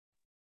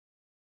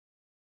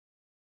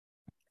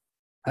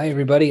Hi,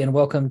 everybody, and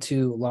welcome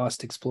to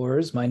Lost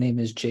Explorers. My name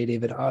is J.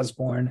 David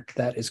Osborne.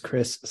 That is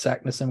Kris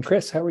Saknussemm.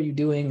 Kris, how are you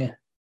doing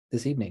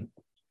this evening?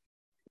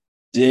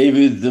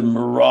 David, the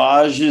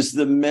mirage is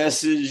the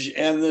message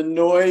and the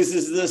noise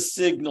is the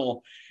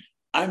signal.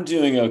 I'm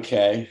doing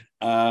okay.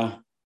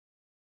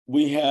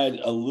 We had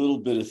a little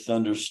bit of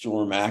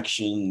thunderstorm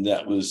action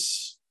that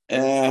was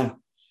kind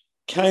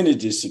of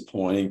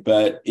disappointing,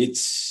 but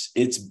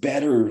it's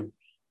better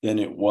than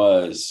it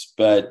was.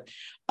 But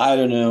I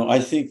don't know. I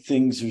think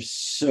things are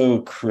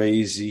so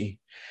crazy.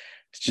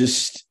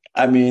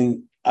 I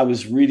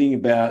was reading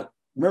about,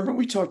 remember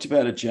we talked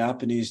about a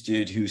Japanese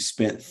dude who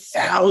spent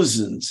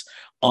thousands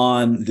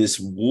on this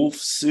wolf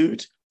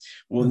suit?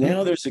 Well,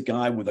 now there's a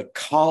guy with a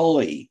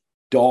collie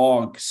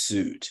dog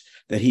suit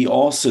that he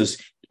also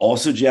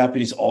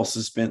Japanese, also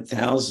spent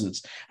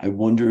thousands. I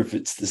wonder if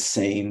it's the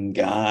same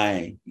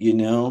guy,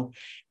 And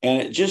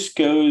it just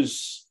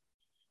goes,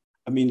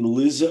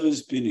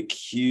 Lizzo's been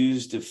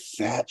accused of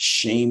fat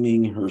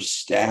shaming her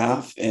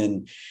staff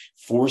and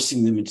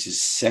forcing them into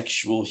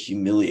sexual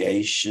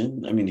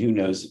humiliation. Who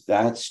knows if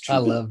that's true? I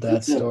love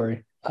that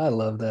story. I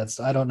love that.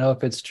 I don't know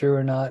if it's true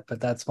or not, but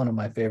that's one of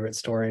my favorite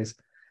stories.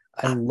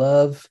 I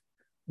love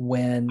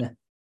when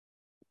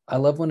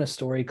a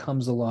story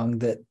comes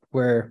along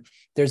where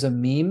there's a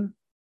meme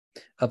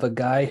of a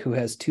guy who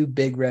has two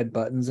big red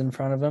buttons in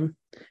front of him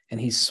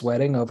and he's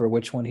sweating over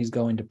which one he's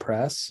going to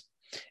press.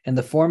 And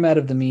the format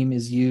of the meme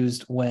is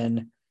used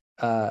when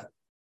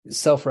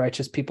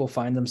self-righteous people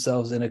find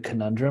themselves in a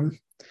conundrum.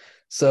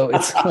 So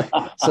it's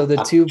so the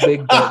two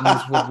big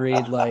buttons would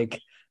read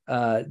like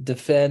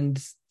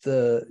defend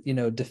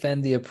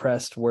the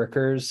oppressed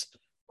workers,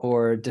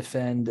 or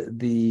defend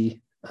the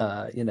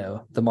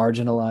the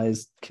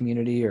marginalized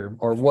community,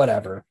 or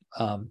whatever.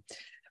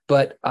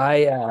 But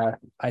I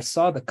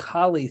saw the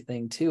collie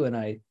thing too,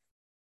 and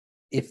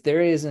if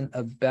there isn't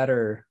a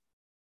better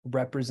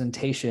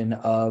representation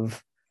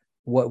of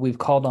what we've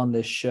called on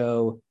this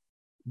show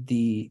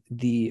the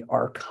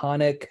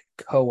Archonic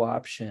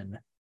Co-Option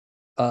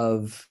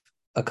of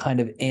a kind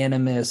of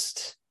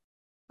animist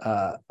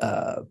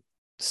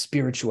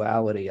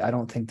spirituality, I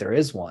don't think there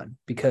is one,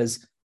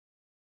 because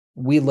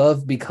we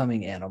love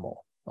becoming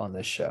animal on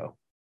this show,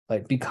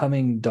 like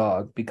becoming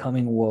dog,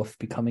 becoming wolf,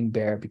 becoming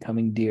bear,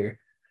 becoming deer,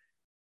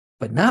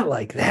 but not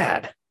like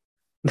that.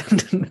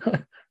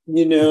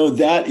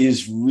 That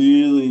is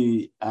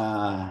really,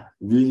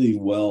 really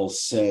well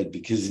said,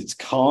 because it's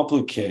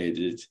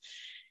complicated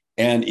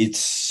and it's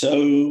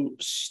so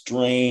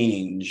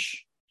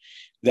strange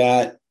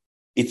that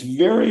it's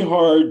very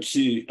hard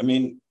to,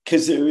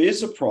 because there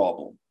is a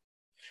problem.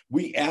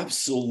 We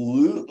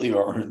absolutely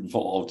are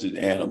involved in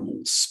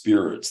animal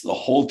spirits, the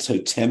whole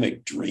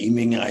totemic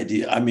dreaming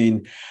idea.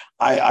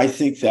 I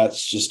think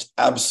that's just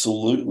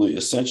absolutely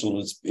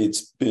essential.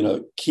 It's been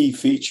a key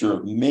feature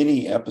of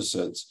many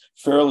episodes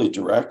fairly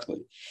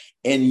directly.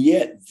 And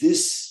yet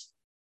there's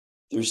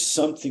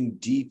something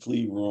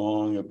deeply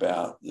wrong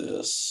about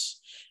this.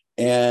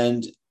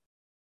 And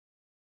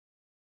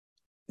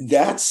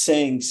that's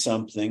saying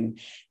something,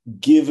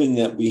 given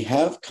that we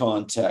have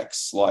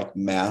contexts like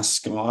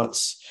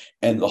mascots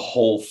and the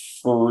whole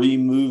furry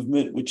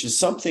movement, which is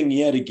something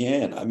yet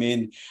again.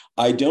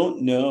 I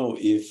don't know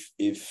if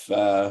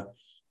the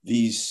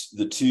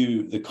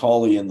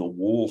collie and the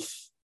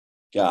wolf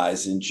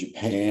guys in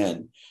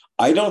Japan,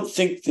 I don't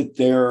think that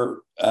they're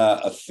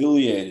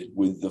affiliated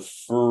with the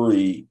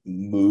furry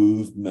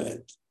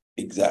movement.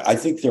 Exactly. I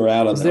think they're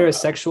out of. Is there a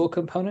sexual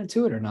component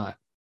to it or not?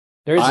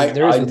 There is I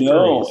with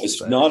know furries,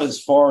 it's but not,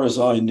 as far as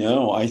I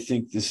know. I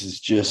think this is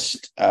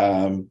just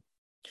I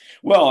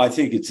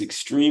think it's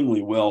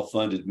extremely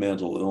well-funded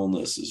mental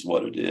illness is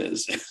what it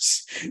is.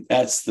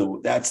 That's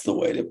the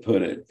way to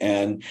put it.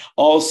 And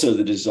also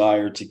the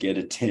desire to get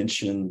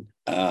attention.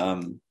 I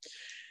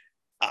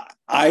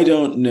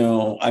don't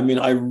know.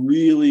 I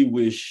really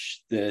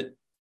wish that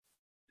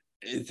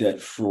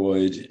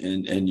Freud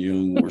and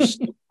Jung were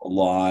still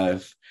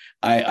alive.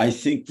 I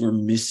think we're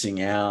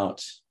missing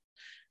out.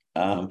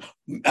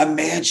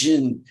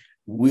 Imagine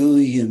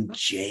William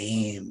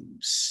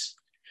James.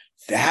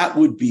 That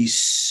would be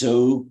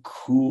so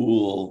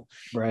cool.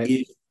 right.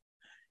 If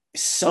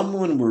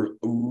someone were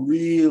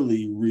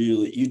really,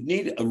 really, you'd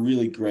need a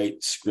really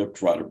great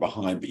script writer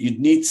behind, but you'd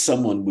need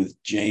someone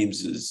with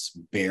James's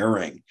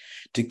bearing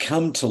to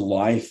come to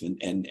life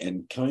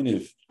and kind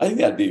of, I think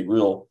that'd be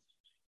real.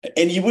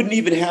 And you wouldn't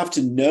even have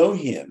to know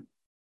him.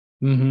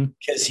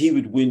 Because he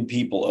would win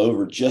people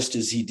over, just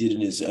as he did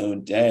in his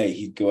own day.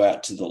 He'd go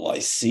out to the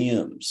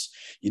Lyceums,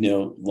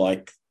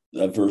 like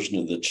a version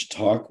of the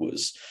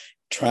Chautauquas,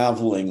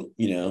 traveling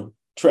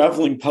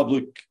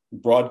public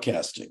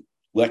broadcasting,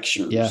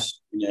 lectures,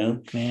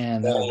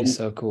 Man, that would be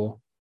so cool.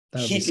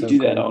 He could do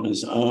that on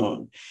his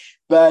own.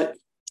 But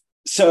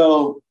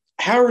so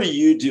how are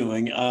you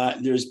doing?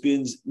 There's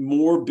been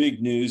more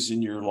big news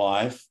in your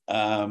life.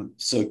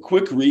 So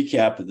quick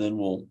recap, and then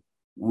we'll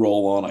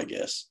roll on, I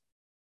guess.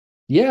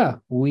 Yeah,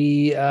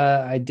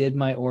 I did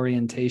my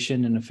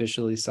orientation and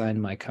officially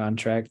signed my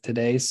contract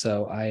today.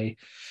 So I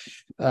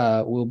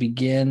will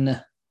begin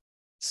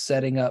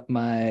setting up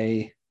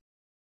my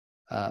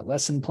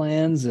lesson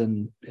plans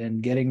and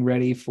getting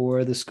ready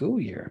for the school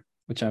year,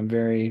 which I'm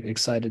very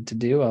excited to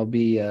do. I'll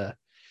be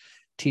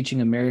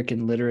teaching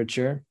American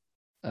literature.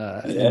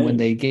 And when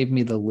they gave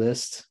me the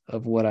list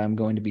of what I'm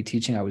going to be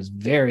teaching, I was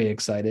very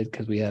excited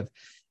because we have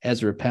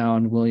Ezra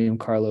Pound, William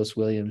Carlos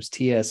Williams,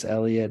 T.S.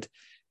 Eliot.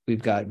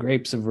 We've got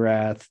Grapes of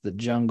Wrath, The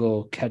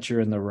Jungle, Catcher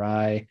in the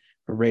Rye,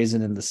 A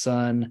Raisin in the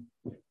Sun,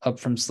 Up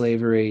from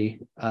Slavery.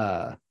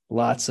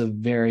 Lots of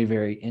very,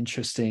 very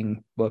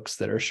interesting books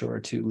that are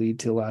sure to lead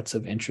to lots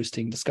of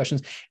interesting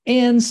discussions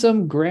and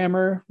some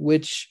grammar,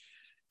 which,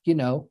 you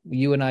know,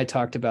 you and I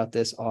talked about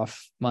this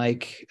off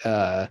mic,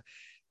 but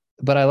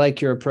I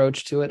like your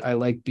approach to it. I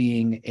like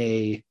being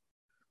a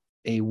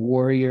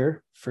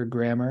warrior for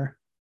grammar,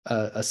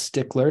 a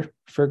stickler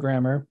for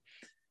grammar,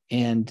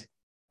 and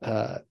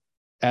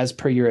as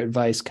per your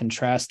advice,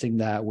 contrasting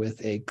that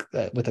with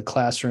a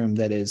classroom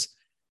that is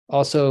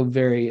also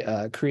very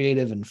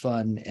creative and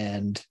fun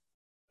and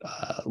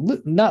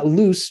not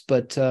loose,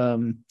 but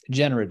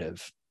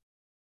generative.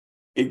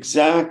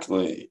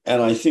 Exactly.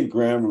 And I think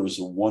grammar is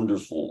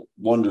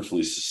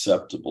wonderfully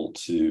susceptible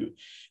to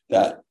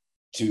that,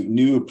 to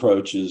new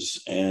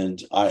approaches.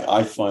 And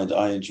I find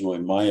I enjoy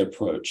my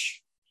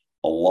approach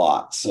a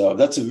lot. So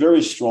that's a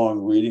very strong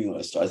reading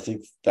list. I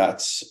think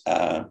that's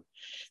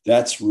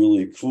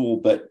really cool.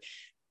 But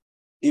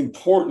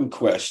important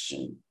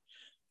question,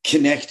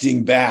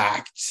 connecting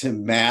back to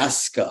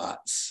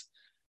mascots.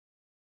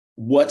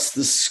 What's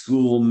the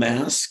school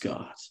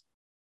mascot?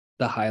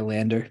 The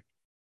Highlander.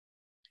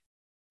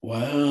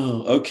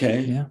 Wow.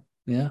 Okay.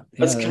 Yeah.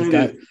 That's kind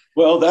of,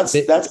 well, that's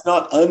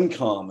not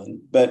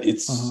uncommon, but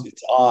it's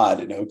odd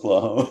in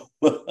Oklahoma.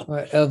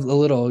 A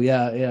little,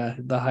 yeah.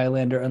 The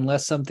Highlander,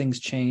 unless something's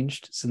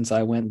changed since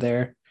I went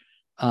there.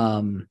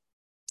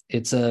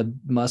 It's a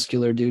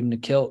muscular dude in a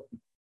kilt.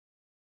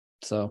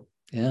 So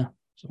yeah.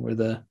 So we're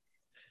the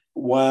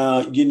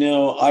Wow. You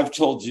know, I've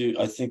told you,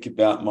 I think,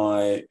 about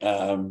my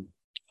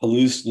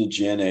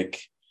hallucinogenic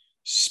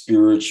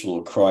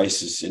spiritual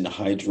crisis in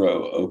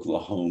Hydro,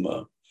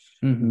 Oklahoma,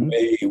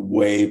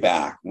 way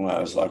back when I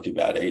was like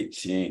about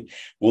 18.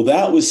 Well,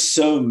 that was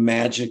so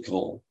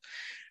magical.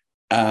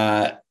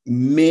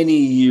 Many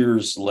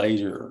years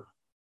later,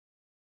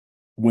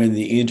 when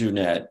the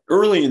internet,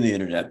 early in the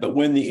internet, but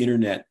when the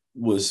internet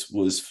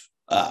was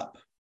up,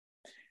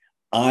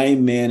 I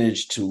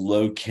managed to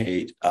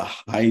locate a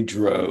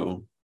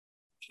Hydro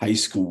High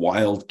School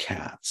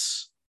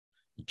Wildcats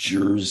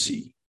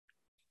jersey.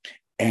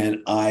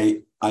 And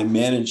I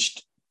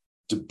managed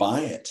to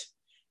buy it.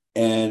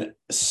 And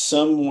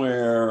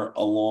somewhere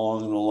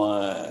along the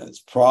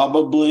lines,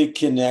 probably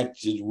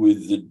connected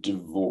with the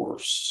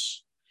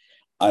divorce,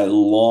 I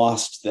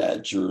lost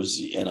that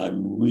jersey, and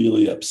I'm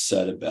really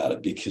upset about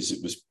it because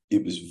it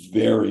was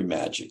very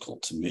magical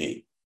to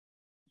me.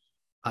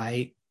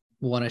 I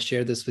want to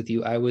share this with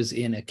you. I was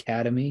in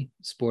Academy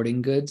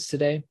Sporting Goods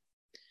today,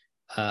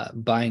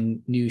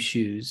 buying new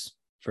shoes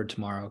for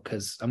tomorrow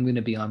because I'm going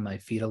to be on my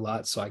feet a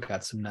lot. So I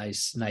got some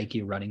nice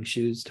Nike running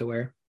shoes to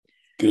wear.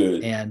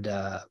 Good. And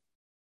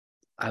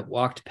I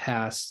walked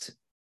past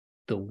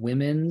the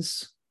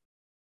women's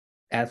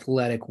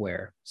athletic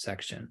wear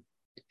section,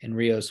 and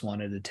Rios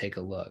wanted to take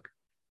a look.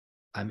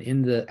 I'm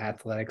in the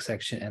athletic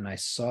section and I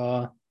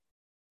saw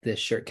this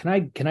shirt.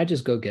 Can I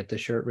just go get the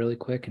shirt really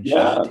quick and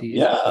show it to you?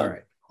 Yeah. All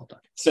right, hold on.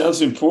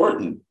 Sounds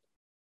important.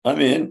 I'm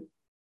in.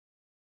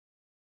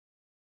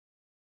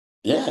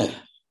 Yeah.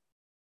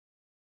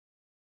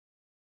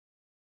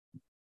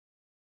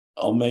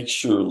 I'll make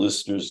sure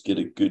listeners get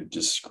a good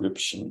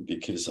description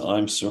because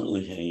I'm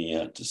certainly hanging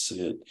out to see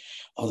it.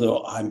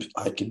 Although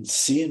I can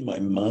see in my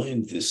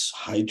mind this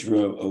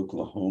Hydro,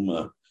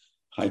 Oklahoma,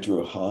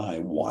 Hydro High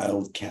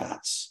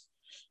Wildcats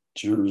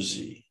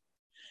jersey.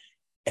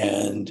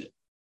 And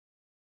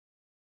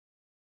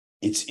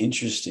it's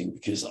interesting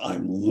because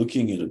I'm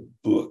looking at a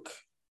book,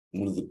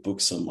 one of the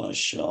books on my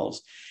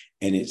shelves,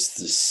 and it's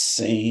the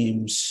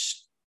same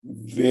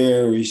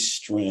very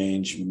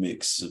strange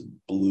mix of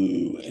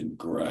blue and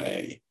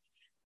gray.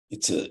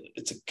 It's a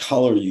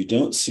color you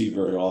don't see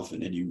very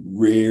often, and you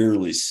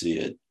rarely see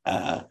it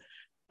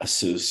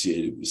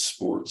associated with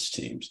sports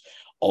teams,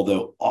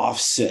 although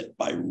offset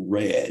by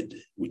red,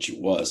 which it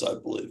was, I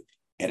believe.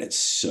 And it's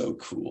so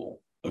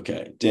cool.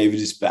 Okay, David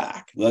is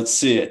back. Let's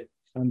see it.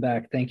 I'm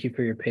back. Thank you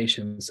for your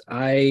patience.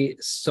 I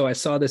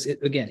saw this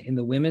again in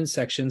the women's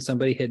section.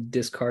 Somebody had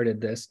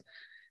discarded this.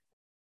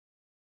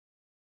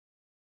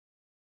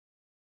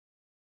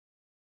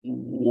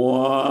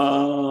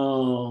 Wow.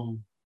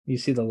 You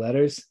see the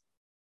letters?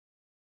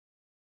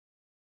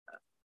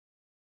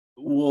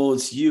 Well,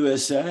 it's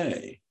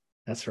USA.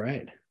 That's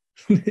right.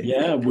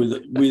 Yeah,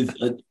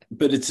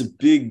 but it's a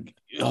big,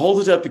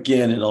 hold it up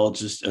again and I'll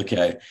just,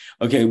 okay.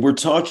 We're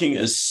talking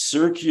a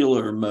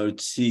circular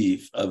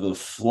motif of a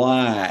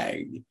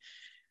flag,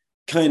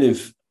 kind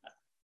of,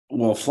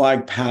 well,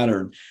 flag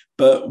pattern,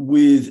 but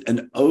with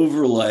an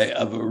overlay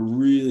of a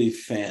really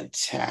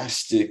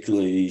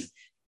fantastically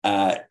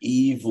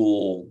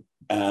evil,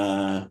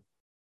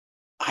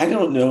 I I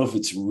don't know if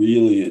it's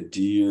really a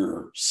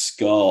deer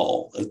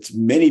skull. It's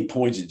many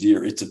pointed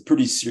deer. It's a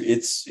pretty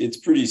it's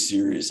pretty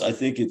serious. I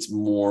think it's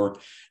more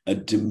a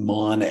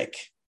demonic,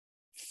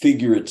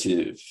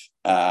 figurative,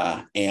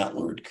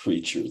 antlered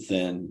creature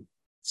than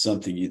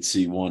something you'd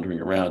see wandering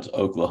around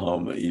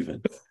Oklahoma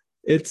even.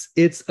 It's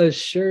a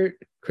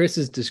shirt.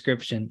 Kris's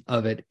description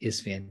of it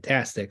is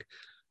fantastic.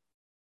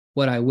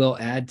 What I will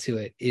add to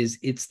it is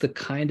it's the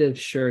kind of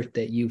shirt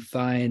that you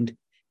find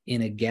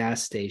in a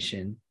gas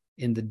station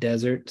in the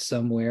desert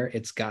somewhere.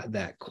 It's got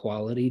that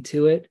quality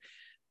to it,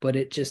 but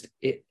it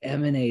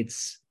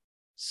emanates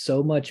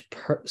so much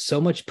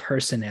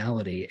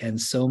personality and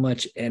so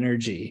much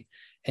energy.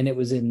 And it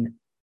was in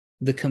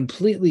the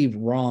completely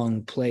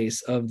wrong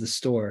place of the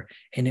store,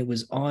 and it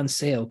was on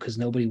sale because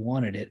nobody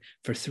wanted it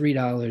for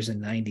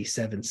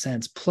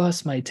 $3.97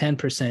 plus my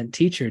 10%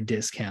 teacher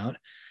discount.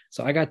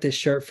 So I got this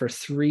shirt for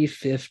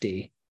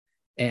 $3.50,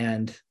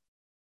 and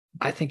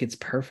I think it's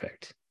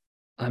perfect.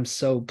 I'm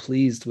so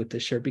pleased with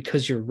this shirt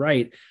because you're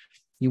right.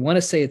 You want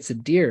to say it's a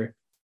deer,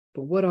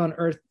 but what on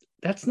earth?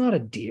 That's not a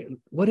deer.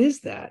 What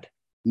is that?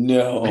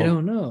 No, I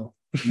don't know.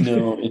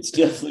 No, it's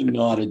definitely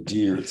not a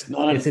deer. It's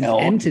not It's an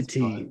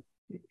entity.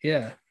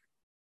 Yeah.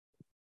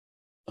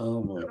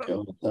 Oh my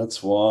God,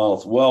 that's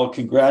wild. Well,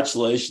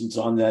 congratulations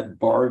on that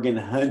bargain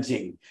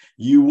hunting.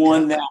 You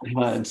won that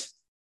hunt.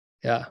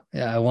 Yeah,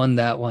 I won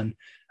that one.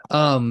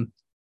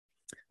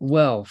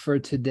 Well, for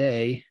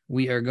today,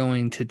 we are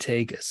going to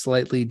take a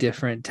slightly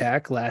different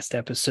tack. Last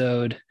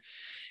episode,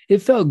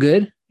 it felt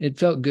good. It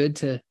felt good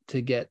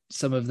to get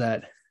some of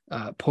that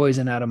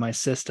poison out of my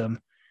system.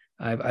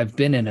 I've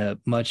been in a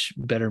much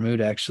better mood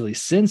actually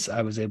since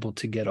I was able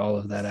to get all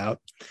of that out.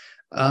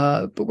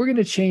 But we're going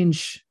to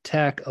change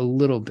tack a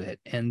little bit,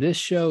 and this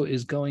show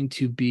is going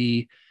to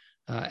be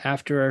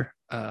after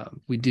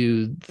we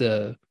do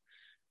the.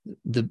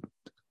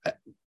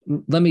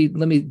 Let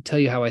me tell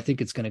you how I think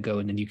it's going to go,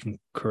 and then you can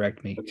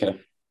correct me. Okay.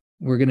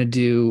 We're going to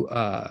do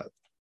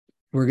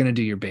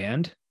your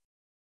band,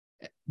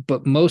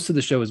 but most of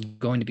the show is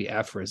going to be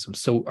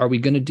aphorisms. So, are we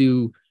going to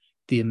do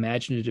the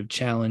imaginative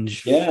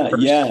challenge? Yeah,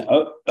 first? yeah.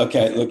 Oh,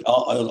 okay. Look,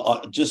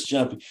 I'll just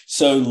jump in.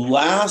 So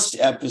last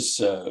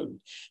episode,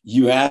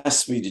 you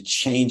asked me to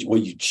change. Well,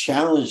 you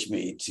challenged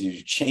me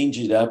to change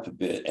it up a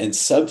bit and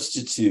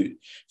substitute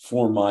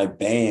for my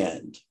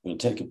band. I'm going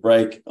to take a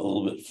break a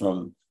little bit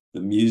from the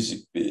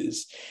music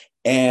biz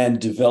and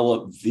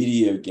develop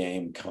video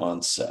game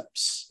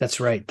concepts.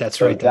 That's right.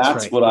 That's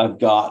what I've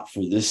got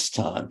for this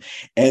time.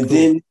 And cool.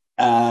 Then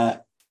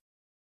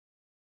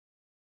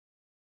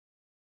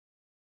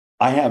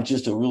I have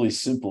just a really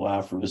simple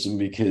aphorism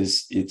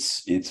because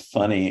it's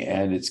funny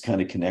and it's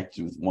kind of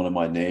connected with one of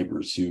my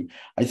neighbors who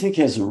I think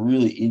has a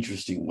really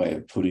interesting way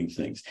of putting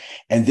things.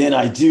 And then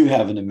I do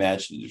have an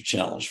imaginative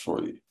challenge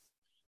for you.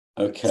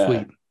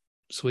 Okay.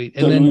 Sweet.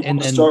 So and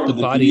then the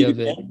body of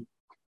it. Game?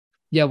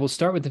 Yeah, we'll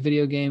start with the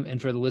video game, and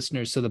for the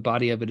listeners, so the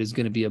body of it is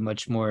going to be a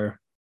much more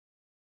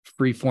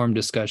free-form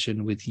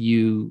discussion with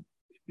you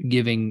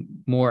giving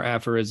more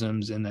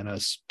aphorisms and then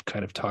us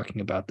kind of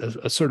talking about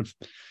a sort of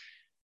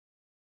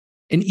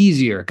an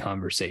easier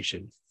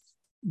conversation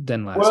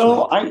than last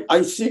week.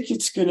 I think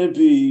it's going to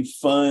be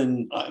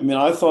fun. I mean,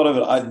 I thought of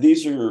it.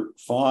 These are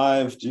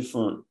 5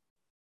 different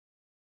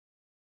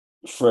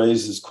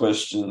phrases,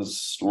 questions,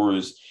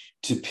 stories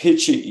to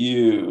pitch at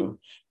you,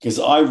 because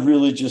I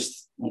really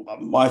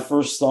my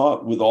first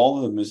thought with all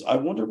of them is, I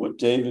wonder what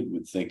David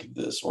would think of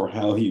this or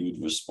how he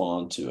would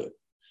respond to it.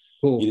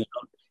 Cool. You know?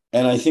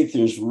 And I think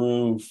there's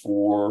room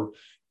for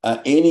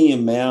any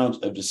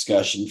amount of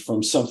discussion,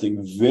 from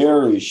something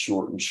very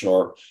short and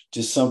sharp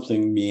to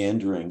something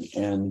meandering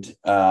and,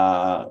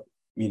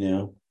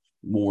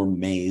 more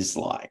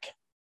maze-like.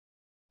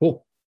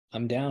 Cool.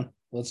 I'm down.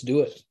 Let's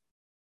do it.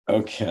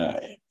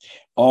 Okay.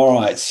 All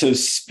right. So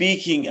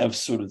speaking of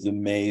sort of the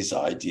maze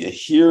idea,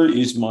 here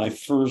is my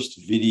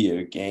first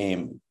video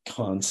game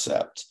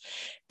concept,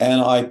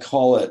 and I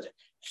call it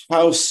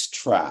House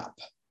Trap.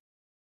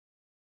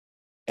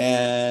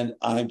 And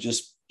I'm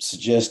just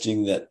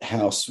suggesting that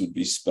house would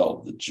be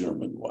spelled the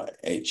German way,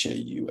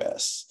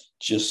 Haus,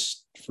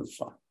 just for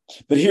fun.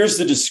 But here's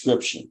the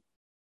description.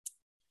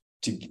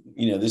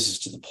 This is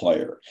to the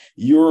player.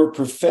 You're a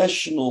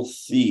professional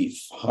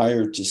thief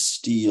hired to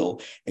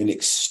steal an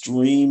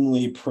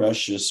extremely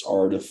precious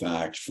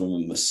artifact from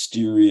a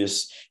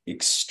mysterious,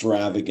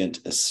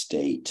 extravagant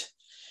estate.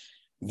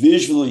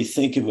 Visually,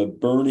 think of a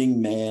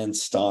Burning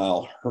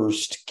Man-style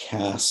Hearst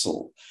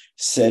castle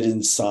set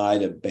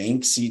inside a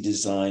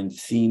Banksy-designed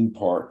theme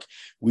park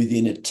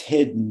within a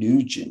Ted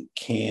Nugent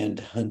canned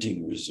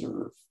hunting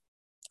reserve.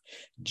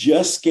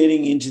 Just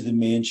getting into the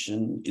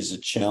mansion is a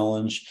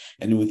challenge,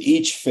 and with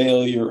each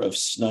failure of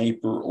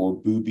sniper or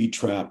booby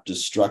trap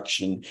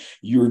destruction,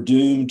 you're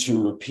doomed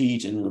to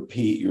repeat and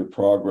repeat your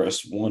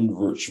progress one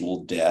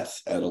virtual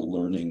death at a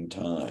learning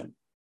time.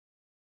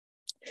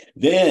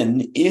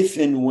 Then, if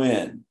and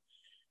when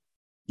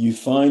you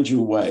find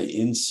your way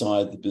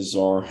inside the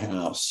bizarre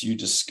house, you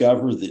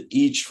discover that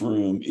each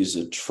room is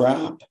a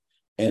trap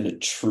and a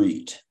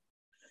treat.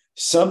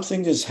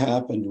 Something has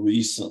happened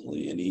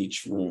recently in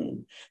each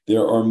room.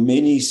 There are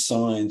many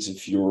signs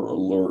if you're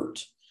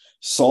alert.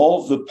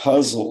 Solve the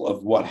puzzle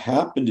of what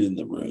happened in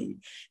the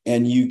room,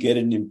 and you get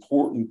an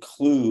important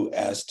clue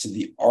as to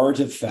the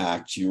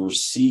artifact you're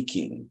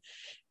seeking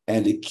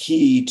and a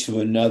key to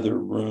another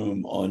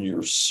room on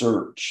your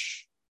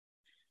search.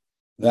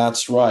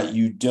 That's right.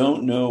 You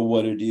don't know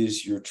what it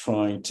is you're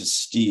trying to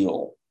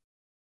steal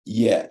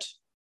yet.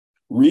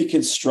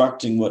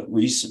 Reconstructing what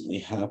recently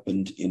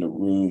happened in a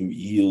room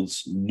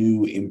yields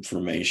new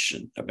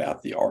information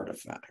about the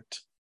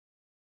artifact.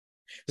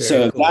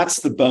 So cool. That's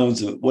the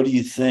bones of it. What do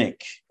you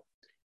think?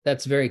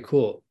 That's very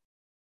cool.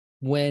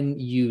 When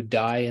you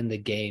die in the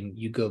game,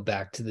 you go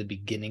back to the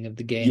beginning of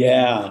the game.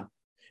 Yeah.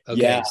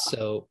 Okay, yeah.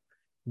 So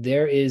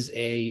there is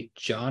a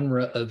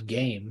genre of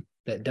game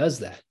that does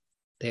that.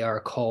 They are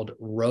called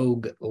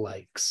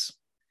roguelikes,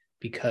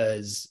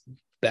 because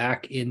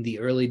back in the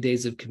early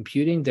days of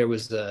computing, there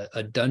was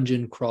a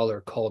dungeon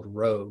crawler called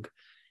Rogue,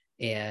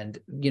 and,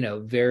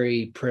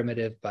 very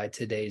primitive by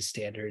today's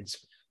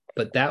standards.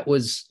 But that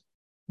was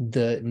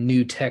the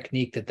new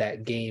technique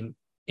that game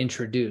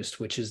introduced,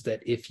 which is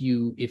that if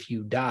you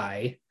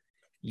die,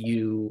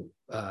 you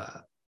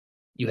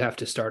have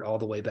to start all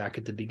the way back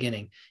at the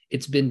beginning.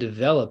 It's been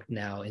developed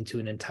now into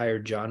an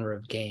entire genre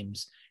of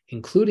games,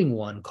 including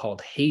one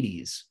called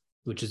Hades,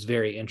 which is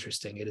very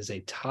interesting. It is a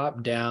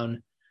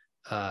top-down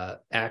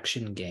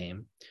action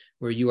game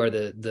where you are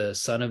the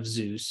son of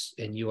Zeus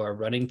and you are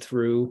running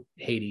through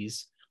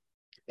Hades,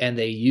 and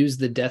they use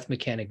the death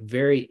mechanic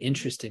very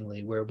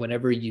interestingly, where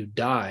whenever you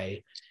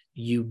die,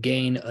 you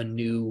gain a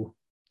new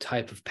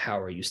type of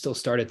power. You still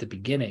start at the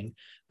beginning,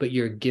 but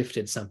you're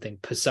gifted something.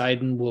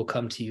 Poseidon will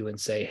come to you and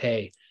say,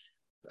 hey,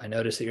 I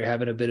noticed that you're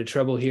having a bit of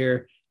trouble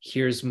here.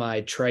 Here's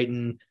my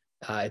Triton.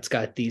 It's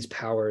got these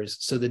powers.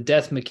 So the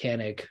death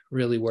mechanic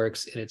really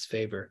works in its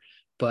favor.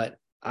 But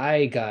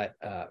I got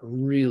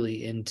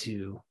really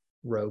into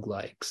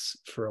roguelikes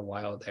for a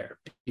while there,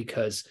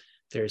 because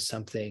there's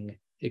something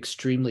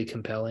extremely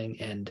compelling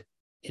and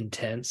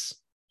intense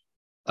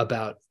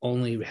about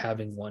only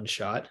having one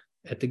shot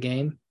at the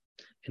game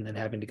and then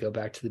having to go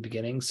back to the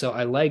beginning. So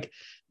I like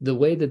the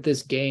way that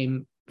this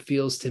game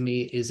feels to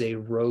me is a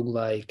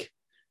roguelike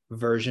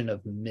version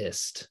of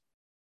Myst.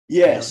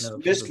 Yes,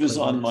 Myst was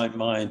on my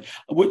mind.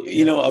 A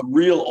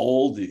real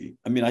oldie.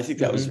 I mean, I think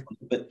that was,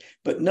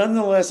 but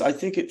nonetheless, I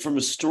think it from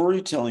a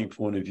storytelling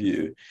point of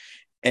view,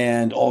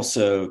 and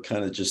also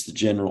kind of just the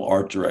general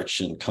art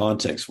direction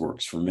context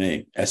works for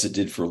me, as it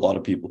did for a lot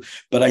of people.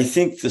 But I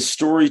think the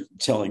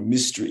storytelling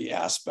mystery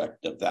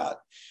aspect of that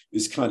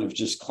is kind of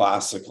just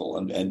classical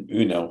and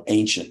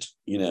ancient,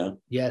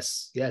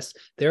 Yes.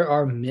 There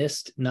are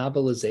Myst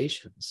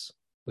novelizations,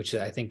 which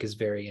I think is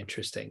very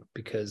interesting,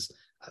 because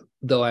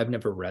though I've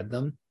never read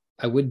them,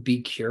 I would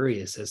be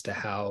curious as to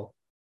how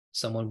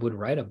someone would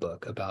write a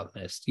book about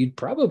Myst. You'd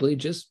probably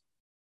just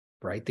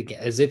write the game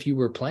as if you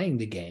were playing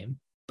the game,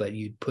 but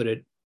you'd put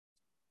it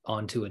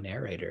onto a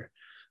narrator.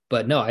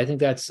 But no, I think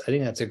that's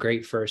a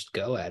great first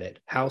go at it.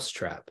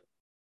 Housetrap.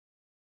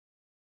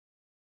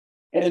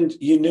 And,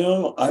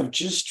 I've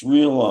just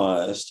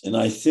realized, and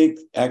I think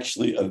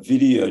actually a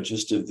video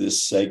just of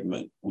this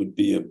segment would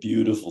be a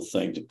beautiful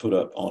thing to put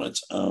up on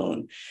its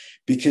own,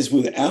 because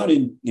without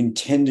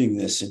intending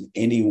this in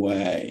any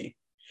way,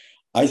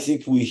 I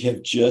think we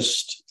have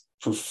just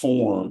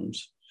performed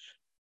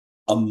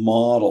a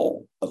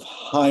model of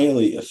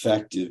highly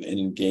effective and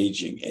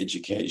engaging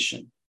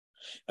education.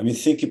 I mean,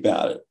 think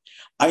about it.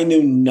 I know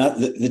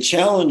the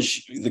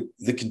challenge,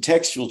 the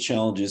contextual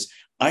challenge is,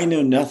 I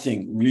know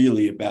nothing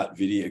really about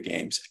video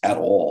games at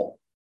all.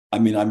 I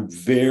mean, I'm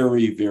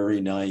very, very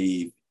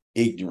naive,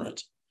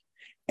 ignorant,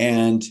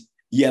 and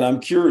yet I'm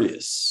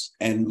curious.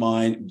 And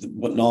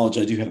what knowledge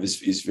I do have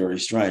is very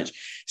strange.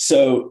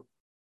 So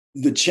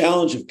the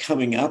challenge of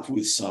coming up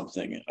with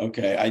something,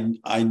 okay,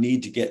 I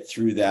need to get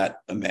through that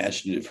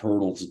imaginative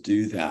hurdle to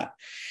do that.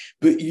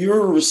 But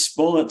your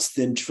response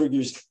then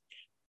triggers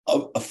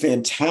a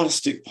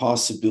fantastic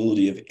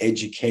possibility of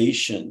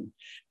education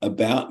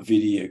about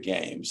video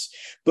games,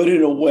 but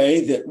in a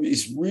way that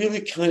is really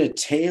kind of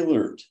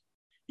tailored,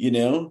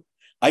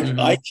 I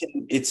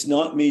can, it's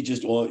not me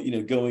just,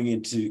 going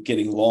into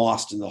getting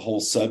lost in the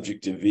whole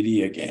subject of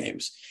video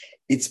games.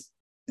 It's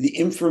the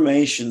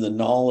information, the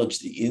knowledge,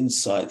 the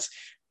insights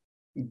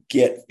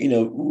get,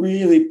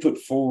 really put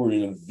forward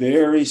in a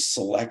very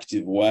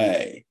selective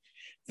way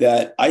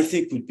that I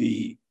think would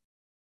be,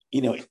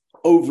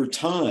 over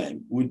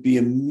time would be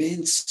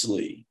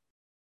immensely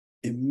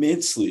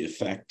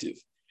effective.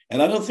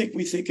 And I don't think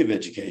we think of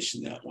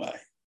education that way.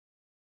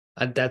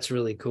 That's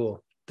really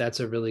cool. That's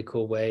a really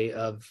cool way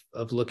of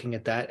looking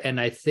at that. And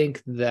I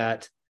think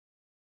that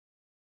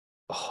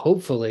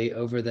hopefully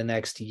over the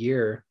next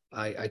year,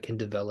 I can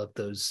develop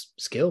those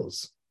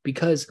skills,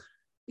 because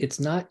it's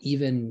not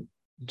even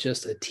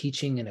just a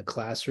teaching in a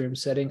classroom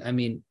setting. I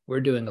mean,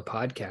 we're doing a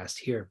podcast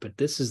here, but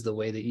this is the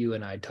way that you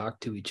and I talk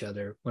to each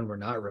other when we're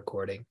not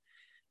recording.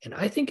 And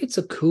I think it's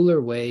a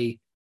cooler way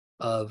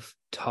of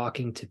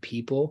talking to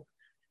people.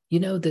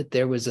 That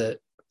there was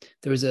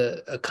there was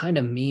a kind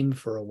of meme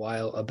for a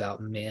while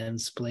about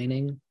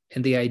mansplaining.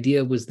 And the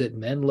idea was that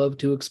men love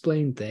to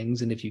explain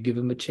things. And if you give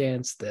them a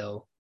chance,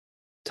 they'll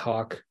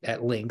talk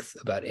at length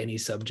about any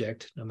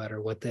subject, no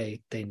matter what they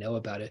know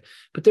about it.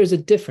 But there's a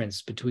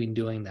difference between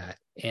doing that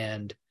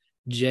and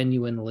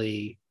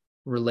genuinely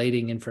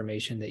relating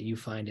information that you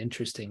find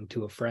interesting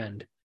to a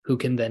friend who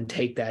can then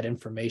take that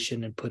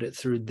information and put it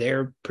through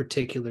their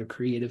particular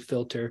creative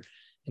filter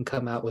and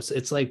come out with,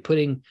 it's like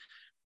putting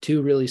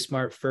two really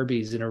smart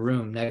Furbies in a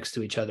room next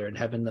to each other and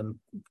having them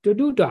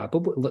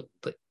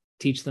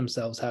teach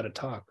themselves how to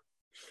talk.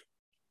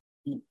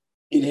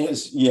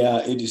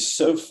 It is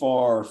so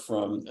far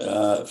from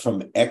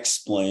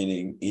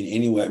explaining in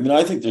any way. I mean,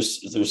 I think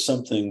there's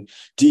something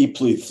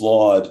deeply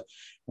flawed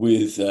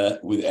with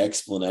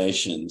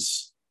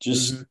explanations,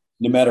 just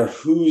no matter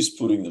who's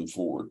putting them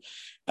forward.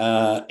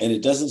 And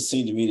it doesn't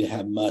seem to me to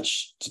have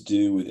much to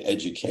do with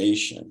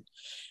education.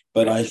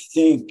 But I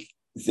think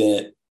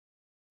that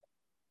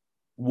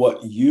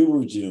what you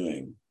were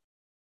doing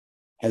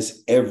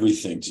has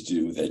everything to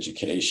do with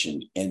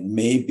education, and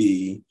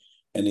maybe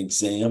an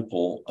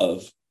example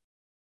of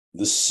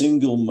the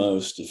single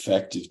most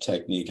effective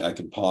technique I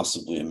could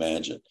possibly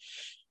imagine.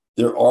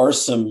 There are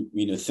some,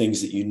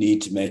 things that you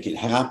need to make it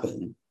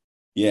happen.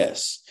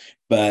 Yes,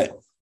 but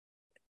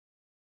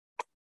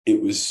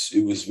it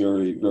was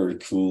very, very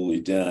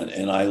coolly done.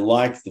 And I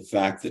like the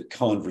fact that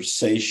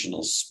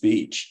conversational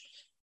speech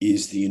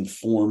is the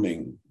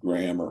informing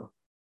grammar.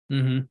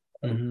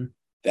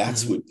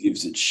 That's what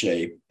gives it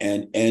shape.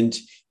 And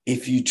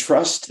if you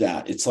trust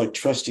that, it's like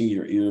trusting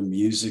your ear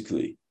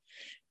musically.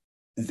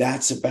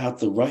 That's about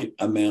the right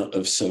amount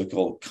of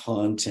so-called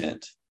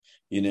content,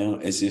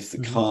 as if the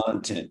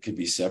content could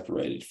be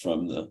separated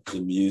from the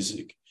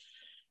music.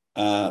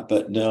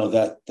 But no,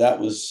 that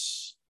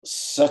was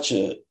such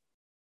a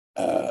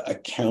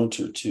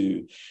counter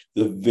to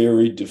the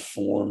very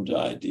deformed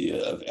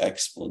idea of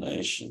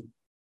explanation.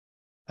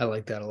 I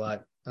like that a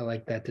lot. I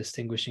like that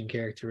distinguishing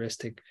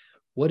characteristic.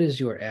 What is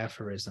your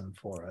aphorism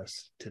for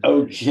us today?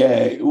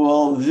 Okay,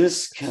 well,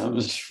 this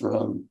comes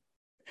from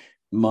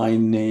my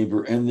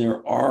neighbor, and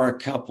there are a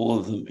couple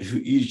of them who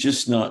you're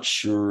just not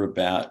sure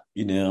about,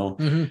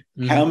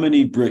 how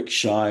many bricks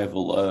shy of a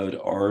load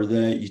are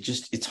they?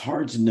 It's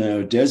hard to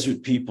know.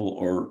 Desert people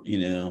are,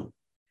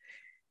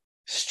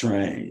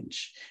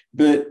 strange,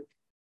 but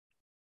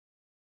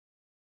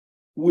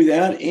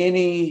without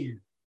any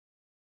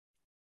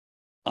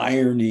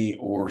irony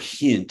or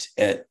hint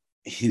at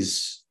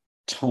his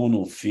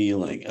tonal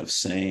feeling of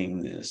saying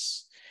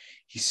this,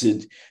 he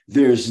said,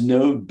 "There's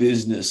no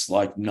business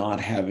like not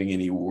having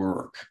any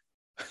work."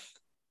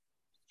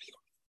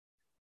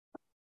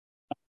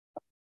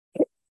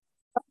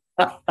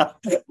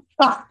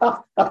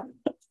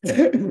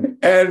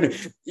 And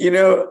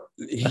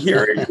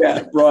hearing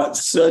that brought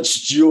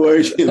such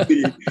joy to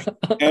me.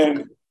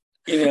 And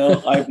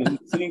I've been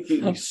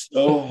thinking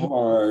so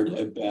hard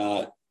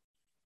about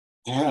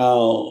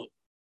how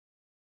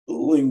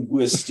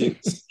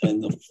linguistics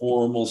and the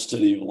formal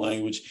study of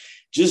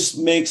language just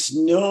makes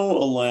no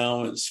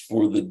allowance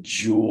for the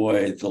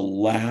joy, the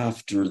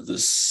laughter, the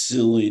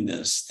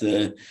silliness,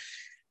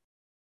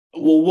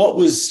 what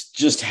was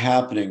just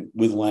happening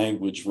with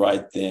language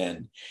right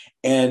then.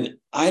 And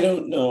I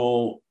don't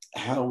know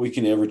how we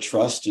can ever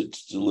trust it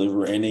to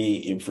deliver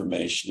any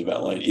information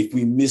about language if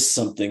we miss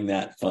something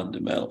that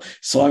fundamental.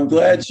 So I'm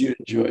glad you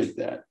enjoyed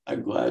that.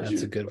 I'm glad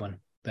That's a good one.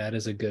 That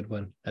is a good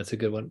one. That's a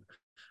good one.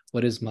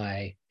 What is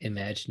my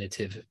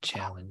imaginative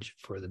challenge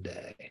for the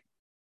day?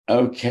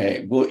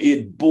 Okay. Well,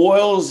 it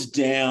boils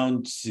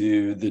down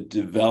to the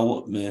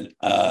development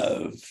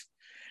of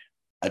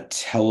a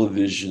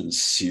television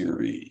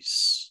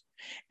series.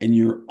 And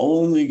you're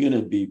only going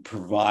to be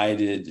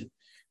provided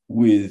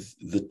with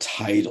the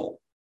title.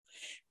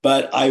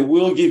 But I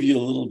will give you a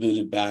little bit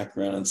of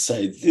background and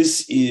say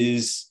this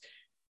is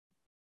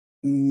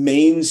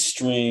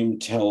mainstream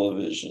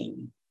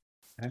television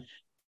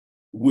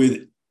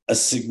with a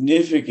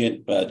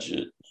significant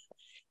budget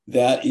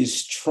that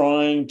is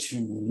trying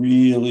to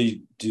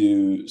really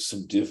do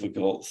some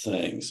difficult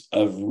things,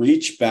 of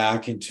reach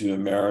back into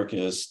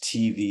America's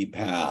TV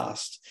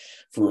past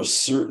for a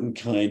certain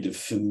kind of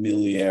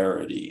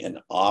familiarity and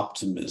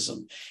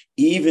optimism,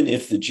 even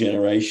if the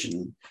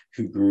generation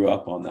who grew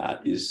up on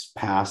that is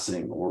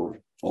passing or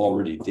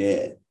already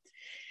dead.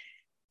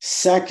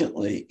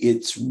 Secondly,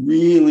 it's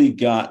really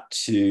got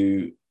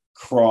to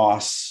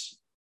cross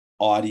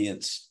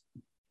audience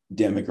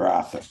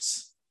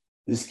demographics.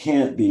 This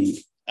can't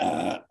be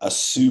a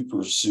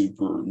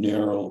super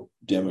narrow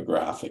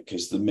demographic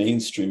because the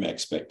mainstream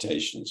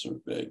expectations are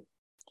big.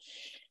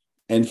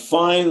 And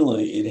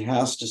finally, it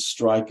has to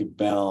strike a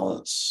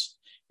balance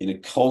in a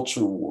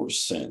culture war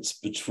sense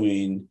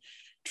between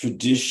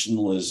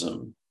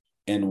traditionalism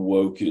and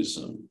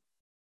wokism.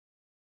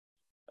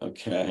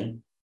 Okay.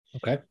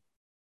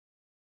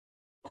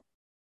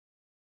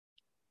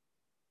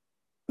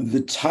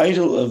 The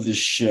title of the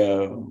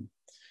show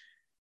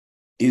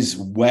is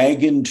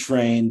Wagon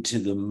Train to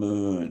the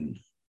Moon.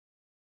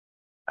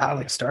 I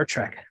like Star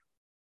Trek.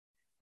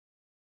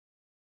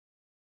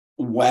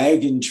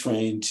 Wagon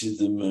train to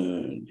the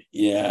moon.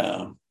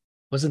 Yeah.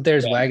 Wasn't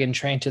there's Wagon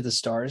Train to the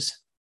Stars?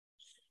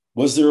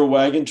 Was there a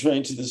wagon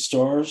train to the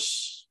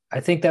stars? I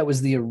think that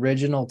was the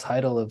original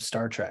title of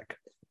Star Trek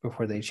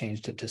before they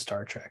changed it to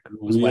Star Trek.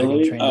 Was Wagon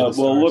Really? Train to the Well,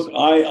 Stars. look,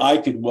 I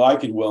could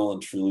well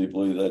and truly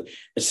believe that.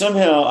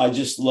 Somehow, I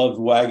just loved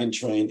Wagon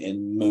Train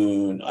and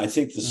Moon. I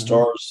think the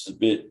stars is a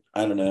bit,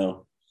 I don't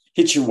know,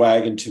 hit your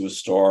wagon to a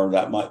star.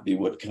 That might be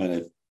what kind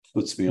of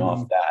puts me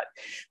off that.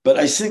 But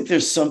I think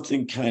there's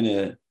something kind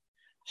of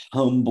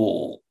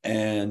humble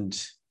and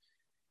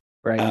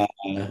right.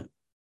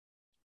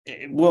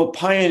 Well,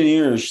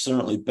 pioneers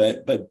certainly,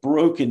 but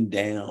broken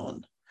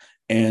down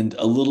and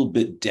a little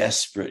bit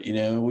desperate. You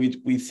know, we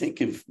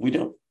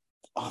don't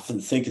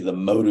often think of the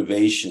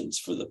motivations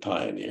for the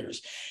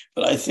pioneers,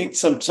 but I think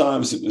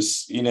sometimes it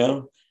was, you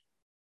know,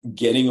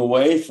 getting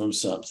away from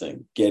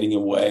something, getting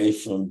away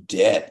from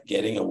debt,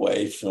 getting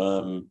away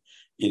from,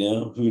 you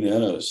know, who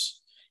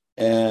knows.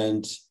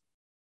 And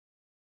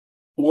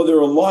well, there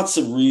are lots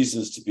of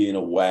reasons to be in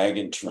a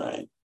wagon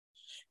train.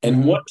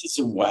 And what does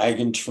a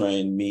wagon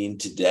train mean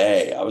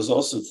today? I was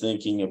also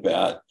thinking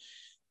about,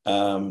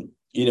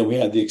 you know, we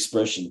have the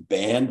expression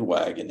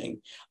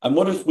bandwagoning. I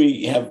wonder if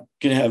we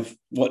can have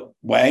what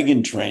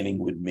wagon training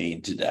would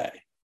mean today.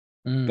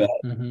 But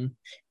in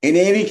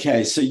any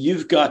case, so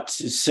you've got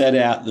to set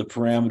out the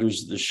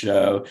parameters of the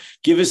show.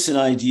 Give us an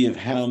idea of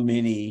how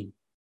many,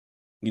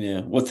 you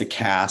know, what the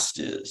cast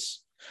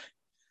is.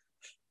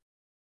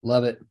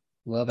 Love it.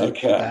 Love it.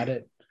 Okay. Got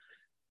it.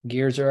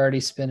 Gears are already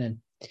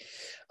spinning.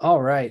 All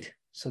right.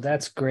 So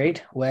that's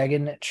great.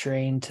 Wagon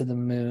train to the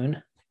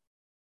moon.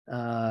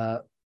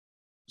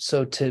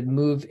 So to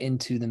move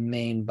into the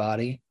main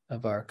body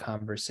of our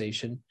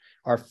conversation,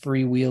 our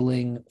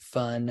freewheeling,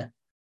 fun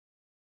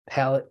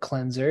palate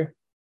cleanser,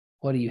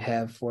 what do you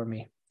have for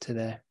me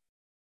today?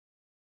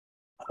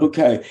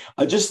 Okay.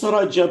 I just thought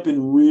I'd jump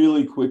in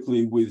really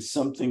quickly with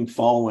something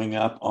following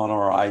up on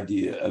our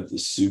idea of the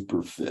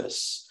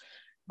superfice.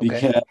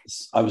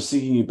 Because I was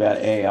thinking about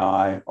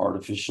AI,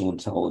 artificial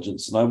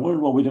intelligence, and I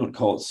wondered why we don't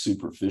call it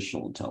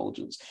superficial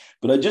intelligence.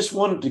 But I just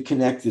wanted to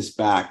connect this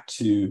back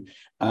to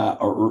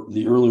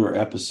the earlier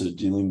episode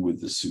dealing with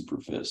the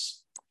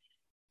superfice.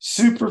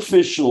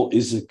 Superficial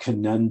is a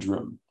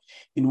conundrum.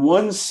 In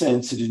one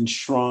sense, it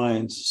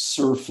enshrines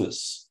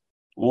surface,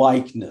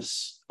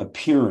 likeness,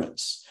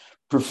 appearance.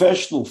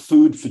 Professional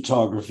food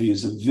photography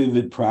is a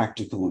vivid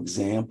practical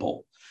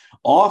example.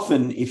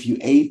 Often, if you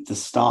ate the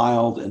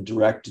styled and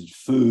directed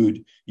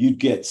food, you'd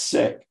get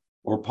sick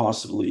or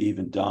possibly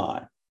even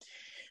die.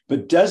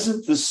 But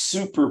doesn't the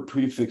super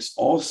prefix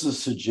also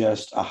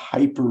suggest a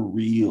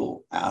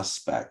hyper-real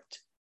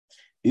aspect?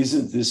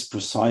 Isn't this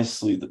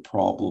precisely the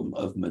problem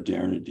of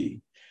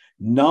modernity?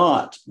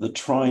 Not the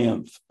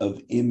triumph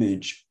of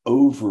image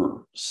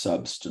over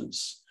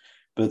substance,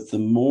 but the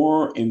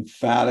more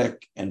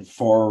emphatic and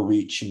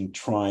far-reaching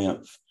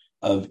triumph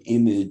of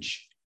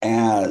image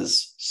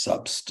as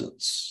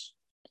substance.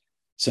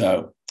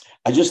 So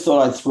I just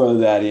thought I'd throw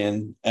that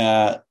in,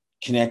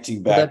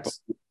 connecting back.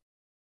 Well,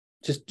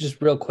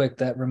 just real quick,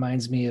 that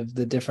reminds me of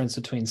the difference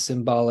between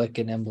symbolic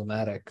and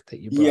emblematic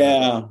that you brought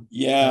up.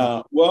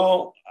 Yeah.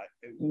 Well,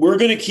 we're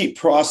going to keep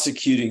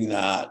prosecuting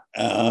that.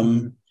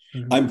 I'm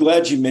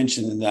glad you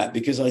mentioned that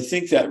because I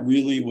think that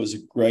really was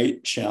a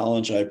great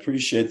challenge. I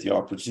appreciate the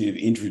opportunity of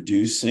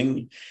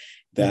introducing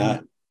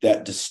that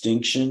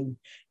distinction.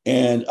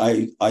 And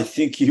I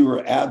think you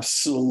were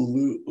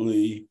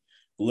absolutely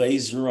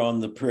laser on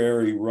the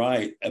prairie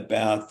right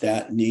about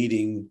that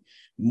needing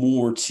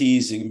more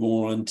teasing,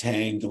 more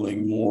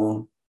untangling,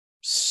 more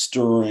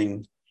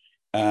stirring,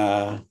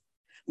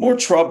 more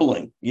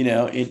troubling, you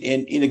know,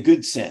 in a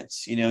good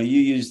sense. You know, you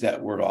use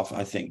that word often,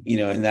 I think, you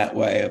know, in that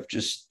way of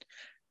just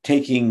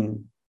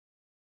taking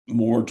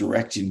more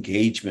direct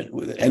engagement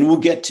with it. And we'll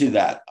get to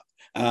that,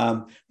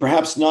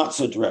 perhaps not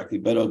so directly,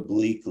 but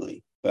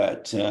obliquely.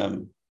 But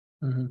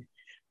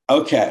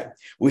okay,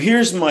 well,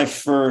 here's my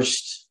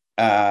first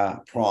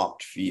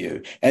prompt for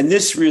you. And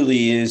this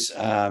really is,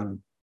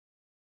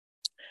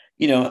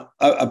 you know,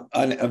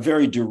 a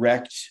very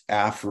direct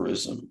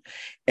aphorism.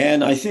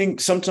 And I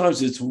think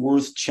sometimes it's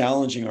worth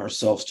challenging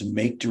ourselves to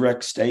make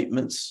direct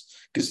statements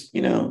because,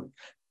 you know,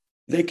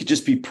 they could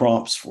just be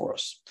prompts for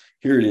us.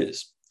 Here it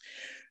is.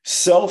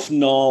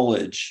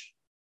 Self-knowledge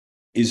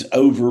is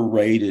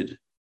overrated.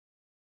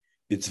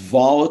 It's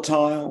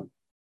volatile,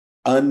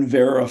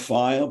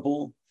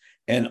 unverifiable,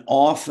 and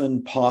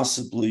often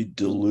possibly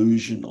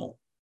delusional.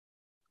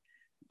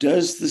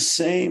 Does the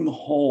same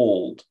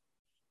hold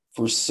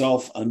for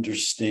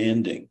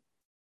self-understanding?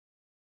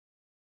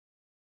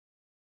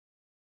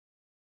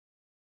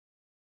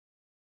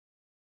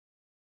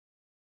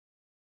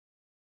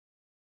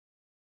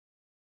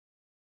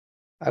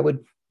 I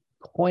would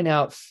point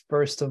out,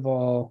 first of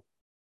all,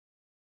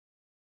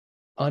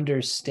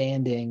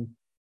 understanding,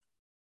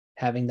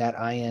 having that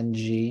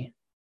ing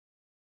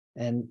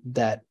and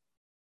that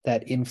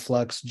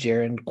influx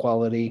gerund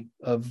quality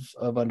of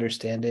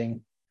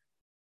understanding.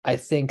 I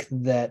think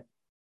that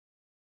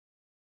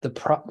the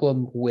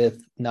problem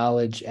with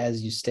knowledge,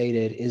 as you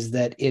stated, is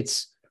that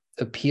it's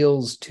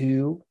appeals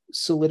to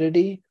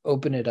solidity,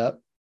 open it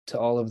up to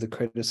all of the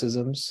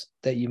criticisms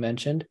that you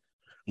mentioned.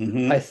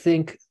 Mm-hmm. I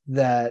think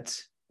that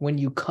when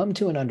you come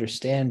to an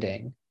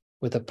understanding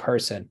with a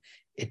person,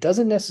 it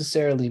doesn't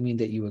necessarily mean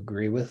that you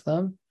agree with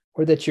them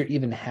or that you're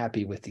even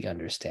happy with the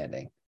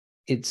understanding.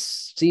 It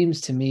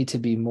seems to me to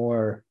be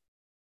more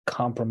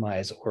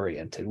compromise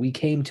oriented. We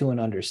came to an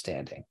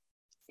understanding.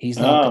 He's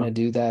not going to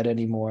do that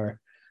anymore.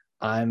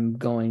 I'm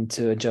going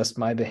to adjust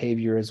my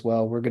behavior as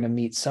well. We're going to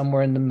meet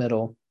somewhere in the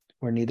middle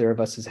where neither of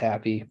us is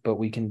happy, but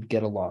we can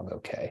get along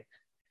okay.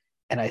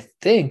 And I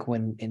think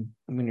when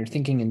you're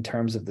thinking in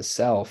terms of the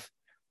self,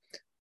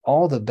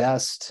 all the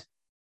best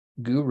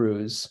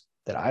gurus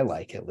that I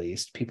like, at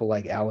least people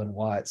like Alan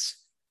Watts,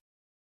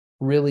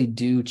 really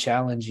do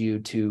challenge you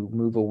to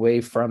move away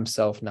from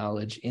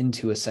self-knowledge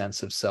into a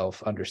sense of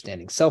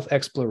self-understanding.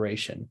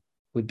 Self-exploration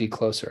would be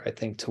closer, I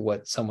think, to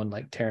what someone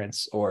like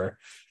Terence or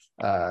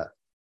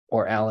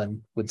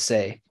Alan would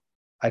say.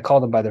 I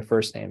call them by their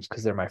first names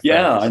because they're my friends.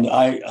 Yeah,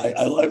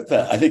 I like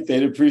that. I think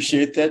they'd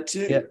appreciate that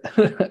too.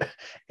 Yeah.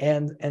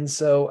 and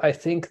so I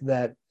think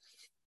that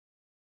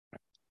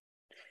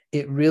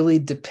it really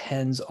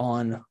depends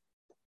on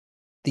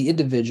the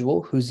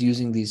individual who's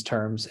using these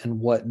terms and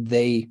what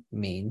they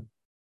mean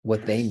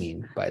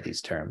by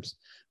these terms.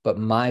 But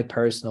my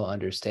personal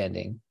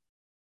understanding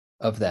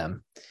of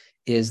them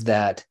is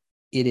that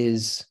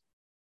it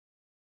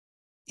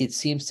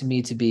seems to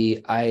me to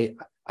be, I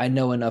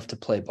know enough to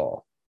play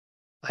ball.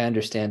 I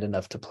understand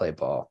enough to play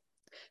ball.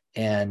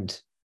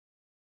 And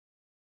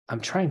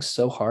I'm trying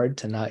so hard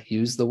to not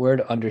use the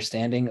word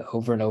understanding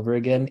over and over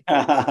again,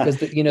 because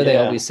they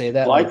always say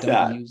that, like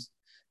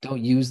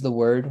don't use the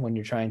word when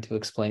you're trying to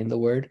explain the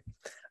word.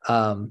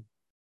 A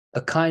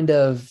kind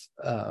of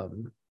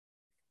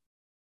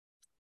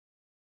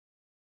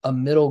a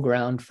middle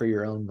ground for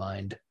your own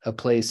mind, a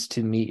place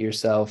to meet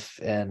yourself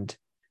and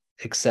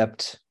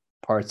accept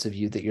parts of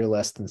you that you're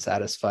less than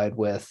satisfied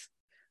with.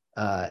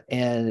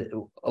 And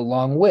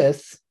along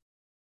with,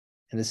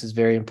 and this is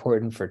very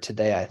important for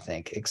today, I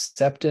think,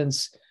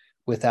 acceptance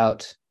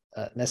without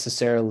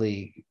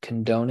necessarily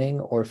condoning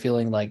or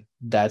feeling like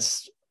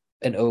that's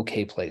an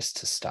okay place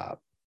to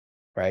stop,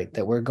 right?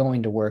 That we're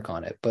going to work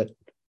on it, but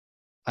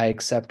I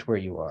accept where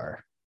you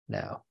are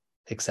now.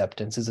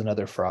 Acceptance is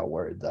another fraught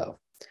word, though.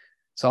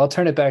 So I'll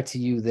turn it back to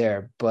you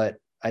there, but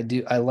I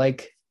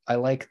like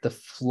the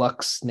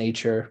flux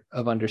nature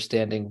of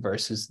understanding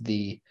versus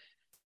the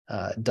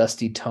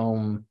dusty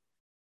tome,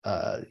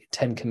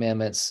 10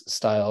 Commandments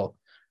style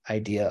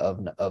idea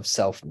of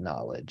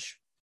self-knowledge.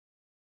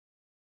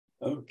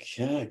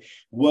 Okay.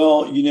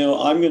 Well,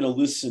 I'm going to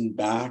listen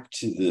back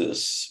to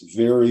this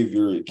very,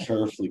 very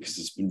carefully because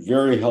it's been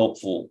very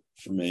helpful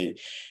for me.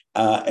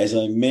 As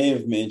I may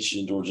have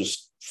mentioned or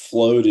just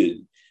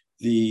floated,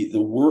 the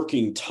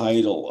working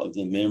title of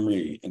the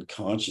Memory and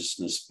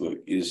Consciousness book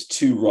is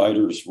Two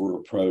Writers Were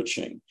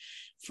Approaching,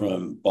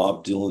 from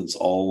Bob Dylan's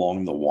All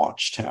Along the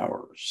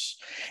Watchtowers.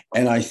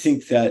 And I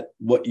think that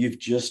what you've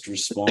just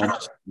responded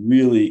to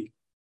really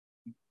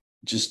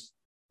just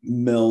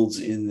melds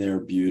in there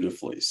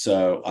beautifully.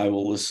 So I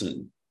will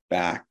listen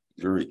back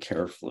very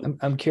carefully.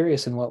 I'm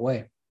curious in what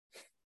way.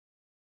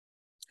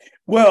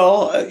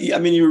 Well, I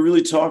mean, you were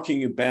really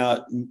talking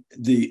about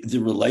the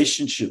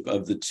relationship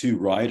of the two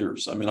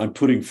writers. I mean, I'm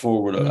putting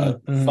forward a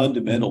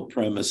fundamental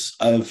premise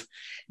of,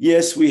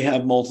 yes, we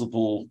have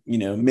multiple,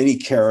 many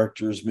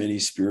characters, many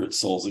spirit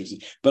souls,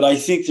 but I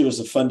think there's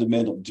a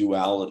fundamental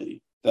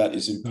duality that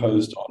is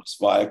imposed on us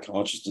via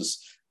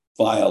consciousness,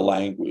 via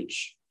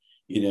language,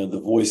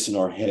 the voice in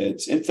our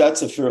heads. And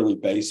that's a fairly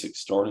basic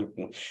starting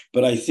point.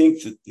 But I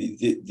think that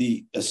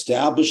the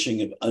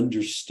establishing of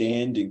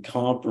understanding,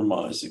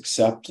 compromise,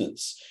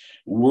 acceptance,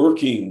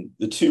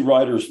 the two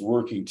writers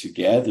working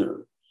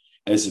together,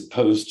 as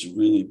opposed to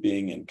really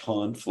being in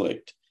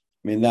conflict.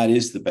 I mean, that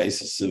is the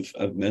basis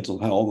of mental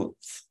health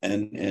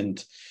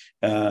and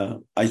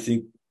I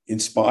think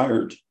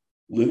inspired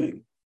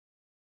living.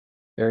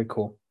 Very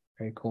cool.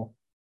 Very cool.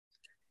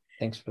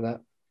 Thanks for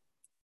that.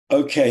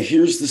 Okay,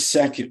 here's the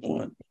second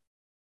one.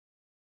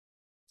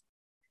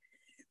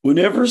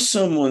 Whenever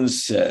someone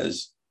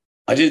says,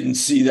 I didn't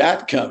see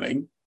that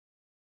coming,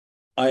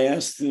 I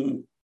ask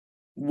them,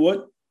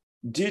 what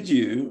did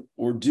you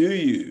or do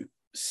you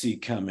see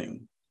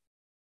coming?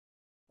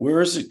 Where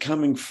is it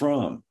coming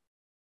from?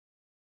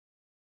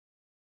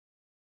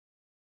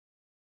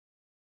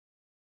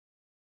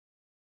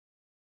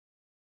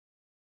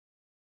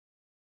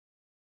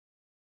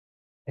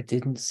 I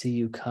didn't see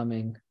you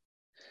coming.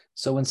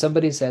 So when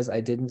somebody says,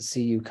 I didn't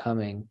see you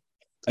coming,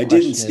 I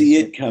didn't see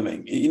it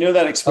coming. You know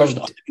that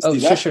expression?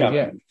 Sure.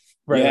 Yeah.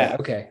 Right. Yeah.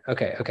 Right.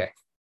 Okay.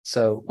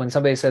 So when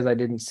somebody says, I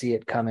didn't see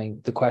it coming,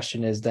 the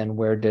question is then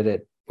where did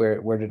it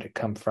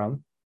come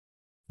from?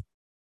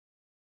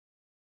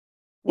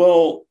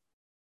 Well,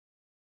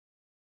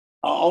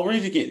 I'll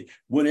read it again.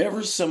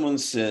 Whenever someone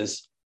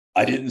says,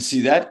 I didn't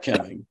see that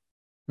coming,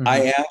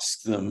 I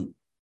ask them,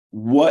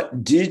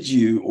 what did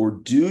you or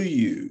do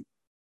you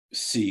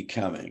see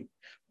coming?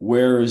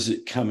 where is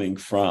it coming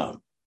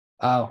from?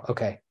 Oh,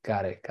 okay.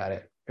 Got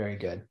it. Very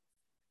good.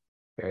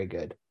 Very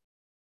good.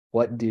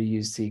 What do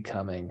you see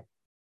coming?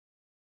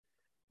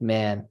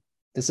 Man,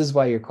 this is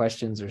why your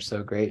questions are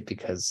so great,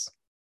 because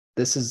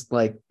this is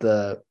like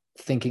the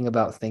thinking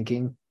about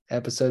thinking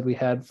episode we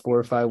had 4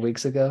 or 5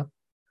 weeks ago.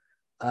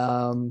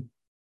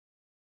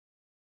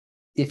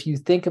 If you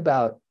think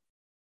about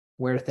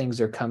where things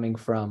are coming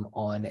from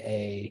on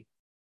a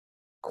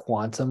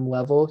quantum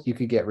level, you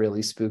could get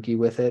really spooky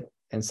with it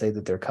and say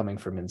that they're coming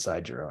from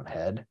inside your own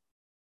head,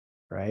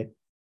 right?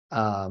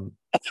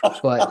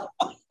 But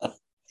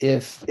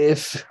if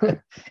if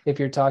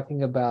you're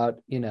talking about,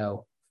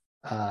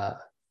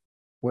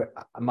 where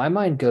my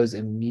mind goes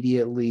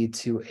immediately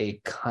to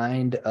a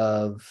kind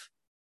of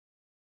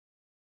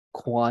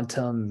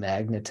quantum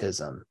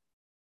magnetism.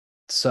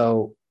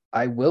 So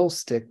I will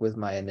stick with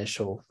my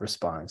initial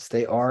response.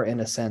 They are,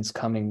 in a sense,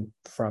 coming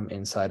from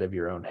inside of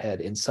your own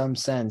head. In some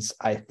sense,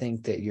 I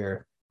think that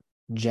you're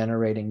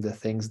generating the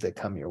things that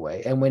come your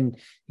way. And when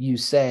you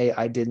say,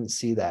 I didn't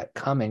see that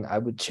coming, I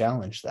would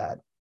challenge that.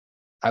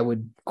 I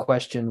would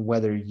question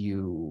whether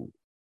you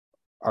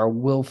are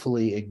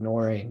willfully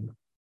ignoring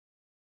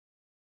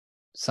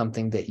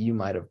something that you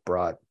might have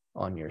brought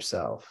on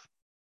yourself.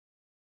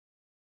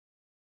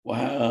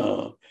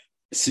 Wow.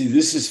 See,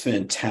 this is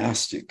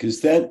fantastic,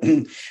 because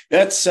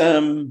that's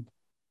well,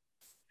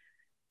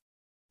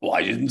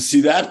 I didn't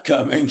see that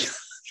coming.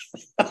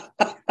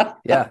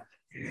 Yeah.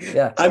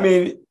 I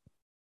mean,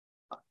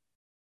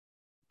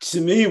 to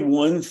me,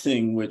 one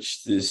thing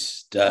which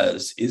this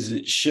does is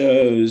it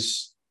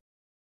shows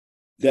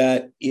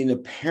that in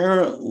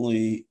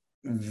apparently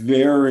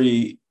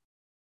very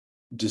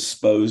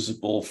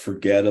disposable,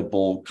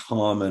 forgettable,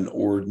 common,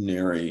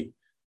 ordinary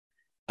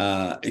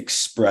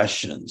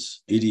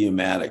expressions,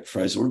 idiomatic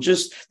phrases, or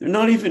just, they're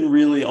not even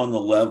really on the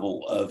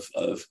level of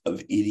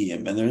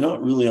idiom, and they're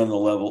not really on the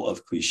level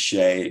of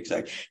cliche.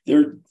 Exactly.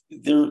 There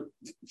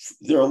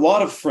are a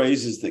lot of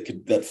phrases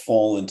that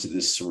fall into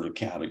this sort of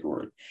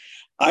category.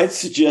 I'd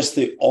suggest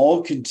they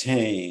all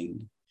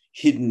contain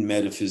hidden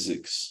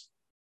metaphysics,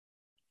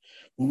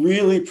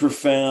 really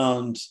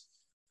profound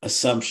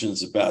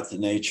assumptions about the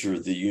nature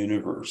of the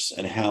universe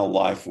and how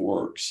life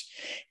works.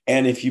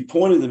 And if you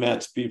pointed them out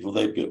to people,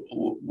 they'd go,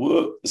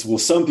 whoa. Well,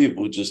 some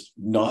people would just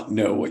not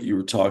know what you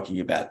were talking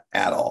about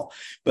at all.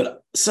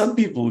 But some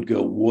people would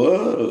go,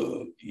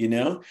 whoa,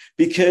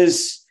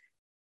 because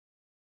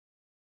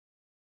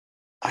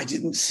I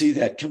didn't see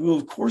that coming. Well,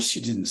 of course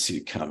you didn't see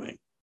it coming.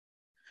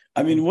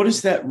 I mean, what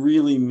does that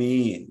really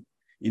mean?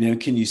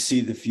 Can you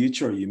see the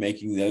future? Are you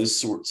making those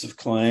sorts of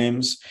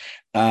claims?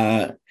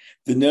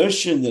 The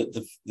notion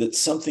that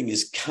something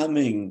is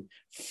coming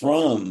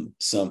from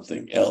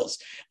something else.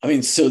 I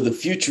mean, so the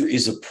future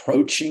is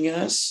approaching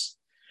us.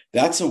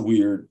 That's a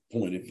weird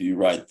point of view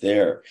right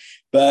there.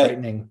 But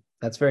frightening.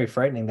 That's very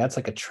frightening. That's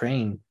like a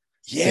train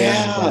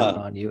bearing down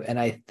on you. And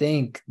I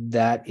think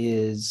that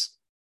is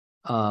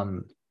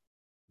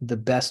the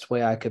best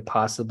way I could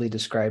possibly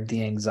describe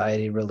the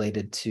anxiety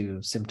related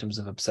to symptoms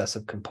of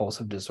obsessive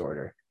compulsive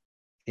disorder,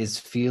 is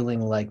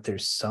feeling like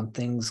there's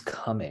something's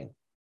coming,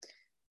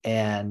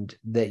 and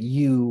that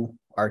you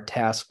are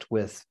tasked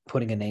with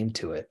putting a name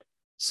to it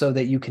so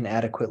that you can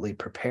adequately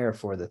prepare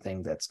for the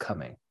thing that's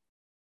coming.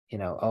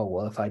 Oh,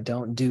 well, if I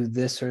don't do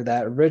this or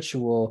that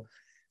ritual,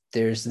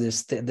 there's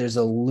there's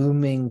a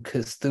looming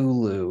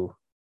Cthulhu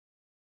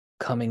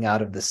coming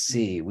out of the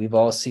sea. We've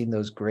all seen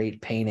those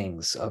great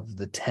paintings of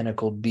the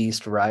tentacled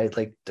beast, right?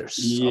 Like there's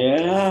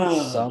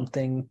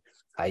something.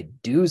 I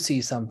do see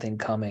something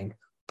coming,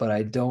 but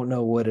I don't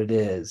know what it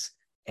is.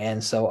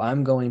 And so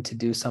I'm going to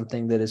do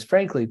something that is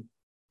frankly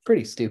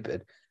pretty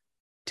stupid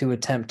to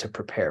attempt to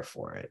prepare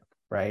for it,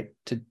 right?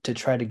 To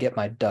try to get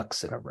my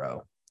ducks in a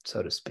row,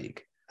 so to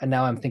speak. And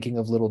now I'm thinking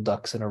of little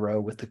ducks in a row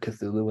with the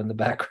Cthulhu in the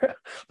background,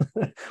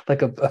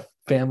 like a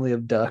family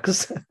of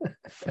ducks.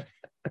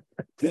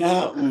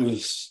 That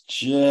was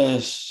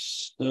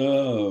just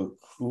so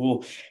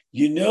cool.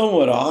 You know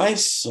what I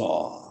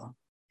saw?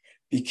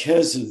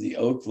 Because of the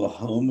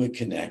Oklahoma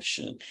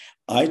connection,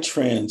 I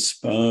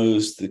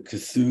transposed the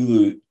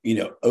Cthulhu,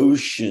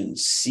 ocean,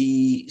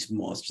 sea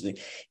monster thing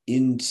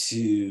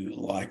into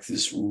like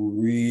this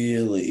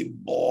really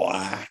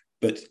black,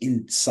 but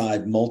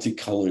inside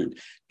multicolored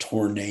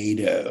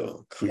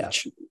tornado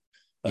creature,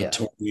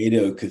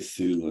 tornado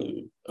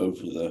Cthulhu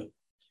over the.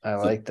 I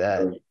like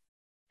that.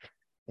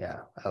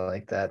 Yeah, I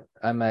like that.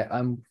 I'm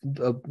a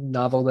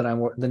novel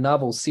that the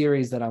novel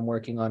series that I'm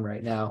working on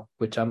right now,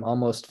 which I'm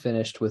almost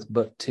finished with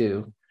book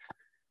 2,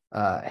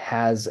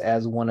 has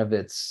as one of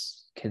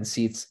its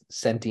conceits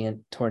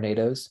sentient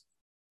tornadoes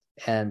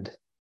and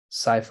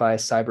sci-fi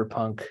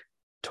cyberpunk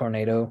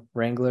tornado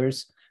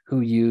wranglers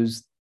who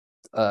use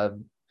a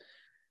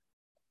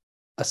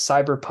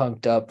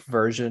cyberpunked up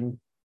version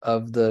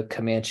of the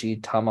Comanche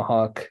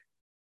tomahawk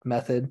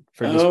method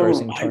for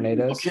dispersing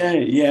tornadoes.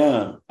 Okay,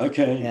 yeah,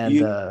 okay. And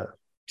you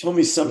told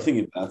me something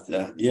about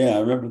that. Yeah, I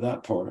remember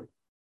that part.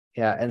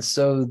 Yeah, and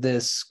so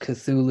this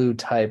Cthulhu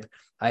type,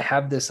 I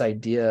have this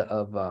idea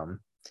of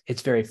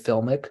it's very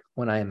filmic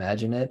when I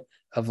imagine it,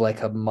 of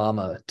like a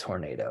mama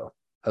tornado,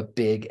 a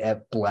big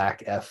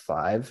black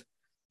F5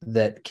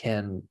 that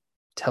can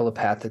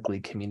telepathically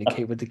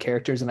communicate with the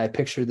characters. And I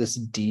picture this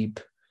deep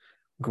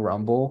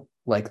grumble,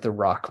 like the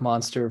rock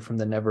monster from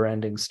the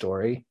Never-Ending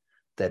Story,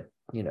 that,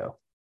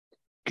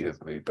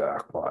 give me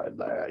back my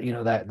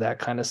land, that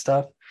kind of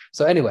stuff.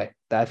 So anyway,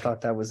 I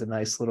thought that was a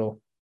nice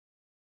little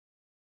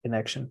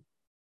connection.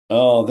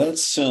 Oh, that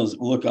sounds,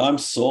 look, I'm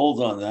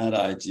sold on that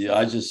idea.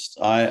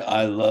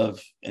 I love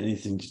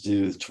anything to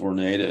do with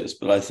tornadoes,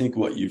 but I think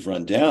what you've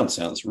run down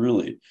sounds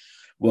really,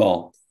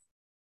 well,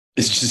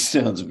 it just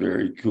sounds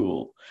very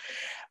cool.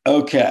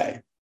 Okay.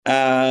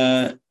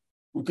 We're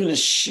going to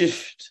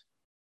shift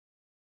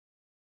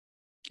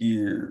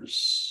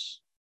gears.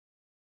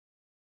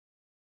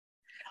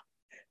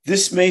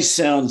 This may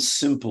sound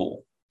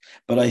simple,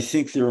 but I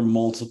think there are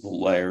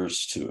multiple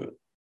layers to it.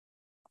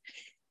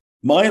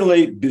 My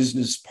late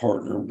business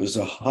partner was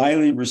a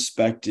highly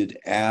respected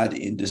ad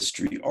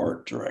industry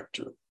art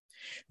director.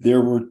 There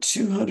were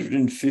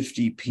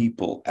 250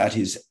 people at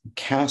his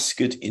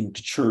casket in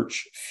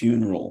church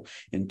funeral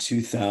in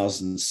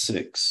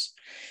 2006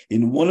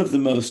 in one of the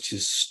most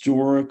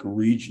historic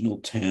regional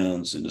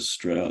towns in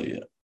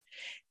Australia.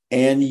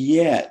 And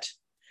yet,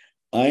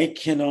 I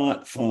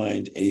cannot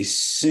find a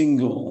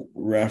single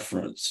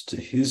reference to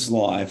his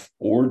life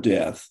or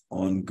death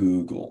on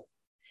Google.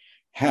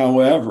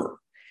 However,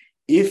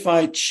 if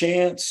I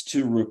chance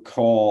to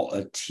recall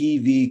a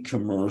TV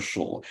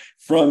commercial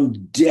from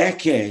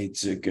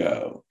decades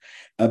ago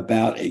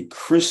about a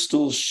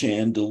crystal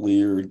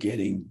chandelier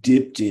getting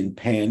dipped in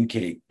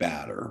pancake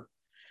batter,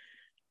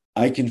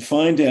 I can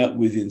find out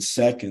within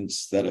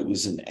seconds that it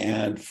was an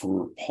ad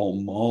for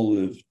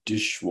Palmolive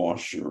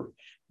dishwasher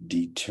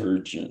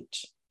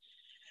detergent.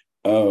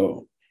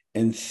 Oh,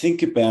 and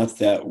think about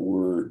that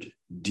word,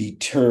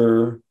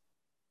 detergent.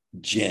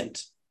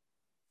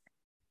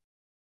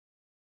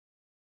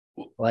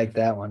 Like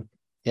that one.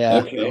 Yeah,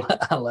 Okay.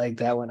 I like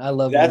that one. I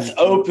love that's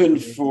open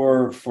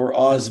for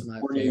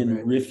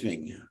Osbornean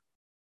riffing.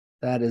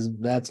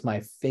 That's my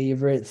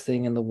favorite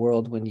thing in the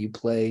world when you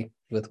play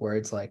with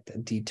words like the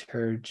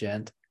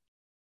detergent.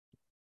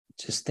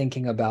 Just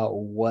thinking about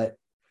what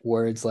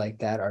words like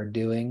that are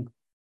doing,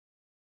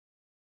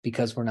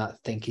 because we're not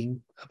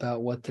thinking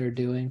about what they're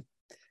doing.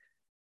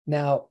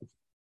 Now,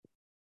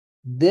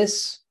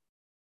 this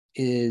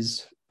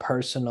is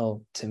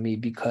personal to me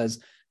because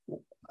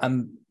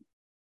I'm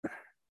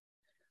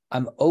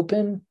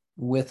open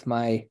with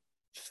my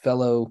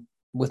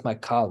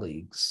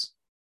colleagues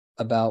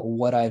about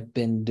what I've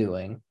been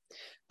doing,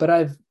 but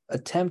I've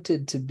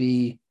attempted to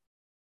be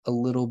a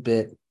little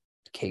bit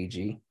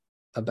cagey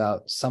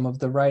about some of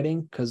the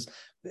writing, because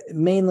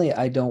mainly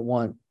I don't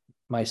want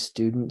my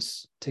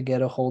students to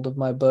get a hold of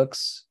my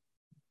books,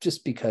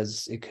 just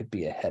because it could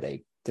be a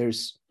headache.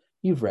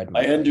 You've read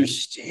my I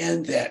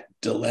understand that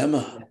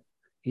dilemma.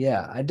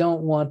 Yeah, I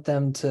don't want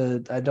them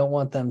to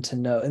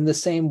know, in the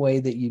same way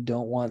that you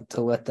don't want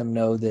to let them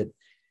know that,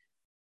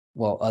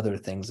 well, other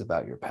things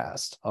about your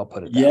past. I'll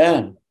put it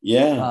that way.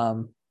 Yeah.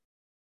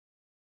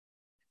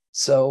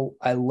 So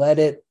I let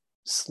it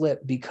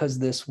slip because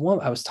this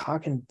woman I was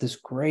talking, this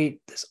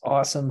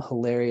awesome,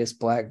 hilarious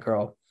Black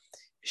girl,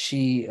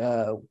 she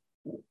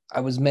I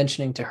was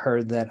mentioning to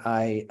her that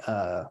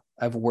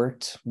I've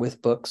worked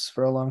with books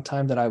for a long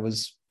time,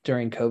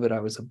 during COVID, I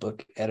was a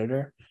book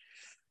editor.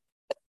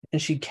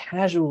 And she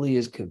casually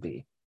as could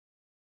be,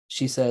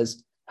 she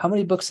says, "How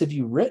many books have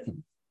you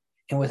written?"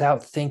 And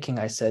without thinking,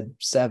 I said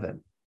 7.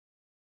 And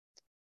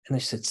they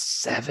said,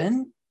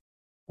 7?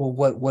 Well,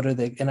 what are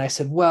they? And I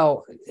said,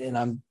 well, and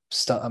I'm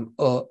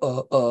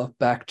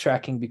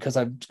backtracking because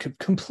I've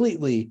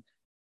completely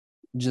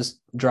just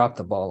dropped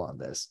the ball on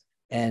this.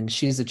 And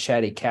she's a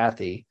chatty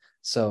Cathy.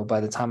 So by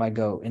the time I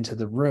go into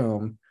the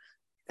room,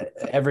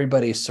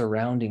 everybody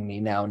surrounding me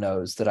now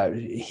knows that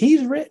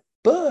he's written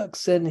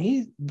books and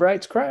he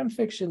writes crime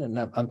fiction. And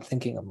I'm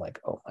thinking, I'm like,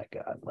 oh my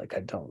God, like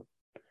I don't.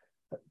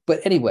 But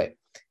anyway,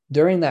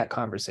 during that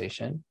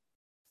conversation,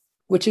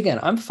 which again,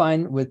 I'm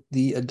fine with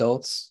the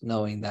adults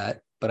knowing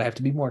that, but I have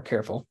to be more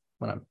careful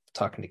when I'm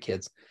talking to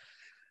kids.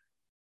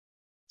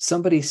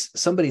 Somebody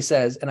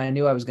says, and I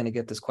knew I was going to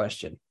get this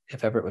question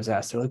if ever it was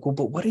asked, they're like, well,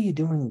 but what are you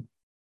doing?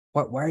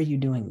 Why are you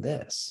doing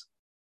this?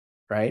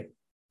 Right.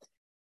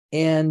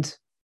 And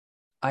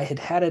I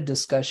had a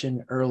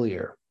discussion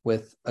earlier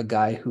with a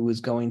guy who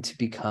was going to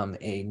become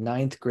a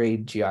 9th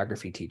grade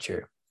geography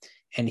teacher.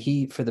 And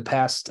he, for the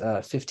past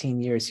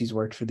 15 years, he's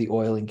worked for the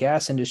oil and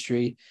gas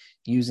industry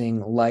using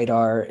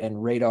LiDAR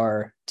and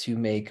radar to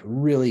make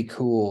really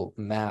cool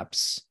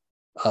maps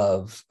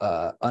of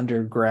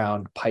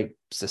underground pipe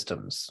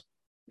systems.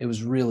 It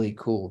was really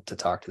cool to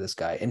talk to this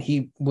guy. And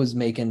he was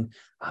making,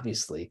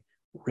 obviously,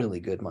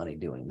 really good money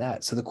doing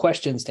that. So the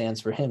question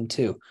stands for him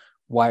too.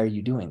 Why are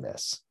you doing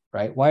this?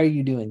 Right? Why are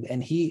you doing?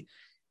 And he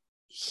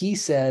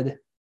said,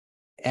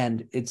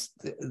 and it's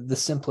the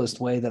simplest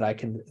way that I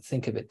can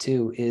think of it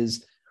too,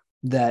 is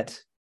that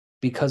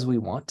because we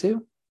want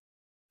to,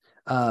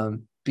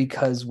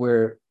 because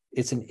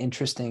it's an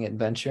interesting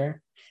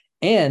adventure,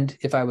 And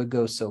if I would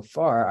go so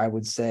far, I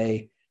would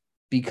say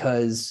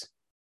because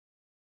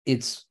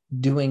it's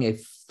doing a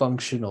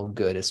functional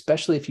good,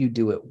 especially if you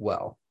do it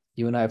well.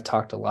 You and I have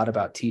talked a lot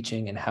about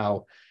teaching and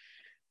how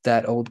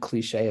that old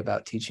cliche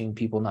about teaching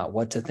people not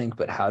what to think,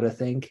 but how to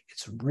think.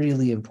 It's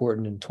really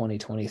important in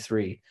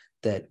 2023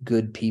 that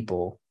good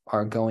people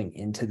are going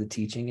into the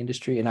teaching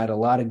industry. And I had a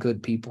lot of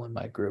good people in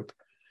my group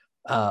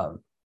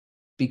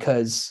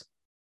because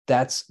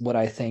that's what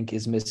I think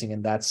is missing.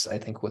 And that's, I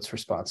think, what's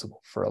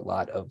responsible for a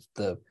lot of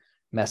the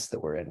mess that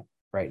we're in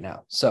right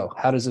now. So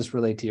how does this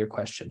relate to your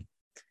question?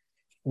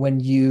 When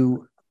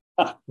you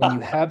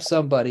have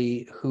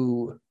somebody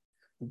who,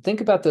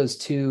 think about those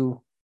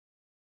two,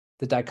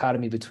 the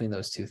dichotomy between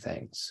those two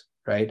things,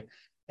 right?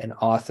 An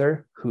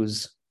author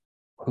who's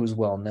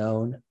well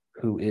known,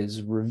 who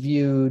is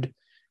reviewed.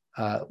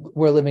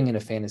 We're living in a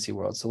fantasy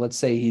world, so let's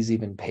say he's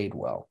even paid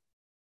well,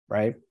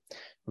 right?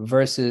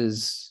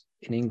 Versus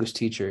an English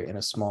teacher in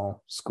a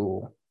small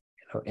school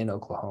in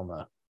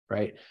Oklahoma,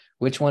 right?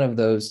 Which one of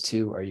those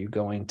two are you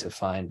going to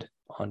find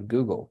on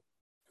Google?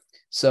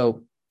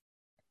 So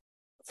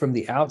from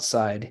the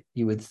outside,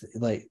 you would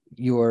like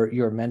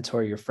your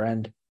mentor, your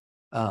friend.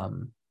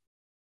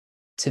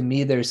 To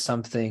me, there's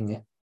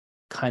something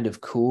kind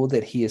of cool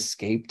that he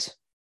escaped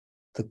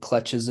the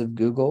clutches of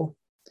Google,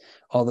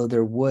 although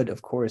there would,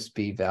 of course,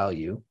 be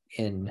value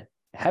in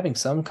having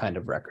some kind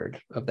of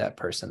record of that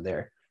person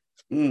there.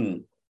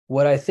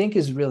 What I think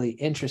is really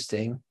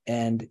interesting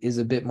and is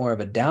a bit more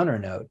of a downer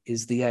note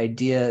is the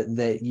idea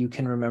that you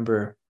can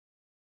remember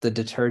the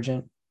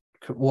detergent.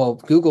 Well,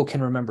 Google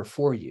can remember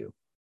for you.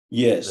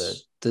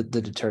 Yes. The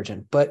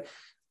detergent. But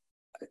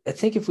I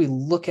think if we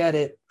look at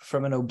it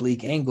from an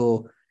oblique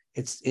angle,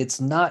 it's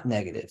not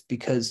negative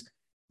because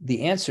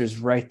the answer is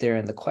right there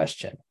in the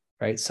question,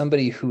 right?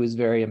 Somebody who is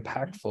very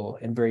impactful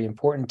and very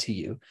important to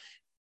you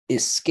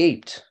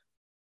escaped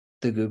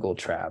the Google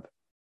trap,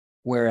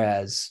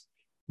 whereas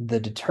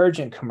the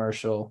detergent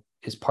commercial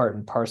is part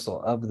and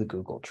parcel of the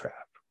Google trap,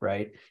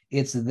 right?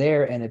 It's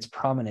there and it's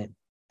prominent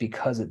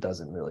because it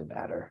doesn't really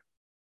matter,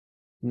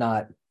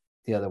 not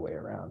the other way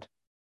around.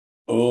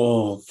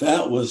 Oh,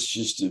 that was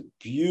just a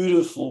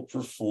beautiful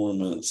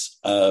performance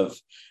of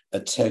a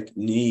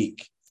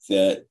technique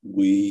that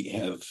we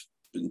have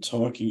been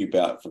talking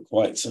about for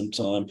quite some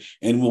time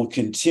and will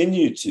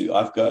continue to.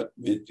 I've got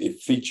it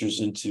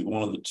features into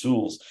one of the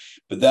tools,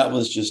 but that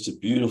was just a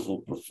beautiful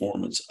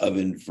performance of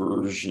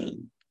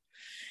inversion.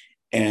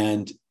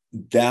 And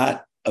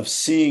that of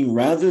seeing,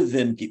 rather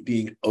than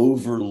being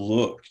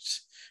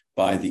overlooked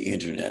by the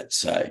internet,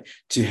 say,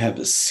 to have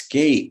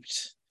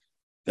escaped,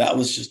 that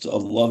was just a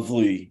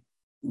lovely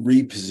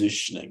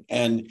repositioning.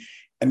 And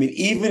I mean,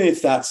 even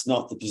if that's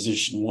not the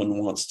position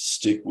one wants to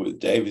stick with,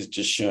 Dave has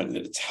just shown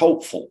that it's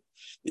helpful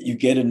that you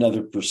get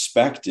another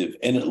perspective.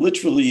 And it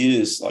literally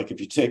is like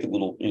if you take a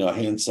little,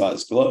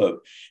 hand-sized globe,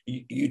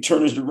 you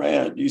turn it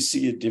around, you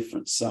see a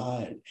different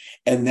side.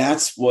 And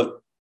that's what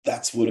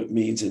it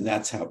means. And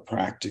that's how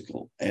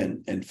practical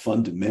and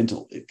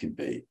fundamental it can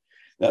be.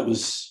 That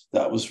was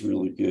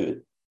really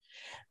good.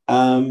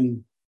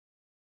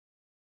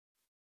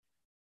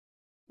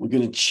 We're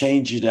going to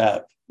change it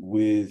up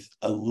with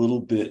a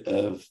little bit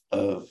of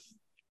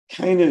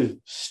kind of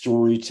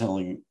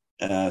storytelling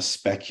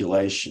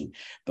speculation,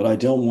 but I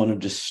don't want to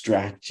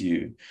distract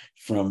you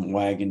from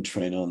Wagon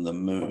Train on the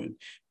Moon.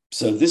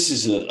 So this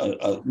is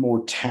a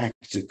more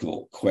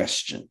tactical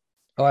question.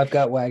 Oh, I've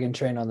got Wagon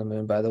Train on the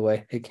Moon, by the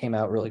way. It came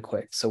out really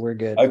quick, so we're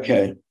good.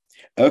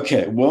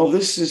 Okay. Well,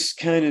 this is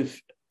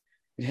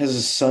it has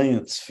a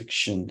science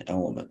fiction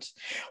element.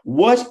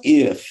 What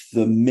if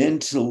the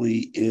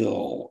mentally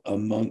ill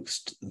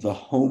amongst the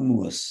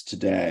homeless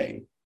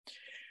today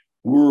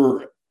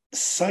were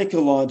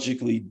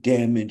psychologically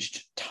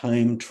damaged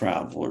time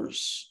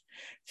travelers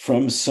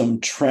from some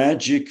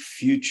tragic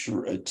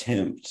future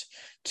attempt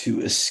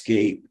to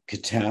escape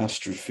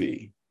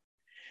catastrophe?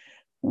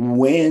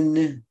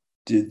 When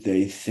did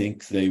they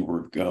think they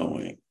were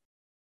going?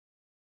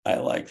 I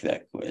like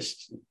that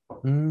question.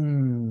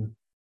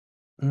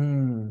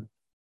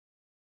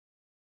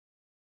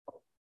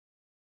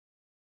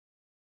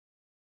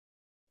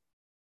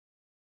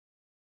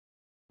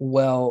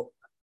 Well,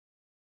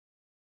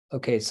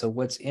 okay, so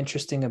what's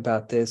interesting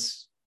about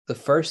this, the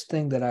first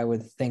thing that I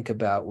would think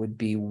about would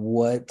be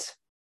where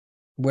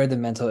the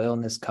mental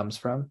illness comes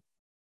from,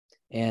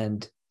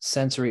 and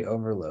sensory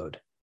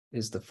overload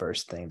is the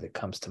first thing that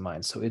comes to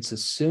mind. So it's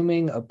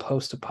assuming a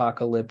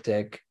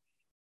post-apocalyptic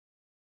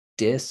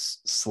dis/utopia,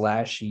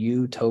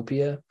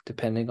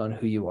 depending on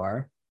who you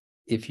are.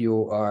 If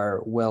you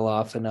are well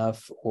off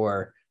enough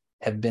or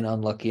have been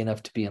unlucky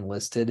enough to be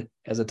enlisted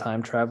as a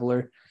time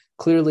traveler,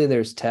 clearly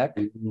there's tech.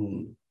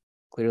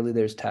 Clearly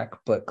there's tech,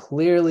 but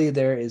clearly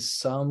there is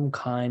some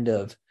kind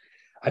of,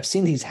 I've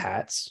seen these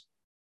hats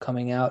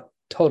coming out,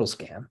 total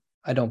scam.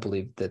 I don't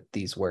believe that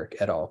these work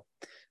at all.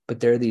 But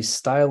there are these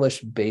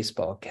stylish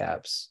baseball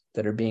caps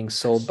that are being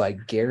sold by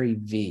Gary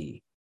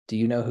V. Do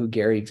you know who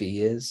Gary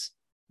V is?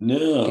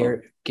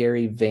 No.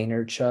 Gary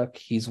Vaynerchuk.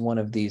 He's one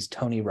of these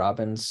Tony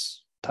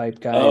Robbins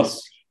type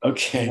guys.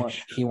 Okay.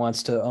 He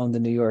wants to own the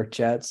New York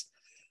Jets.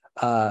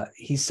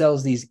 He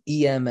sells these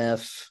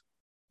EMF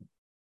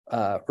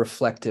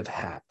reflective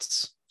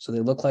hats. So they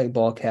look like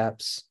ball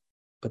caps,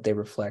 but they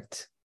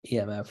reflect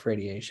EMF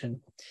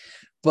radiation.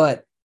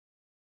 But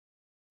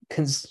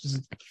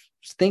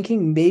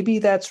thinking maybe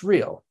that's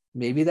real.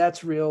 Maybe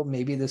that's real.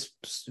 Maybe this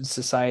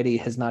society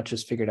has not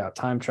just figured out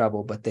time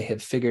travel, but they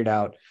have figured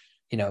out,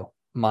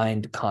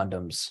 mind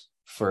condoms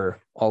for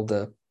all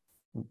the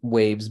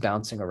waves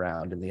bouncing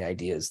around and the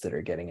ideas that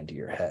are getting into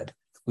your head.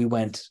 We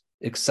went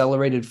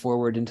accelerated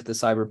forward into the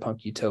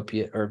cyberpunk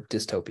utopia or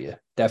dystopia,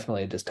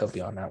 definitely a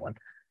dystopia on that one.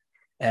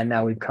 And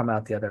now we've come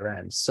out the other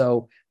end.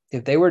 So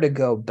if they were to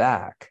go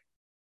back,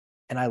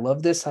 and I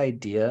love this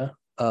idea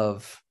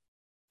of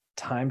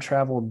time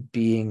travel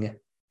being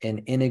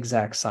an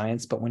inexact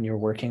science, but when you're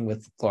working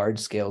with large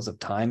scales of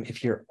time,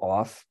 if you're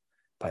off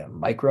by a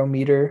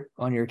micrometer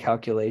on your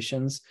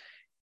calculations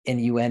and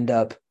you end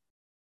up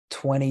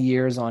 20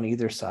 years on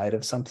either side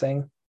of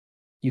something,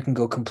 you can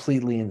go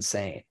completely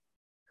insane.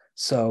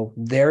 So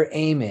they're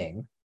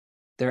aiming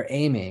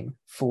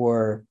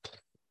for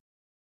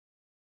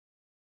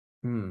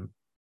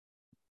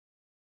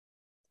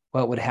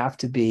well, it would have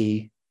to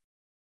be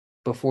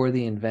before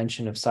the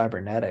invention of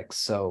cybernetics.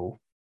 So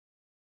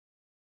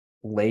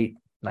late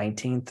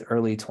 19th,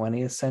 early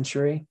 20th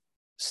century,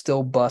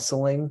 still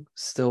bustling,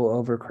 still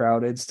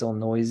overcrowded, still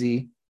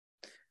noisy,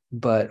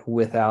 but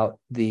without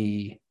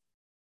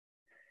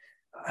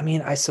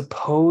I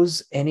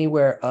suppose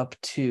anywhere up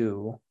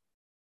to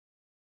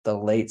the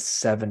late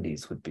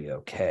 70s would be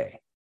okay.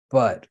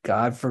 But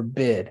God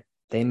forbid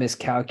they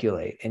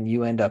miscalculate and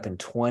you end up in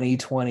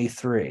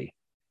 2023.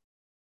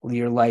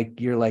 You're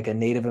like a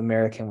Native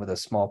American with a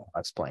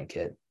smallpox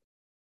blanket,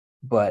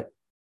 but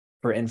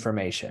for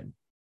information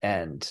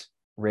and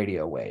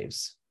radio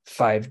waves,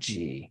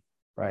 5G,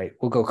 right?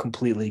 We'll go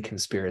completely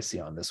conspiracy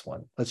on this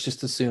one. Let's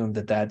just assume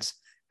that that's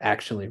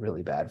actually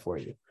really bad for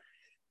you.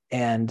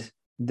 And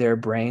their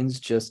brains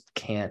just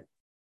can't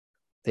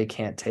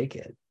take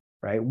it,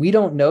 right? We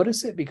don't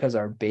notice it because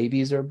our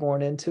babies are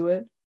born into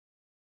it,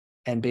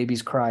 and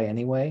babies cry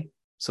anyway.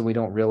 So we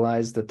don't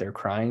realize that they're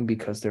crying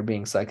because they're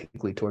being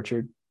psychically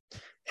tortured.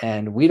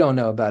 And we don't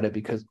know about it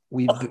because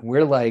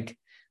we're like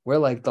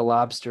the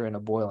lobster in a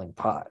boiling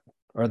pot,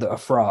 or a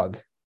frog,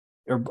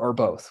 or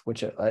both,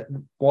 which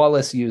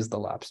Wallace used the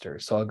lobster,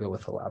 so I'll go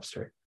with the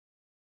lobster.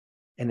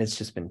 And it's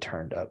just been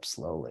turned up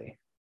slowly,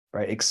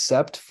 right?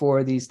 Except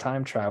for these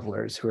time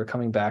travelers who are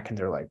coming back and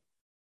they're like,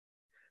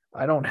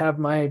 I don't have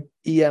my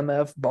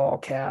EMF ball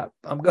cap.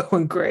 I'm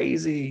going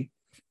crazy.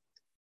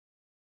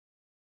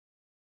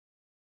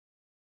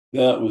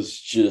 That was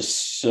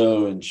just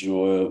so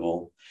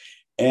enjoyable.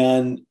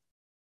 And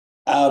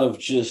out of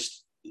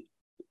just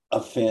a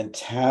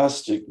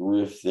fantastic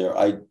riff there,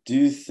 I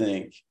do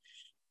think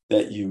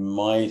that you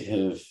might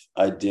have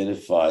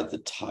identified the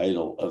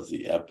title of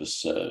the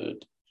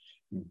episode,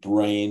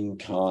 Brain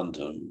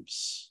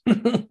Condoms.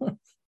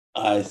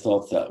 I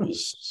thought that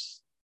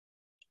was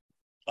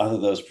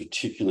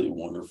particularly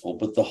wonderful,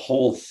 but the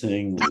whole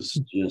thing was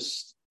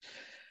just,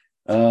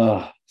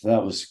 that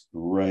was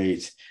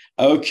great.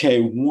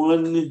 Okay,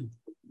 one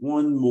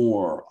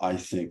more I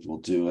think will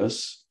do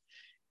us.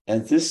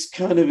 And this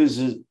kind of is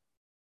a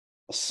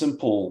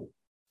simple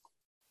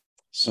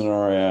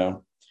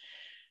scenario,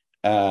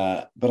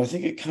 but I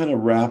think it kind of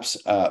wraps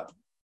up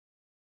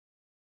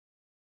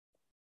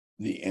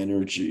the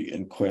energy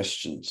and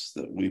questions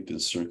that we've been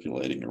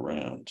circulating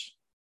around.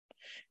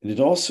 And it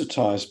also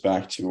ties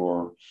back to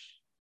our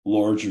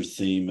larger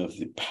theme of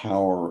the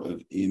power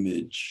of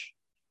image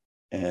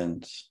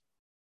and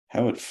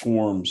how it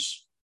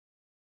forms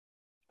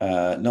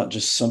not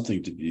just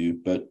something to view,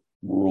 but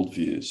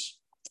worldviews.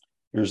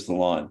 Here's the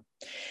line.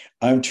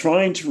 I'm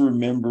trying to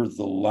remember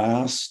the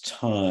last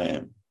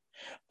time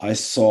I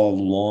saw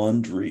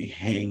laundry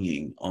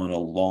hanging on a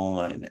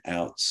line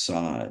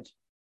outside.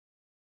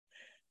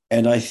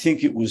 And I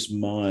think it was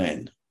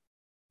mine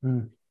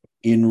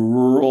in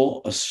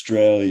rural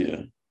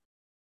Australia.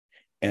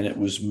 And it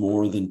was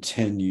more than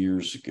 10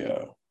 years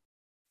ago.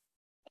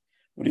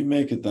 What do you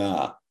make of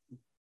that?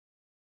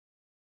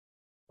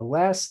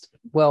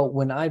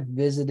 When I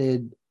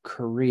visited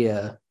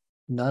Korea,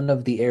 none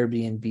of the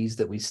Airbnbs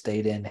that we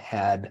stayed in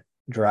had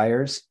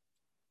dryers.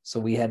 So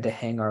we had to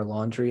hang our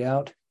laundry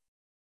out.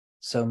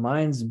 So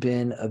mine's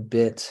been a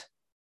bit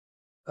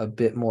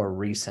more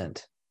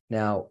recent.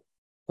 Now,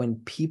 when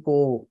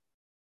people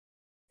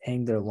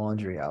hang their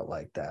laundry out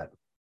like that,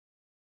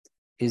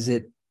 is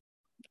it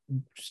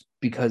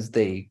because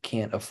they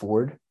can't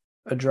afford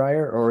a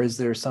dryer, or is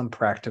there some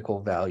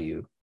practical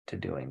value to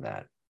doing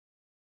that?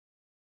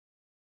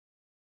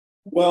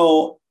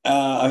 Well,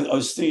 I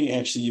was thinking,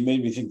 actually, you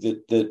made me think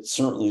that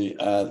certainly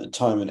the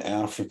time in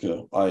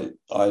Africa, I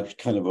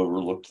kind of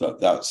overlooked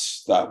that.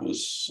 That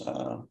was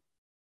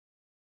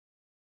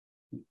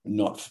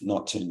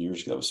not 10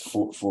 years ago. It was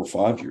four or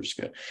 5 years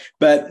ago.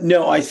 But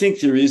no, I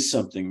think there is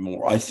something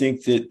more. I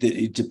think that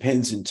it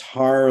depends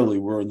entirely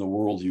where in the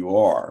world you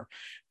are.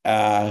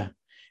 I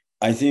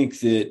think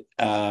that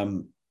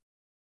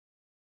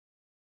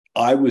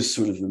I was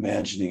sort of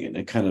imagining it in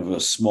a kind of a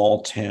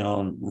small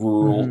town,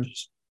 rural, Mm-hmm.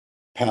 just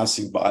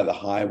passing by the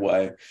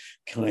highway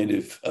kind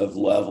of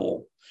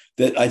level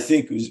that I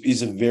think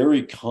is a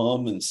very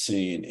common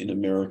scene in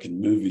American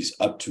movies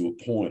up to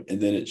a point, and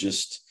then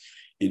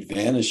it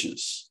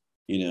vanishes,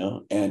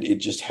 and it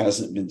just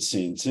hasn't been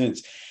seen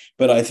since.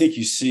 But I think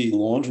you see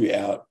laundry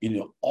out,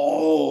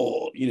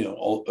 all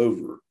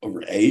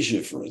over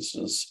Asia, for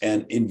instance,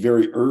 and in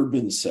very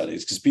urban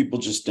settings, because people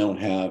just don't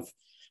have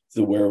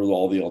the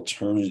wherewithal, the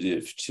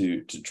alternative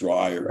to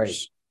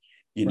dryers,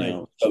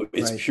 Right. So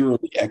it's Right.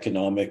 purely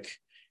economic,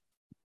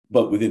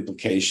 but with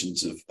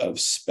implications of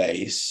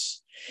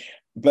space.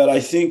 But I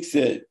think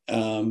that,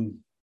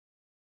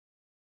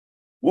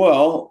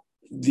 well,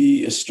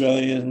 the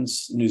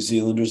Australians, New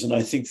Zealanders, and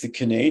I think the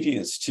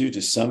Canadians too,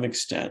 to some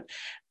extent,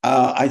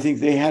 I think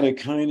they had a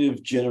kind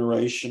of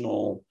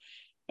generational,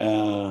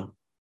 uh,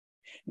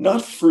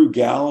 not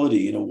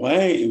frugality in a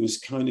way. It was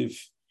kind of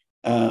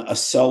a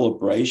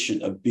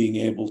celebration of being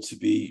able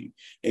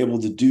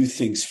to do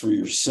things for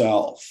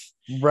yourself.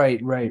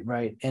 Right.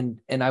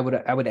 And I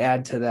would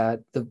add to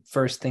that, the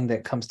first thing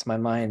that comes to my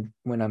mind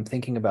when I'm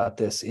thinking about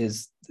this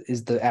is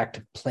the act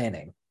of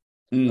planning,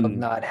 of Mm,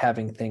 not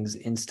having things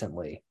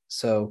instantly.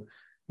 So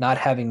not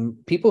having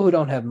people who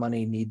don't have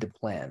money need to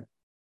plan,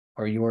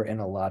 or you're in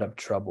a lot of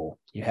trouble.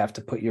 You have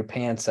to put your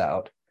pants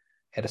out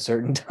at a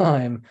certain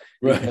time,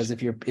 right. because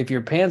if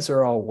your pants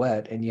are all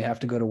wet and you have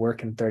to go to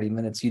work in 30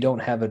 minutes, you don't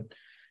have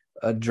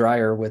a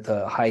dryer with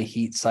a high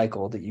heat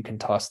cycle that you can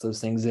toss those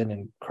things in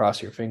and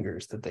cross your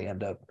fingers that they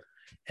end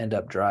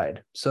up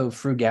dried. So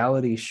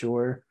frugality,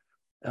 sure.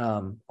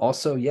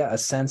 Also, yeah, a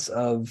sense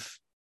of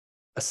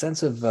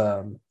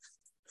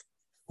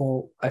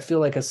well, I feel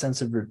like a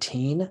sense of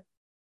routine.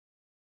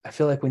 I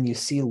feel like when you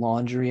see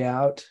laundry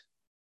out,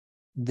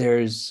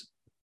 there's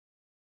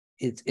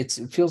it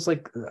feels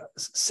like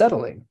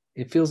settling.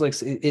 It feels like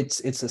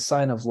it's a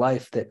sign of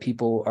life that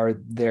people are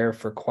there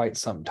for quite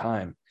some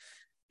time.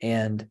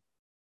 And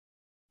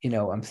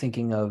I'm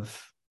thinking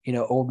of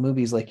old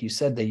movies, like you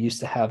said, they used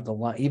to have the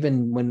line,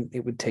 even when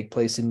it would take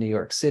place in New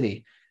York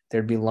City,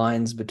 there'd be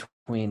lines between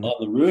On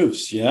the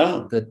roofs,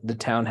 yeah, the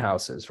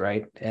townhouses,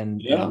 right?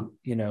 and yeah.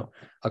 and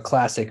a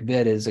classic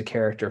bit is a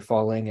character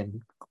falling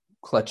and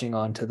clutching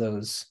onto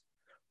those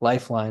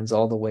lifelines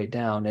all the way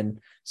down, and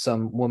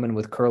some woman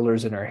with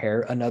curlers in her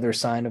hair, another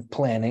sign of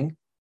planning,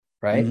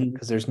 right? Mhm.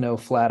 Because there's no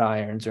flat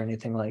irons or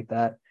anything like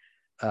that,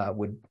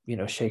 would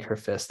shake her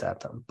fist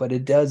at them. But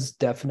it does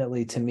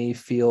definitely, to me,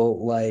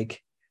 feel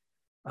like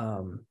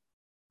um,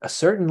 a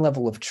certain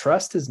level of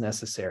trust is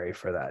necessary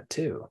for that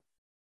too,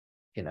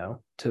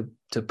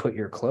 to put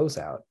your clothes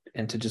out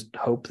and to just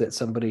hope that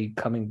somebody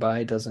coming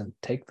by doesn't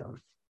take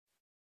them.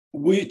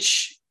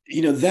 Which,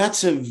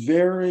 that's a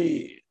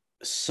very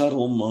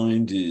subtle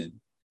minded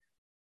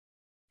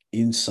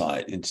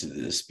insight into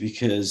this,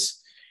 because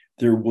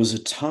there was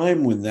a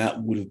time when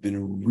that would have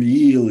been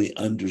really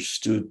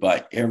understood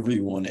by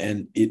everyone,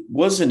 and it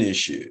was an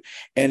issue.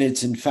 And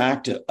it's in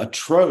fact a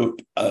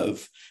trope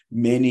of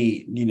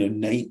many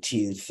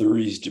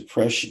 1930s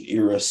depression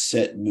era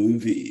set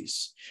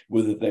movies,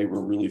 whether they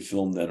were really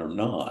filmed then or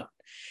not,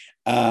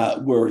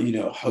 where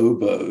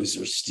hobos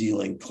are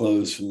stealing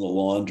clothes from the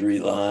laundry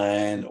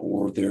line,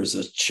 or there's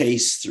a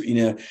chase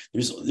through.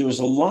 There's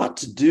a lot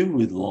to do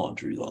with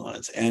laundry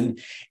lines, and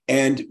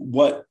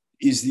what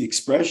is the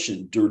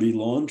expression "dirty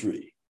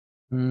laundry"?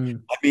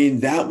 Mm. I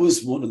mean, that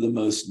was one of the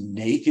most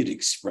naked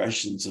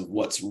expressions of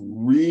what's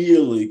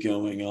really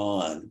going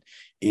on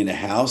in a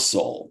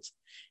household.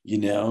 You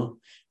know,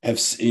 have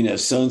so and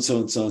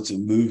so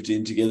moved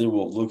in together?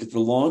 Well, look at the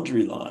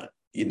laundry line.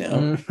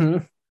 Mm-hmm.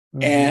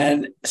 Mm-hmm.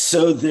 And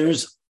so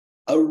there's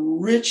a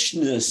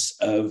richness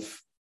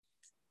of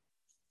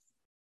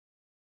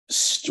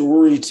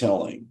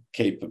storytelling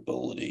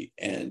capability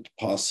and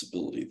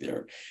possibility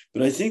there.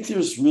 But I think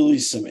there's really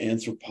some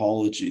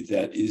anthropology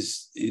that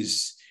is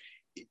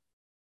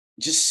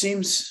just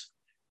seems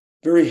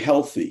very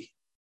healthy,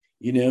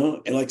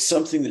 and like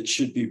something that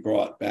should be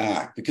brought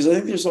back, because I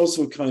think there's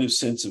also a kind of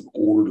sense of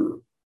order.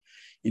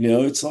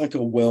 It's like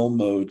a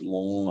well-mowed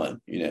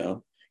lawn,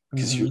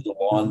 because you're Mm-hmm. the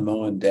lawn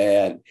mowing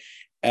dad.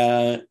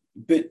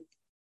 But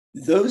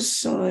those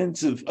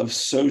signs of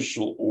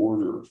social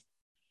order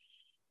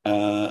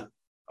uh,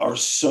 are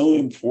so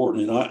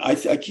important. And I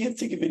can't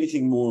think of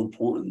anything more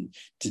important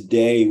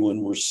today,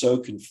 when we're so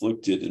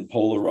conflicted and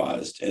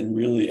polarized and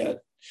really at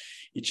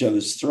each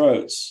other's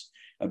throats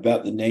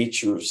about the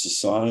nature of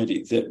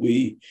society, that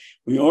we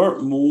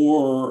aren't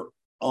more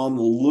on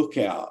the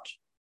lookout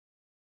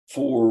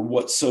for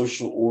what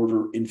social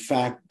order in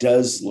fact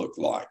does look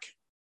like,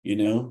 you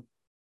know?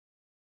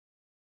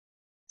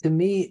 To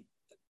me,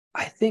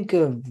 I think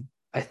of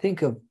I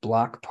think of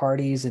block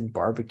parties and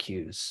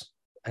barbecues.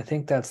 I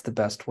think that's the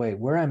best way.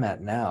 Where I'm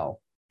at now,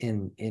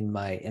 in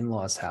my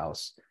in-laws'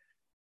 house,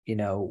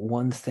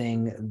 one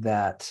thing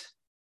that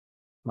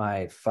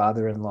my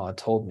father-in-law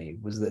told me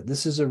was that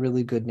this is a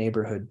really good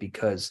neighborhood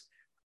because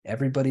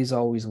everybody's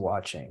always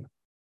watching.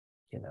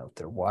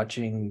 They're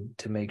watching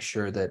to make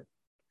sure that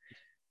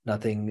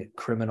nothing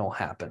criminal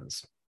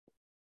happens.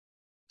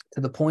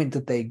 To the point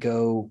that they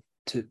go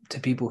to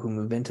people who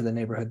move into the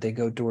neighborhood, they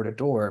go door to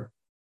door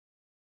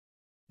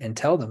and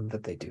tell them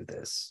that they do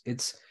this.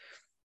 It's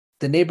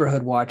the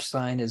neighborhood watch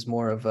sign is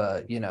more of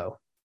a,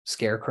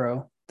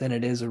 scarecrow than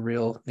it is a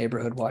real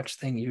neighborhood watch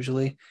thing.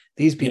 Usually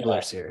these people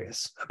are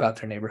serious about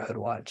their neighborhood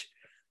watch.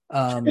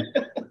 And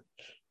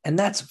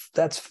that's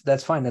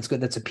fine. That's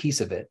good. That's a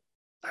piece of it,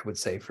 I would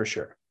say, for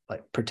sure,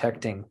 like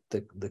protecting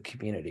the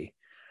community.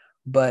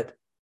 But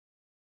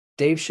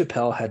Dave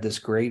Chappelle had this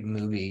great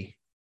movie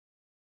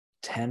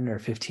 10 or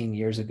 15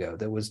 years ago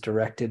that was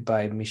directed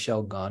by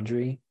Michel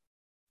Gondry,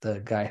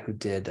 the guy who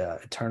did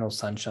Eternal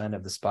Sunshine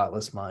of the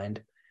Spotless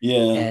Mind. Yeah.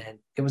 And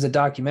it was a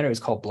documentary. It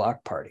was called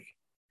Block Party.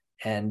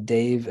 And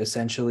Dave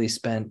essentially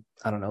spent,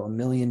 I don't know, $1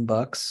 million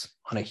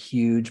on a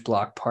huge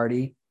block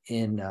party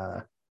in,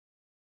 I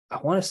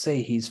want to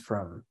say he's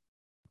from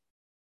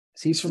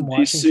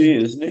Washington?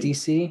 DC, isn't he?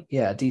 DC?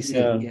 Yeah,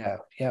 DC.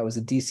 Yeah. It was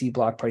a DC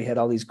block party. He had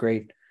all these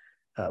great,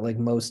 like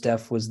Mos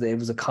Def was it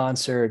was a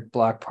concert,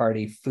 block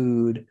party,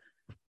 food,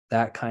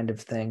 that kind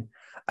of thing.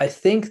 I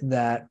think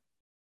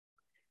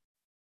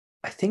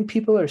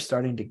people are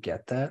starting to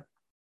get that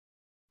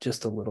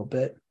just a little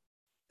bit.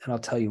 And I'll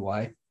tell you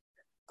why.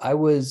 I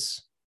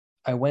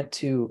went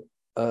to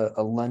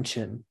a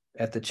luncheon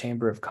at the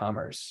Chamber of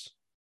Commerce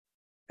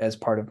as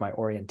part of my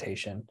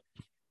orientation.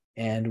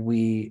 And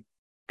we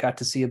got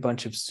to see a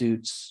bunch of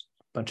suits,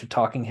 a bunch of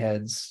talking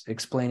heads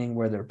explaining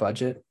where their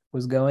budget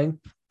was going.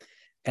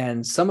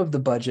 And some of the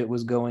budget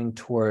was going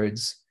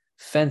towards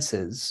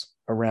fences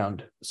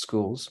around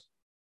schools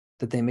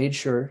that they made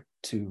sure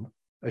to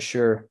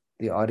assure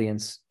the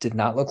audience did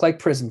not look like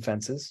prison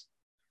fences,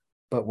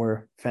 but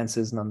were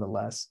fences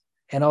nonetheless.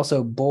 And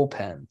also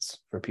bullpens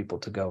for people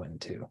to go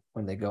into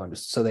when they go into.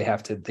 So they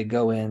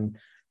go in,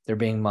 they're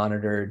being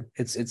monitored.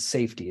 It's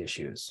safety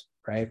issues,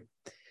 right?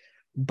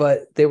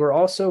 But they were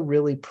also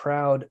really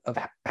proud of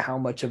how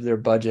much of their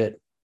budget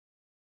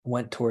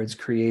went towards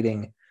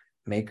creating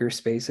maker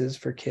spaces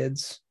for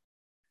kids,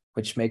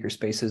 which maker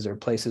spaces are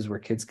places where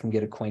kids can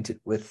get acquainted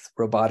with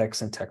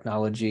robotics and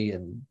technology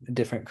and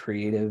different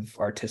creative,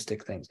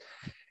 artistic things.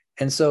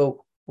 And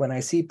so when I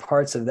see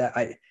parts of that,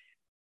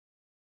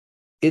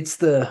 it's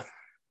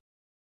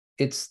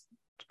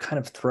kind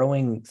of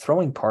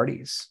throwing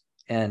parties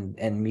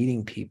and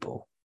meeting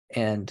people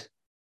and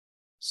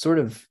sort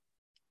of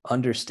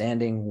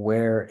understanding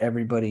where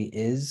everybody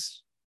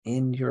is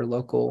in your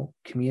local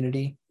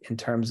community in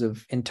terms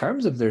of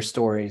their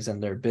stories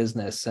and their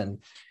business. And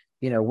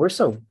we're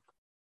so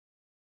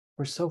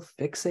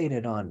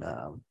fixated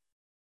on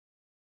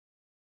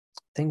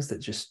things that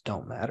just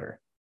don't matter.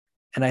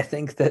 And I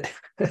think that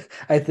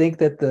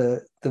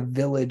the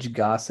village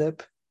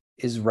gossip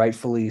is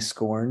rightfully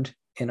scorned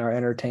in our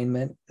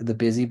entertainment, the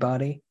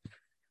busybody,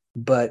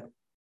 but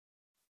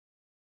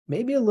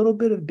maybe a little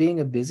bit of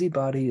being a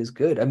busybody is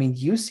good. I mean,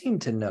 you seem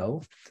to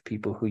know the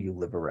people who you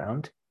live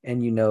around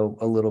and you know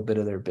a little bit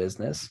of their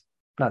business.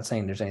 I'm not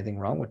saying there's anything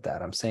wrong with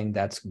that. I'm saying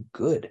that's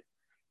good.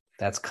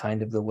 That's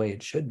kind of the way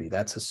it should be.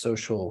 That's a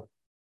social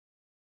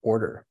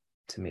order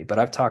to me. But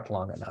I've talked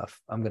long enough.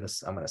 I'm gonna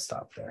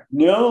stop there.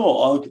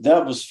 No,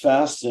 that was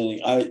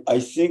fascinating. I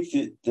think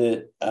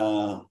that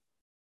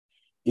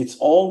it's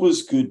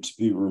always good to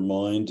be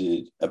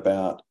reminded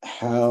about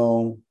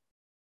how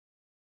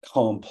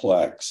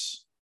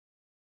complex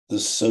the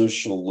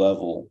social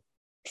level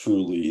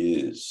truly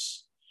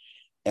is.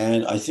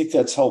 And I think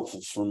that's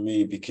helpful for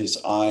me because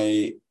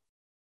I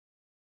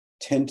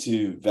tend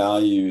to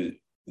value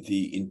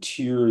the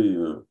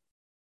interior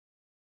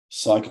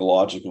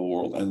psychological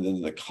world and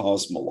then the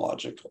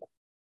cosmological,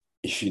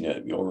 if you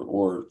know,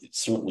 or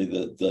certainly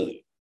the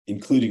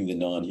including the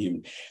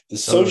non-human. The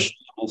social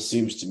level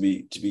seems to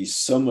be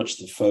so much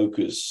the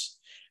focus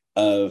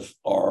of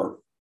our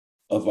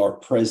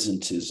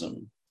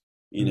presentism,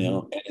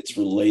 and it's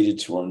related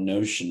to our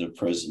notion of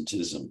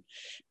presentism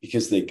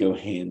because they go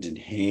hand in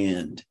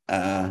hand.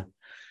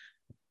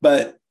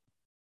 But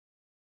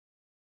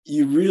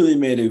you really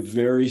made a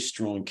very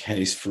strong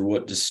case for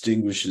what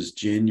distinguishes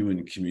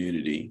genuine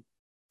community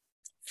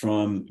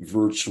from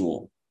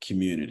virtual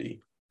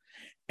community.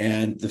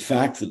 And the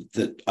fact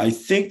that I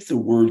think the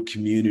word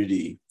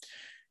community,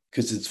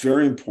 because it's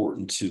very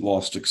important to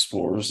Lost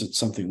Explorers, it's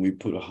something we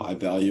put a high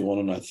value on,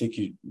 and I think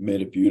you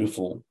made a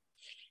beautiful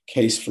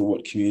case for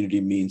what community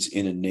means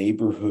in a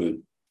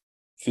neighborhood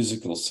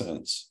physical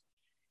sense.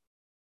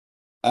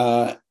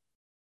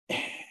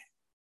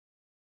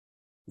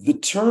 The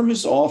term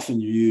is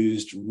often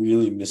used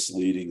really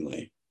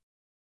misleadingly.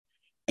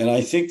 And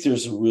I think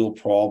there's a real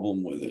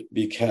problem with it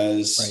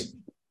because,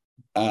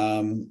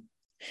 I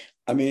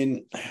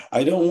mean,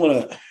 I don't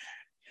want to,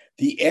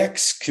 the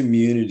X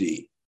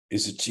community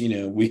is,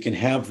 we can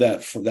have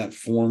that for that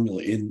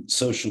formula in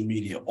social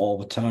media all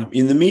the time,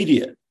 in the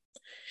media.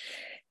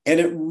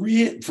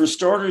 And for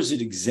starters,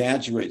 it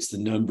exaggerates the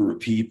number of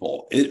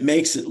people. It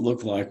makes it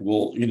look like,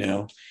 well,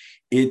 no.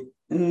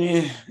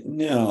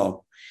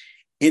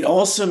 It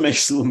also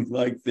makes it look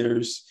like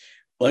there's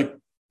like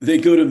they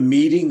go to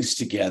meetings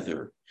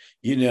together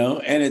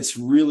and it's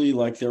really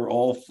like they're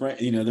all friends,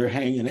 they're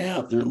hanging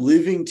out, they're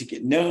living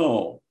together.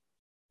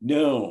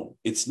 No,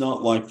 it's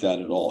not like that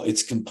at all.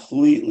 It's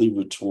completely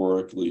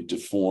rhetorically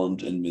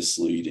deformed and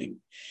misleading.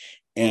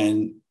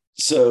 And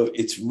so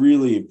it's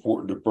really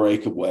important to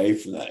break away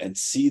from that and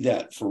see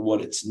that for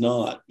what it's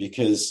not,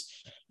 because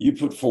you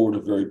put forward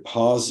a very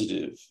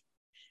positive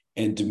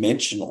and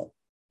dimensional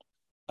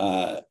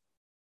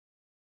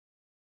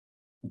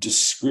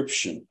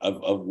description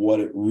of what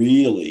it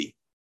really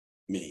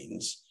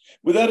means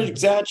without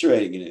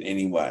exaggerating it in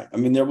any way. I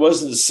mean, there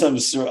wasn't some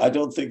sort, I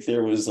don't think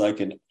there was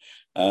like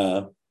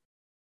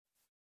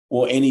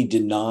any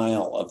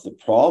denial of the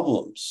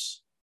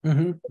problems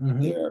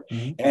there.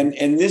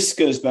 And this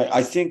goes back,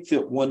 I think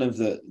that one of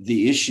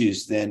the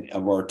issues then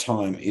of our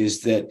time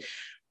is that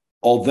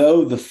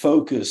although the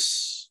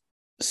focus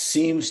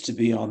seems to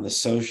be on the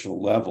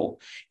social level,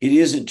 it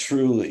isn't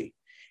truly.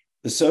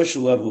 The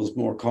social level is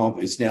more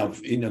complex. It's now,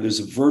 there's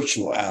a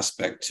virtual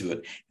aspect to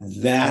it.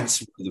 That's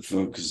where the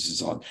focus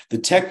is on. The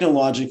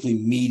technologically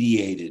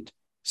mediated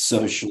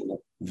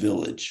social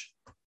village.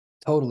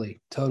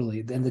 Totally.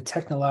 And the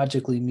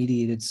technologically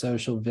mediated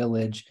social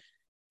village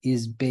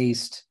is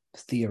based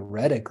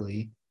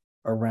theoretically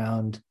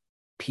around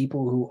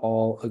people who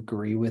all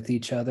agree with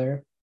each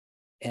other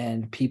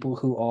and people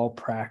who all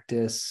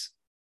practice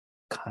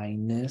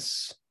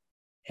kindness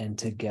and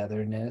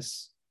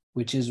togetherness,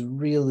 which is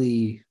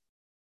really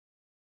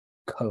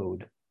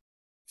code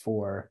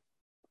for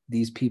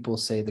these people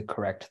say the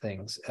correct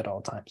things at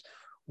all times.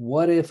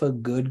 What if a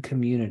good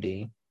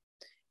community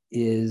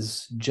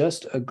is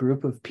just a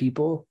group of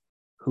people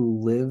who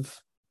live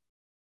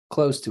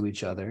close to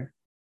each other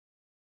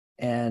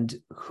and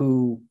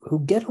who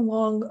get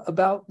along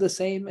about the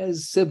same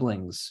as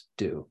siblings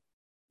do?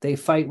 They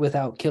fight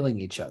without killing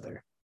each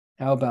other.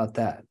 How about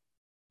that?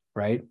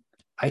 Right?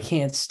 I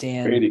can't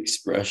stand. Great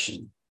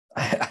expression.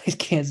 I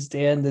can't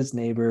stand this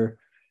neighbor.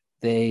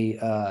 They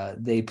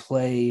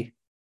play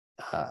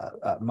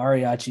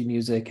mariachi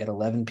music at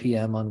 11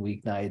 p.m. on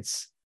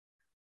weeknights.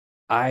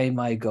 I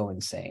might go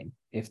insane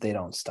if they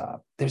don't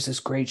stop. There's this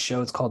great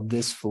show. It's called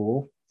This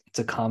Fool. It's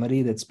a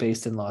comedy that's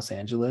based in Los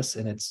Angeles,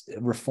 and it's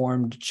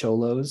reformed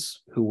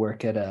cholos who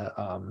work at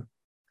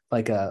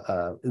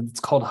it's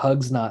called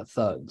Hugs Not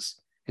Thugs.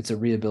 It's a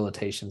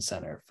rehabilitation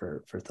center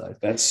for thugs.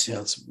 That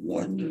sounds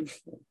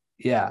wonderful.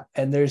 Yeah,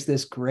 and there's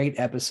this great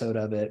episode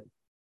of it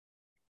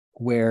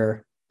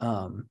where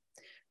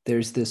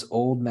there's this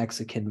old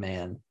Mexican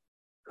man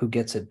who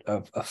gets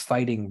a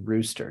fighting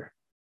rooster,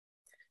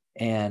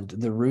 and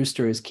the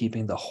rooster is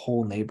keeping the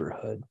whole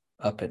neighborhood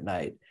up at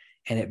night,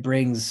 and it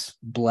brings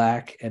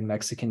Black and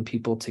Mexican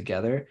people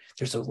together.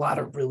 There's a lot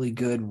of really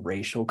good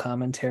racial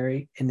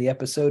commentary in the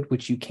episode,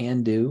 which you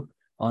can do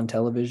on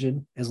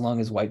television as long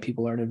as white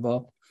people aren't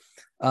involved.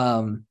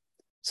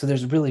 So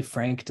there's really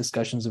frank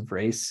discussions of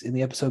race in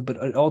the episode, but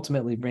it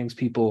ultimately brings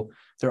people,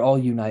 they're all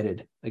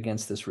united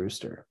against this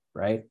rooster,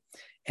 right?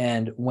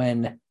 And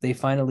when they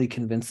finally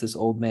convince this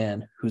old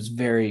man who's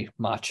very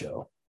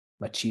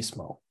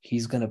machismo,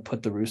 he's going to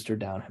put the rooster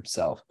down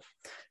himself.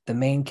 The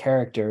main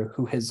character,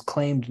 who has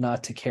claimed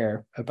not to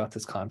care about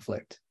this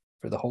conflict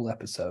for the whole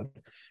episode,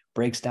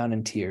 breaks down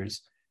in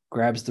tears,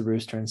 grabs the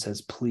rooster and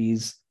says,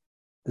 "Please,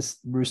 this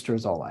rooster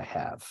is all I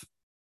have."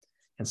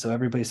 And so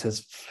everybody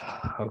says,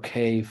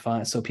 "Okay,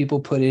 fine." So people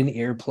put in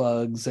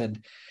earplugs,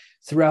 and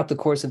throughout the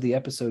course of the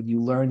episode,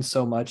 you learn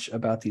so much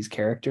about these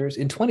characters.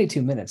 In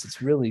 22 minutes,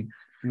 it's really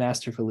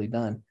masterfully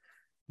done.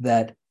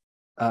 That,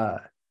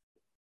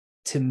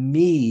 to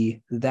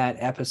me, that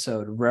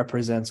episode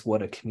represents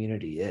what a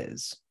community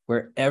is,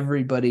 where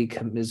everybody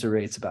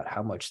commiserates about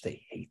how much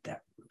they hate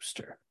that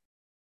rooster.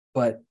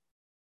 But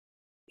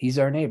he's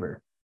our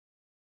neighbor.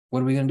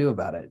 What are we going to do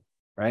about it?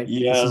 Right?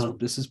 Yeah.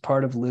 This is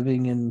part of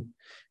living in,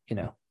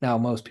 now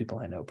most people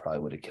I know probably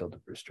would have killed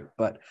the rooster,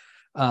 but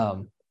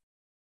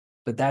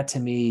that to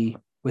me,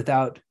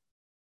 without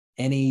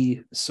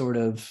any sort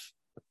of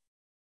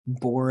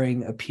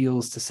boring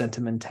appeals to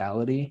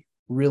sentimentality,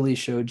 really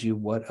showed you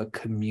what a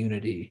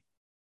community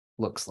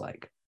looks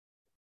like.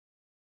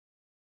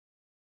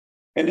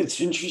 And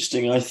it's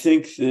interesting. I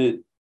think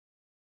that,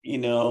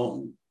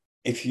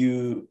 if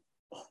you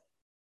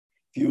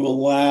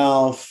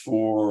allow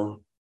for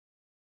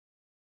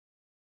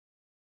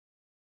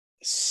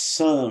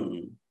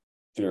some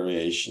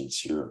variations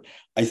here,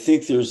 I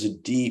think there's a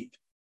deep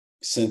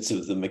sense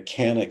of the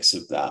mechanics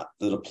of that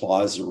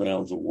applies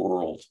around the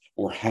world,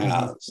 or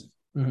has.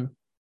 Mm-hmm.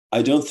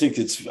 I think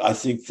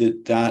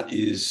that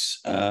is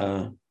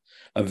a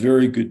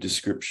very good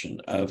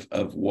description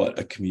of what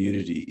a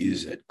community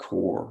is at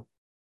core,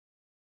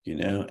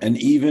 and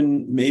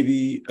even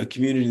maybe a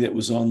community that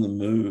was on the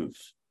move,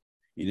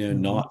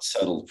 not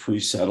settled,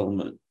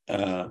 pre-settlement,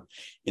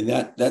 in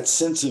that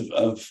sense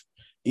of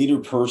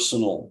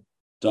interpersonal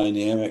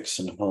dynamics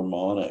and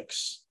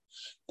harmonics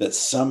that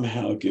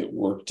somehow get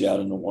worked out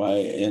in a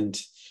way, and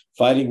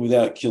fighting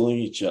without killing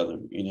each other,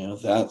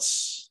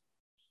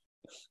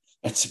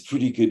 that's a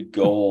pretty good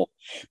goal.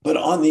 But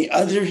on the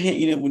other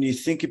hand, when you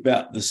think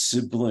about the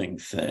sibling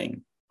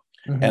thing,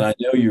 And I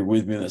know you're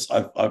with me on this.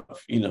 I've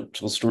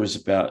told stories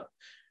about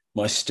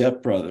my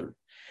stepbrother.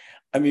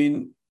 I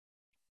mean,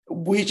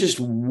 we just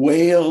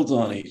wailed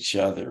on each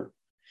other.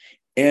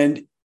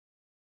 And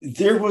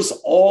there was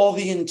all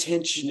the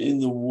intention in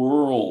the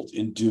world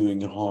in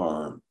doing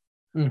harm.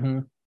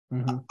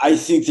 I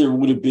think there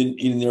would have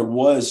been, there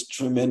was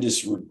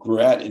tremendous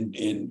regret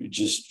and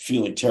just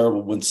feeling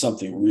terrible when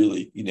something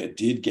really,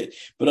 did get.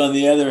 But on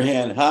the other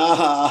hand, ha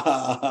ha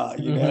ha ha,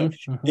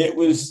 it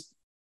was.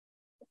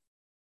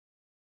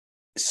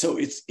 So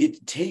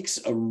it takes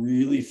a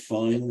really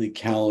finely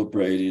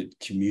calibrated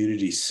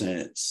community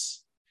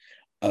sense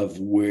of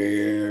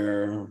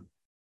where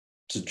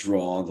to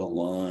draw the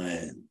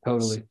line.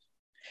 Totally.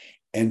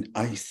 And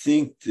I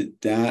think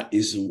that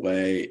is a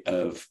way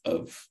of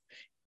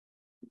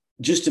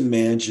just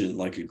imagine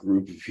like a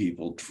group of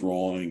people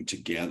drawing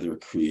together,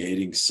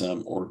 creating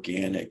some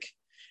organic,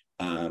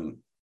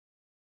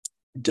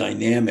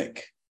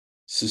 dynamic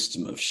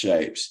system of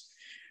shapes.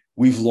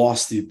 We've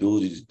lost the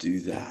ability to do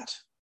that.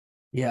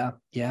 Yeah,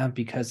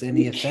 because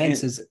any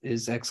offense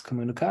is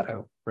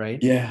excommunicado, right?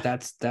 Yeah.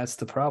 That's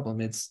the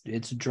problem. It's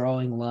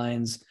drawing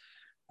lines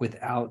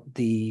without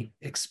the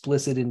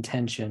explicit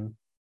intention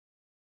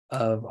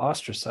of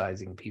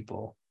ostracizing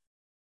people.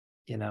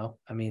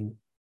 I mean,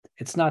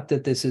 it's not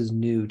that this is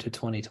new to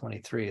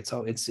 2023.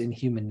 It's in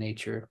human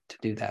nature to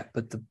do that,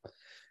 but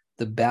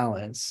the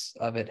balance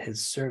of it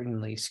has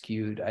certainly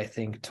skewed, I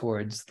think,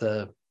 towards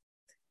the,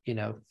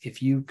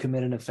 if you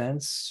commit an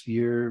offense,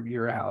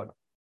 you're out.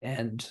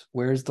 And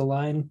where's the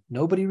line?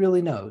 Nobody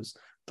really knows.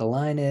 The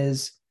line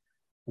is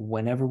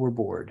whenever we're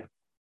bored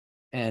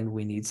and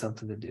we need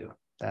something to do,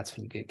 that's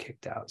when you get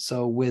kicked out.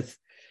 So with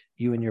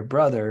you and your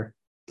brother,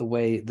 the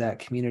way that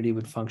community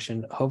would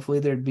function, hopefully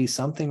there'd be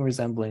something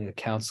resembling a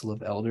council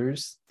of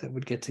elders that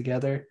would get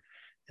together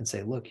and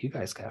say, look, you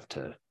guys have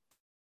to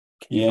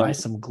buy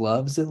some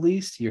gloves at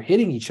least. You're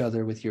hitting each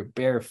other with your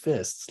bare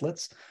fists.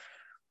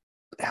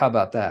 How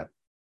about that?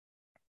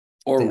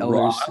 Or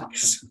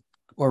rocks.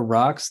 Or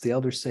rocks. The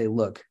elders say,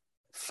 look,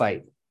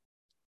 fight.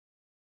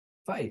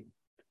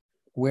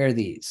 Wear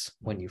these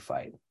when you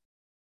fight,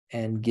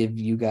 and give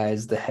you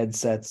guys the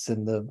headsets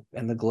and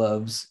the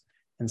gloves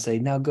and say,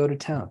 now go to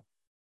town.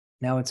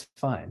 Now it's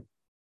fine.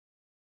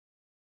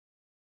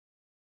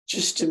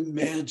 Just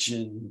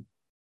imagine.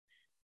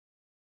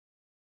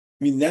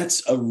 I mean,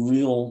 that's a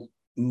real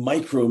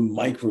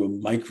microcosm.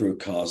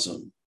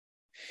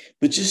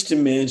 But just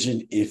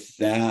imagine if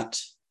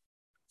that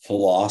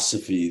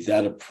philosophy,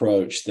 that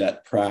approach,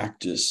 that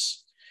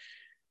practice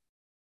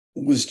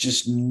was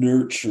just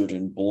nurtured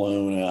and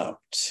blown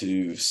up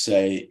to,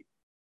 say,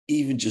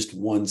 even just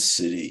one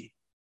city.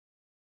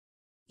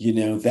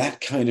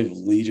 That kind of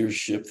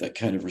leadership, that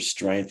kind of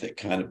restraint, that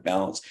kind of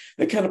balance,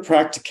 that kind of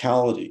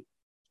practicality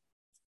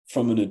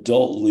from an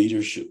adult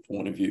leadership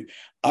point of view.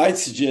 I'd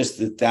suggest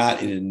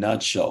that in a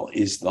nutshell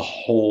is the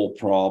whole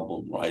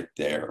problem right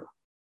there.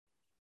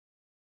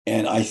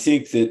 And I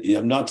think that,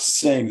 I'm not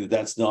saying that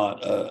that's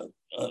not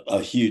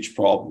a huge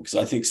problem, because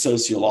I think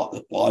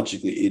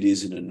sociologically it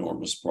is an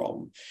enormous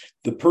problem.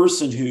 The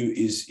person who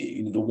is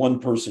the one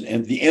person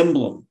and the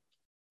emblem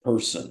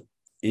person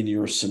in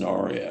your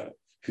scenario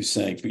who's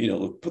saying,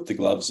 look, put the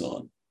gloves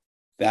on,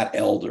 that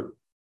elder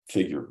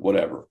figure,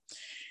 whatever,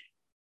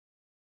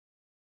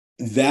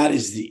 that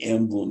is the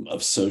emblem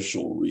of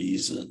social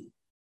reason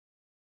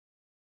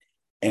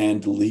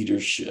and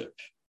leadership.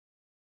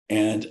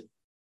 And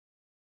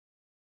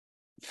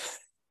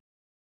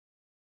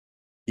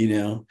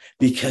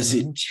because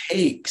it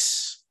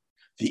takes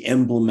the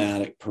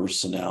emblematic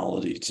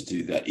personality to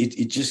do that.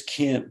 It just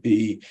can't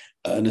be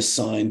an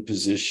assigned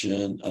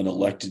position, an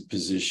elected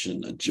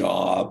position, a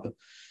job.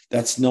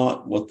 That's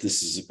not what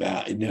this is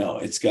about. No,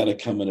 it's got to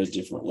come at a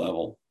different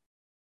level.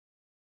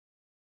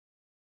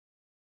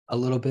 A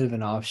little bit of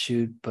an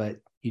offshoot, but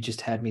you just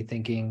had me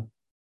thinking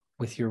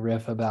with your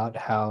riff about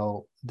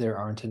how there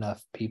aren't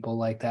enough people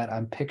like that.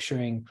 I'm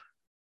picturing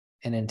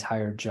an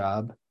entire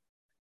job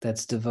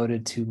that's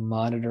devoted to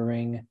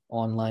monitoring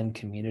online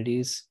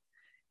communities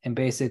and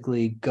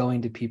basically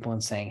going to people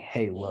and saying,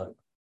 hey, look,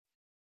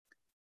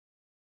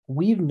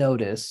 we've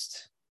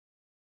noticed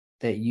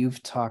that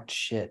you've talked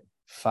shit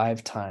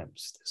 5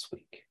 times this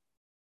week.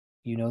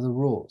 You know the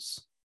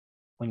rules.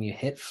 When you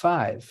hit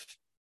 5,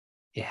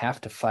 you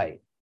have to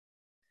fight.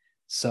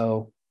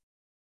 So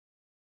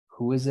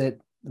who is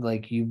it?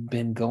 Like, you've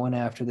been going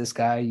after this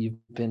guy. You've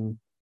been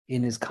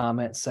in his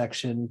comment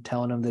section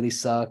telling him that he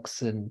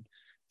sucks and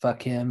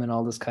fuck him and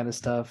all this kind of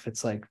stuff.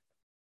 It's like,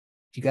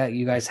 you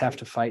guys have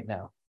to fight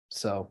now.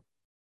 So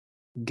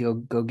go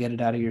get it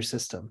out of your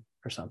system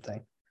or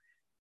something.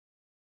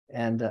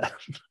 And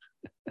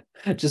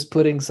just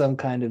putting some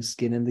kind of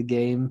skin in the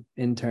game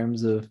in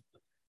terms of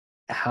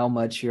how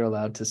much you're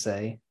allowed to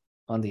say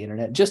on the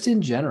internet, just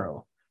in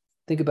general.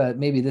 Think about it,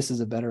 maybe this is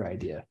a better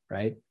idea,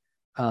 right?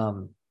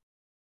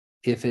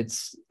 If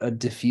it's a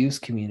diffuse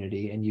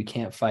community and you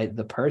can't fight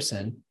the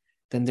person,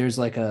 then there's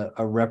like a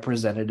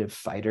representative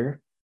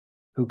fighter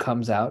who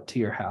comes out to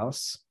your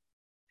house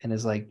and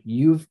is like,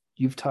 you've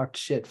talked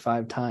shit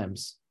 5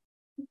 times.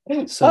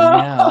 So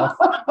now,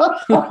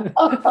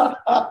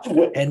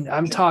 and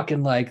I'm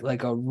talking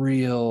like a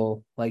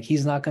real, like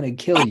he's not going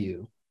to kill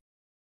you.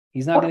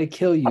 He's not going to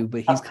kill you,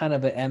 but he's kind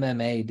of an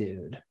MMA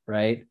dude,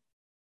 right?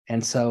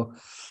 And so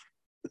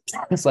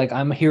it's like,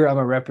 I'm here, I'm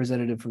a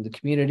representative from the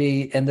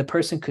community, and the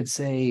person could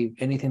say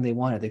anything they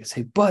wanted. They could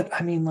say, but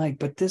I mean, like,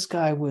 but this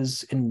guy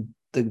was in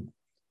the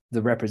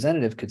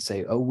representative could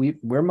say, oh,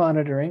 we're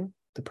monitoring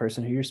the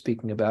person who you're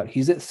speaking about.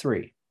 He's at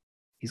 3.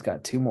 He's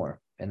got 2 more,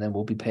 and then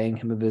we'll be paying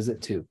him a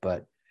visit too. But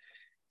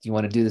do you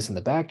want to do this in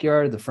the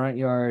backyard, the front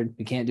yard?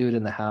 We can't do it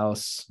in the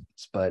house,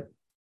 but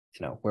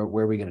where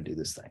are we going to do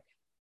this thing?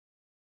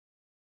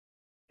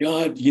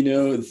 God,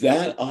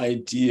 that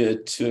idea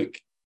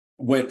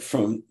went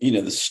from,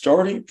 the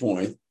starting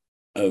point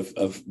of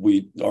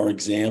our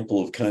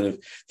example of kind of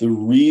the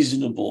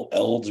reasonable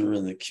elder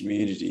in the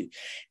community.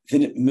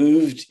 Then it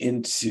moved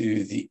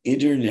into the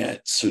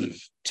internet sort of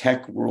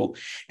tech world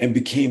and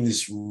became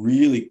this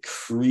really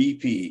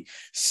creepy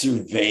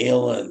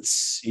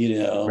surveillance,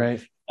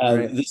 Right.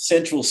 The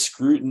central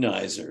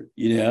scrutinizer,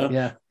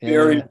 Yeah.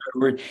 very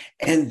weird.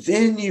 And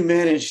then you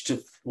manage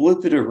to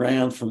flip it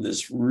around from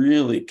this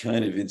really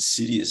kind of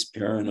insidious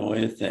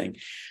paranoia thing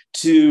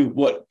to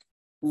what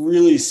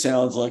really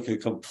sounds like a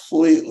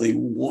completely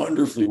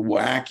wonderfully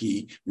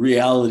wacky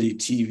reality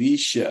TV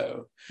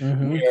show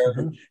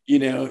where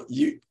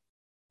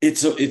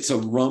it's a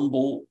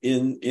rumble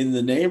in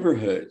the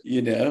neighborhood,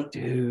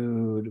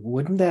 Dude,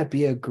 wouldn't that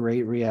be a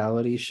great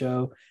reality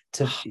show?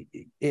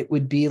 It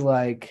would be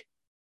like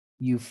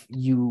you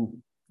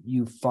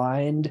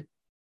find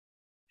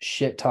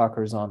shit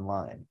talkers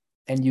online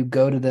and you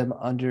go to them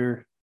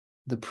under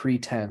the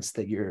pretense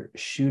that you're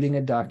shooting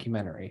a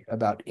documentary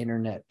about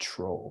internet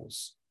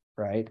trolls,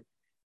 right?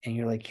 And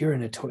you're like,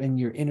 and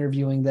you're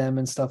interviewing them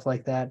and stuff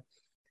like that.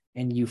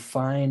 And you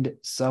find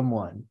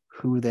someone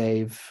who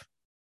they've,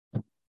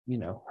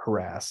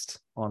 harassed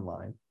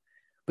online,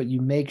 but you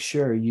make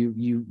sure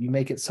you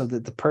make it so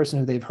that the person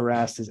who they've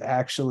harassed is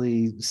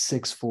actually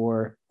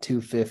 6'4",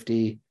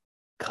 250,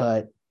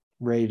 cut,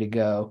 ready to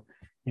go.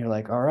 And you're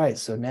like, all right,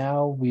 so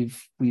now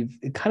we've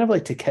kind of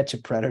like To Catch a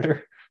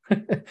Predator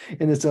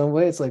in its own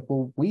way. It's like,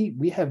 well,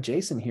 we have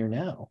Jason here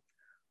now.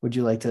 Would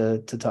you like to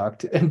talk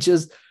to? And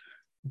just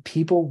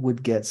people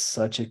would get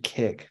such a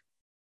kick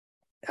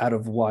out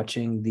of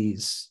watching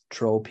these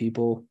troll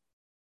people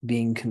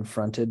being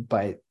confronted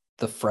by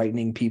the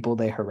frightening people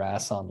they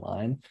harass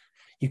online.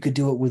 You could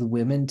do it with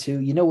women too.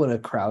 You know what a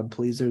crowd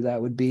pleaser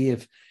that would be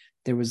if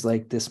there was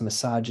like this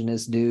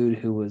misogynist dude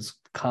who was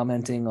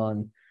commenting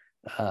on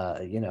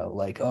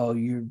like, oh,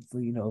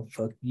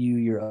 fuck you,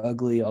 you're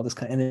ugly, all this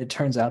kind, and it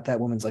turns out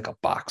that woman's like a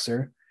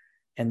boxer,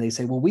 and they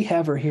say, well, we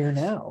have her here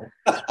now.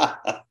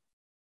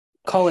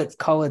 call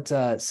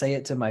it Say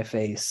It to My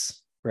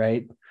Face,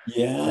 right?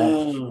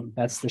 Yeah,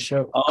 that's the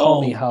show.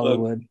 Call Me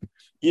Hollywood.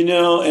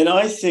 And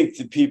I think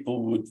that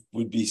people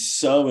would be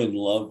so in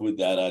love with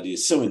that idea,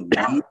 so in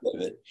need of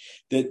it,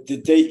 that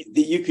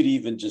you could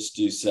even just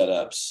do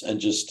setups and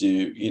just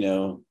do,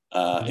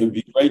 it would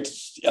be great.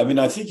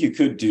 I think you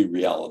could do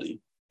reality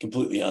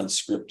completely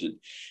unscripted,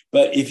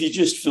 but if you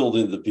just filled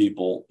in the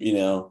people,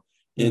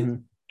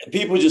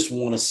 people just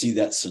want to see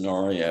that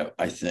scenario,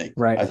 I think.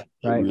 Right. I think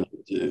they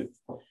really do.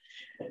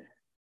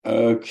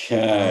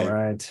 Okay. All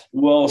right.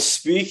 Well,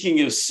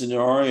 speaking of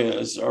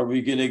scenarios, are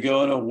we going to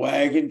go on a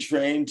wagon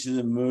train to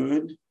the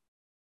moon?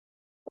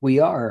 We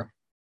are.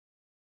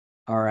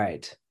 All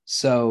right.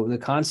 So the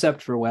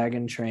concept for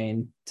wagon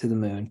train to the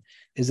moon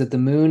is that the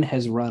moon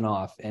has run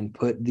off and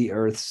put the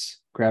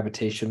Earth's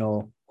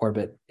gravitational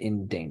orbit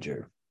in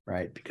danger,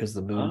 right? Because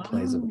the moon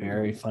plays a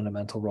very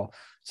fundamental role.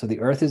 So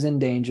the Earth is in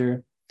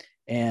danger,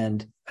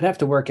 and I'd have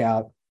to work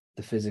out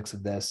the physics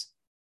of this,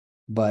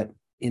 but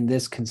in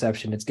this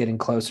conception, it's getting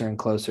closer and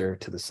closer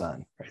to the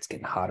sun, right? It's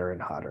getting hotter and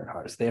hotter and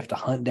hotter. So they have to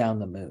hunt down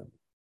the moon.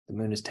 The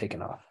moon is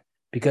taken off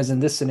because in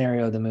this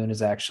scenario, the moon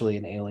is actually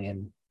an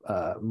alien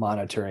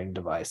monitoring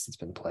device that's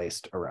been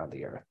placed around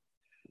the Earth.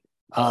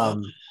 I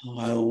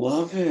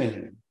love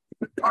it.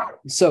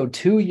 So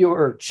to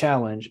your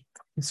challenge,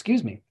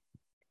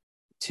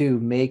 to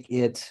make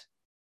it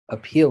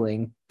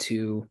appealing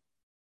to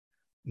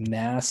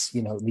mass,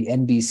 the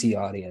NBC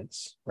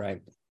audience,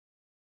 right?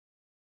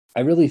 I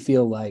really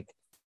feel like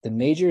the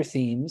major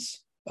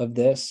themes of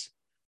this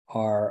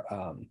are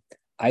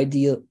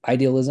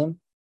idealism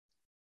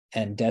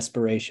and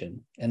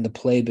desperation, and the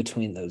play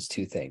between those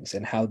two things,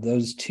 and how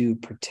those two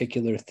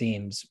particular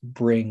themes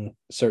bring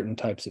certain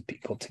types of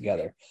people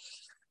together.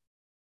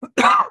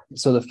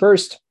 So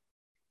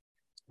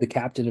the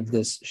captain of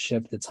this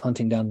ship that's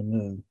hunting down the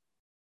moon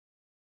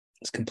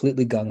is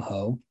completely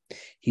gung-ho.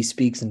 He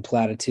speaks in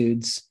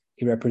platitudes.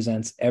 He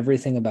represents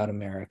everything about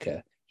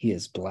America. He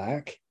is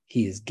Black,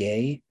 he is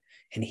gay,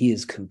 and he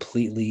is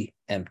completely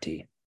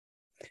empty.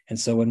 And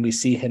so when we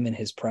see him in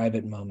his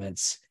private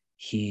moments,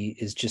 he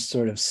is just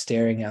sort of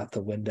staring out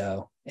the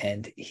window,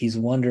 and he's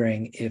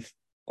wondering if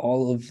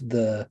all of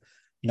the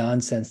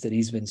nonsense that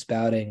he's been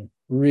spouting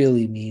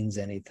really means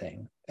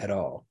anything at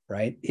all,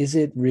 right? Is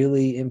it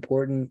really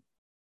important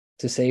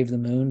to save the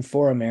moon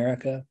for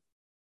America.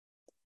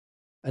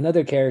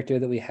 Another character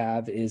that we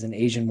have is an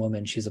Asian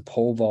woman. She's a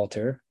pole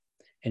vaulter,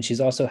 and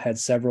she's also had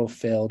several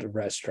failed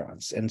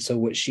restaurants. And so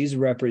what she's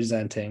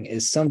representing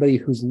is somebody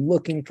who's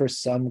looking for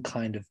some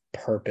kind of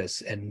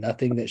purpose, and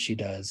nothing that she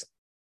does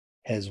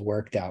has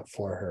worked out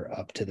for her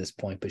up to this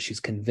point, but she's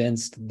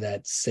convinced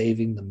that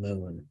saving the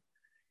moon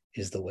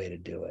is the way to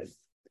do it.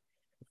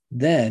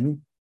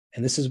 Then,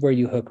 and this is where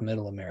you hook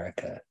middle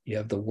America, you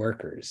have the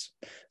workers.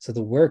 So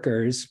the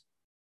workers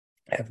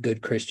have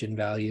good Christian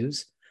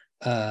values.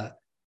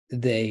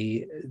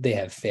 They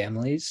have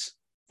families.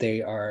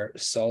 They are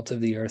salt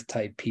of the earth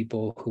type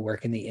people who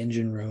work in the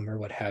engine room or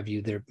what have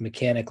you. They're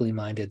mechanically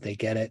minded. They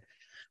get it,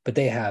 but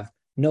they have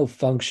no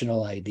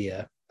functional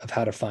idea of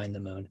how to find the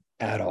moon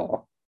at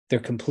all. They're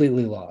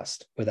completely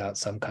lost without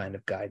some kind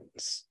of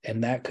guidance.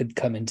 And that could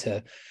come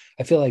into,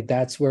 I feel like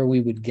that's where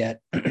we would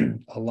get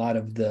a lot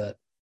of the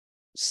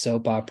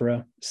soap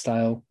opera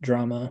style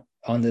drama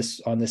on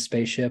this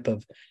spaceship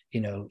of,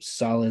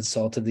 solid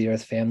salt of the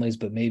earth families,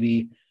 but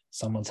maybe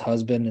someone's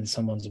husband and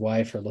someone's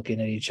wife are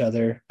looking at each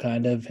other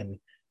kind of, and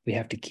we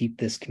have to keep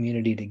this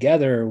community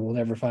together or we'll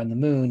never find the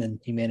moon and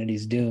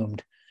humanity's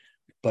doomed.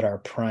 But our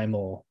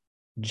primal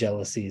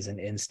jealousies and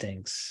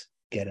instincts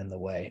get in the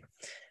way.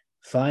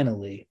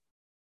 Finally,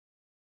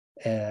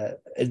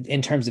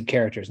 in terms of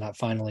characters, not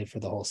finally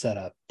for the whole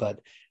setup, but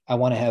I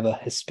want to have a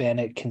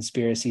Hispanic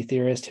conspiracy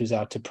theorist who's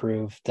out to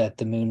prove that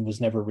the moon was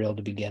never real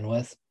to begin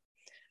with.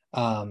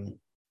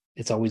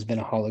 It's always been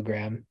a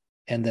hologram,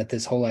 and that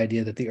this whole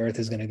idea that the earth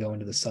is going to go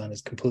into the sun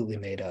is completely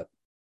made up.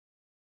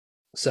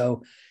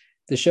 So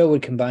the show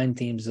would combine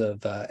themes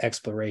of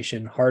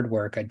exploration, hard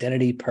work,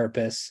 identity,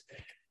 purpose,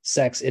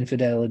 sex,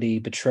 infidelity,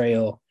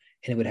 betrayal,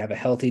 and it would have a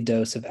healthy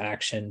dose of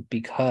action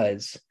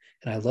because,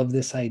 and I love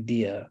this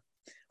idea,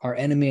 our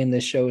enemy in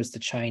this show is the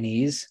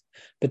Chinese,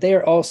 but they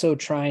are also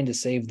trying to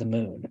save the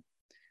moon.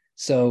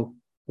 So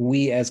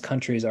we as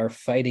countries are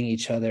fighting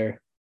each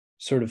other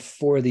sort of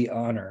for the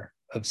honor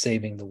of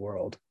saving the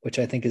world, which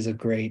I think is a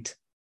great,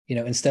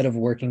 instead of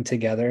working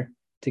together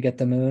to get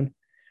the moon.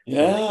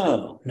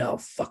 Yeah. No,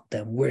 fuck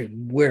them.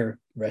 We're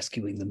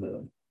rescuing the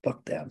moon.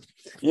 Fuck them.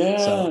 Yeah.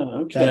 So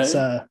okay.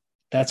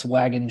 That's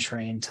Wagon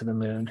Train to the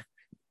Moon.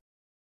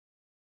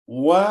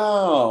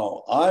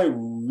 Wow. I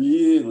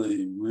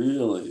really,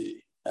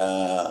 really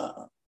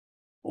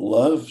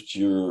loved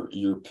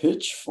your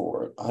pitch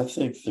for it. I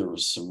think there were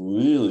some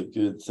really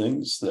good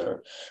things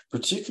there,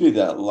 particularly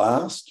that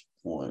last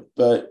point.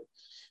 But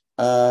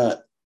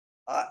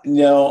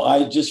no,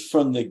 I just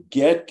from the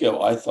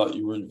get-go, I thought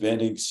you were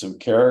inventing some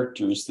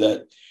characters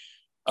that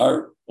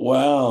are,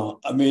 wow,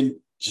 I mean,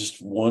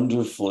 just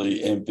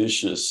wonderfully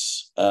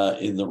ambitious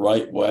in the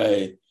right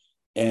way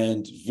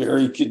and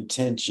very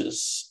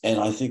contentious. And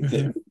I think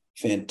they're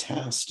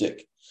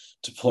fantastic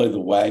to play the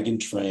wagon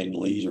train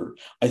leader.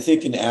 I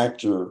think an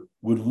actor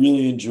would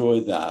really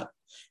enjoy that.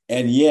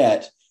 And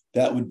yet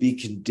that would be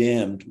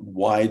condemned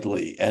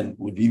widely and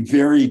would be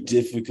very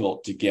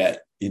difficult to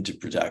get into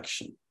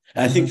production.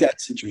 And I think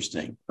that's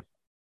interesting.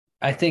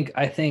 I think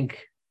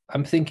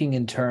I'm thinking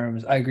in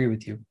terms, I agree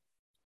with you,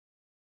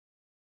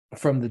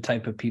 from the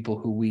type of people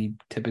who we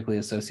typically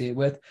associate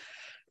with.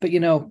 But,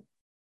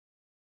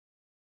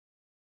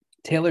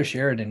 Taylor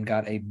Sheridan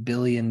got a $1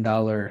 billion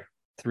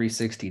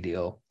 360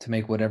 deal to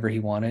make whatever he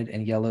wanted,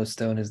 and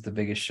Yellowstone is the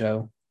biggest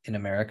show in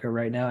America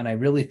right now. And I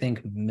really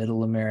think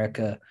middle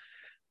America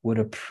would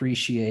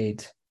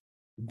appreciate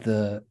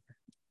the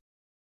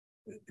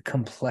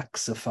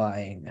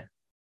complexifying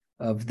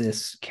of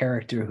this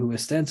character who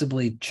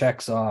ostensibly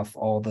checks off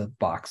all the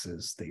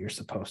boxes that you're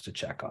supposed to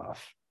check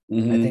off. I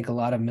think a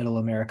lot of middle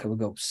America would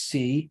go,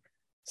 see,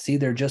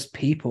 they're just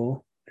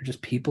people. They're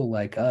just people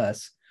like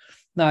us,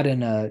 not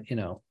in a,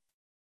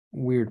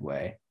 weird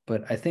way,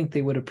 but I think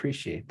they would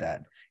appreciate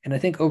that. And I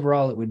think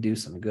overall it would do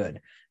some good,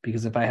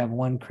 because if I have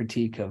one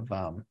critique of,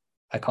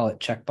 I call it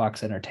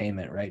checkbox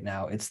entertainment right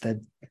now, it's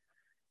that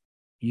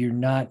you're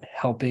not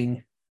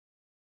helping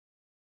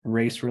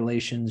race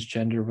relations,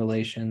 gender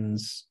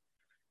relations,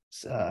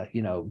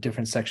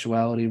 different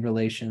sexuality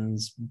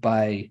relations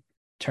by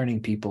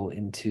turning people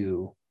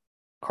into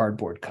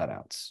cardboard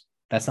cutouts.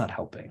 That's not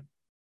helping,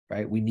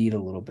 right? We need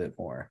a little bit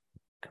more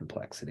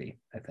complexity,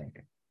 I think.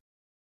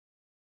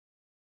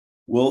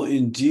 Well,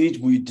 indeed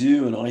we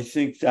do. And I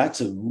think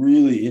that's a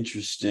really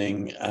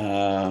interesting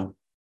kind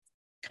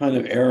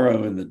of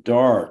arrow in the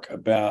dark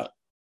about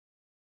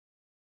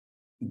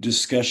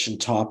discussion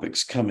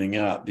topics coming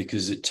up,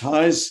 because it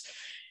ties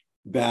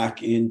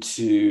back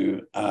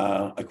into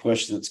a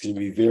question that's going to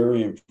be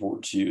very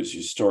important to you as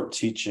you start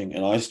teaching,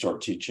 and I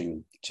start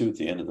teaching too at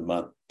the end of the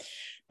month,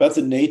 about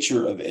the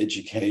nature of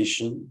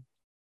education,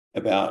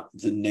 about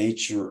the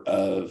nature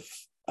of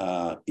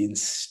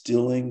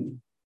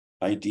instilling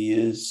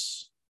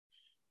ideas.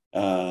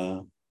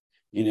 Heine,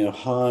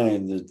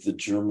 the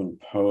German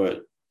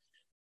poet,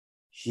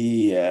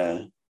 he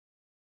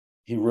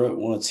wrote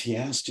once, he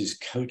asked his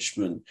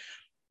coachman,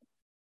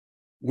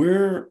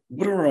 what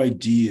are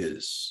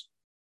ideas?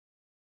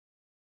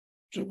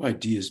 what do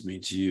ideas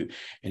mean to you?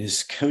 And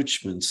his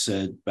coachman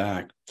said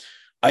back,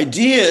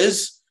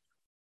 ideas,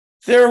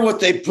 they're what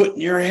they put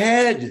in your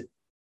head.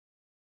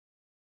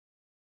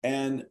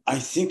 And I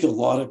think a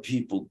lot of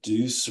people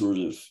do sort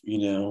of,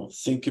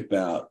 think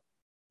about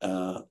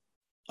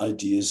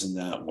ideas in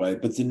that way.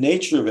 But the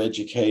nature of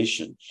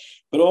education,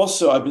 but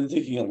also I've been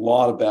thinking a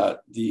lot about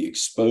the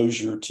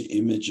exposure to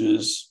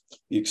images,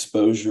 the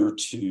exposure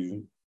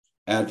to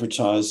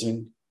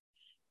advertising.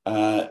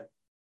 How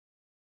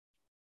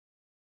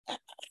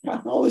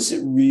is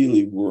it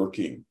really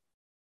working?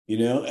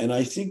 And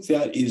I think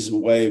that is a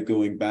way of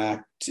going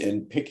back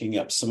and picking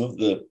up some of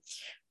the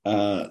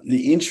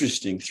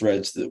interesting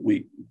threads that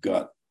we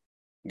got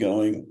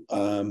going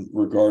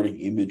regarding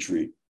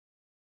imagery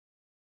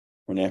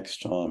for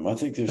next time. I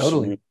think there's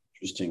some really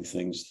interesting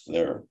things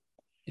there.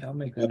 Yeah, I'll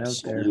make a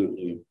note there.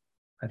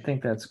 I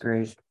think that's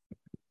great.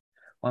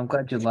 Well, I'm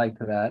glad you liked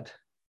that.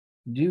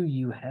 Do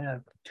you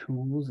have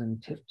tools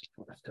and tips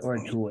for us? Or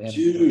a tool?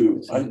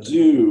 I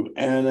do.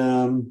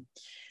 And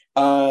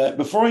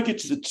before I get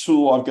to the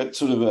tool, I've got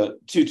sort of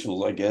two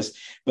tools, I guess,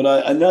 but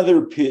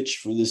another pitch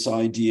for this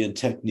idea and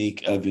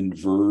technique of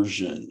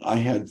inversion. I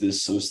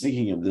was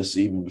thinking of this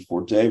even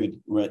before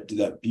David did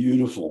that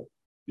beautiful,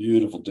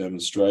 beautiful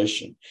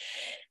demonstration.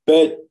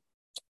 But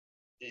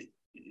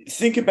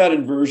think about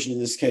inversion in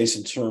this case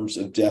in terms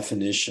of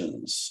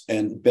definitions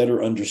and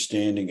better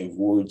understanding of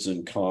words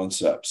and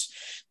concepts.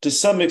 To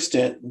some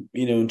extent,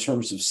 in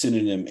terms of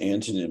synonym,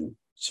 antonym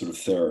sort of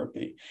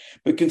therapy.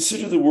 But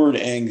consider the word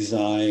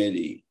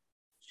anxiety.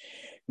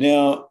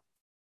 Now,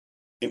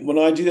 when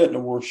I do that in a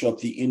workshop,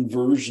 the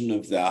inversion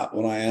of that,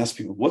 when I ask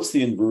people, what's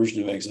the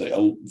inversion of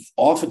anxiety?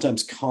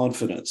 Oftentimes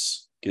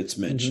confidence gets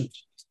mentioned.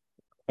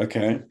 Mm-hmm.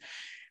 Okay.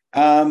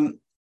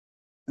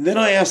 Then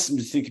I ask them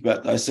to think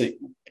about that. I say,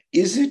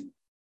 is it,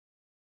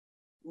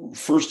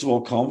 first of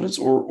all, confidence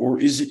or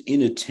is it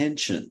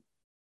inattention?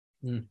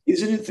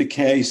 Isn't it the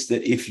case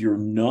that if you're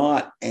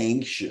not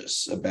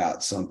anxious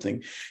about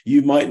something,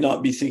 you might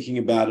not be thinking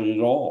about it at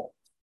all?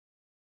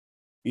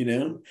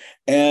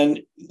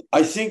 And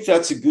I think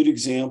that's a good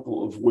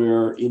example of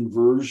where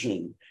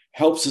inversion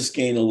helps us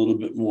gain a little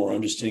bit more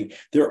understanding.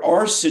 There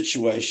are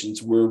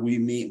situations where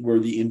where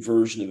the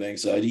inversion of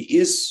anxiety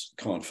is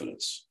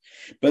confidence,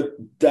 but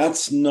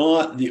that's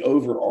not the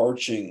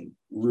overarching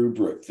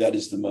rubric that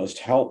is the most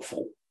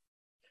helpful.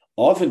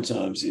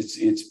 Oftentimes,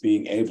 it's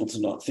being able to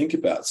not think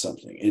about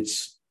something.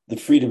 It's the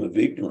freedom of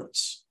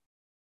ignorance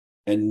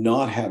and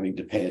not having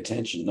to pay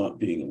attention, not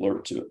being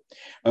alert to it.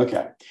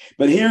 Okay,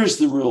 but here's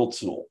the real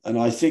tool. And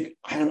I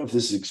don't know if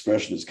this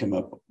expression has come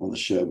up on the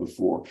show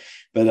before,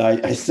 but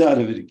I thought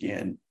of it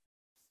again.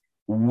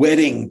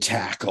 Wedding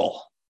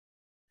tackle.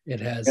 It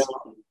has.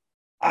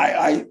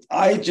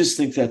 I just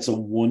think that's a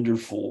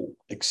wonderful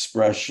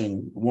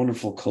expression,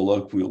 wonderful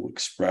colloquial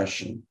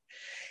expression.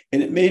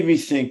 And it made me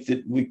think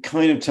that we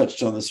kind of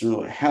touched on this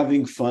earlier,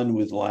 having fun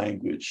with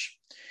language.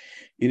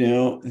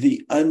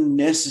 The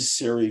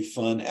unnecessary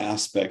fun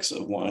aspects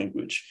of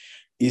language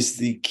is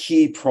the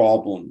key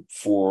problem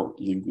for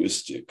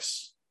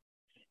linguistics.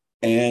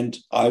 And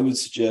I would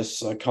suggest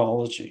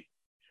psychology.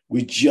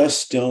 We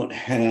just don't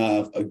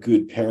have a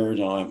good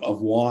paradigm of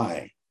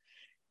why.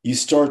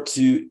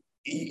 You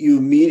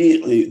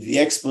immediately, the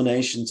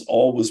explanations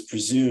always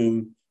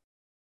presume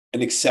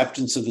an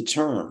acceptance of the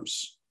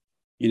terms,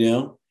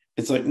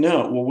 It's like,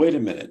 no, well, wait a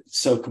minute.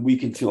 So we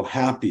can feel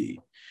happy.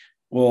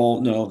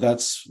 Well, no,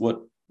 that's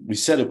what we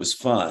said. It was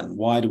fun.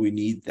 Why do we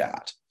need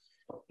that?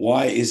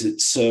 Why is it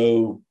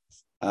so?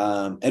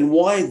 And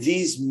why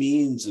these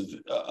means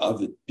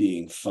of it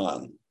being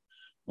fun?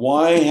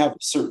 Why have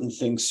certain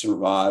things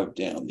survived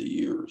down the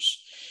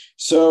years?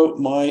 So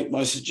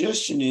my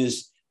suggestion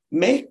is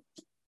make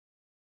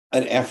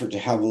an effort to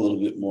have a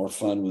little bit more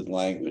fun with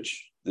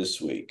language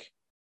this week.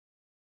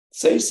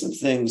 Say some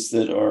things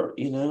that are,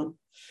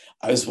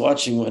 I was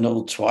watching an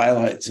old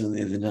Twilight Zone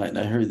the other night and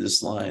I heard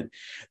this line.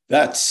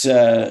 That's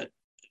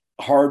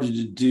harder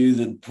to do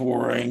than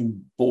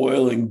pouring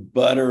boiling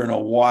butter in a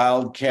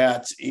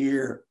wildcat's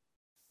ear.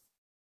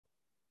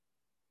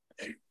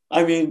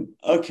 I mean,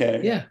 okay.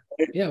 Yeah.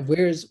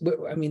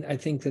 I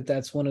think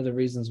that's one of the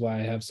reasons why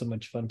I have so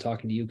much fun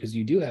talking to you, because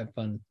you do have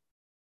fun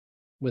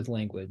with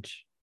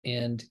language.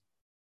 And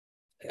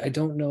I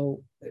don't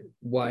know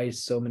why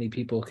so many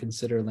people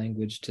consider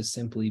language to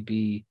simply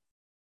be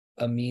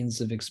a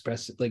means of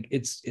expressing, like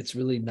it's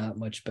really not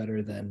much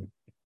better than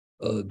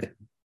ugh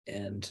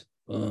and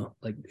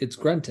like it's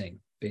grunting,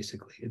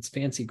 basically. It's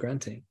fancy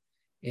grunting.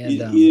 And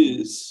it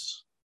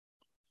is.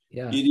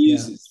 Yeah. It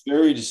is. Yeah. It's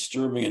very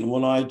disturbing. And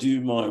when I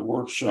do my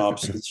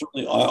workshops, it's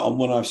certainly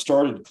when I've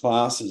started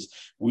classes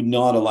with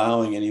not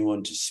allowing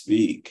anyone to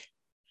speak,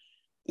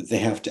 that they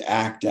have to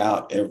act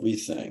out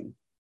everything.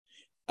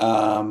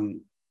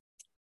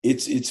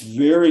 It's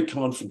very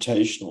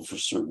confrontational for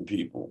certain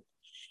people.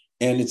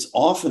 And it's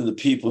often the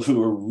people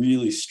who are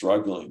really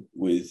struggling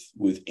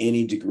with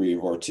any degree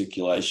of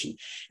articulation.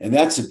 And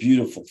that's a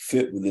beautiful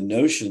fit with the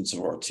notions of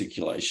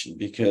articulation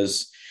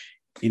because,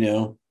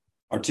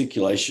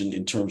 articulation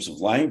in terms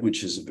of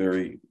language has a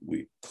very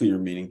clear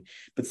meaning.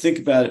 But think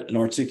about it, an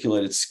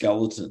articulated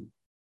skeleton,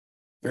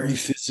 very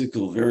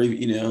physical, very,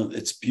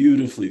 it's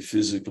beautifully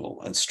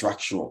physical and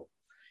structural,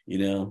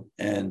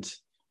 and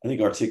I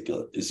think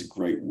articulate is a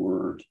great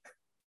word.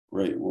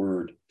 Great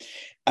word.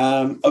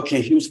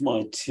 Okay, here's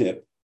my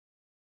tip.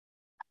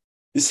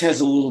 This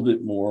has a little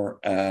bit more.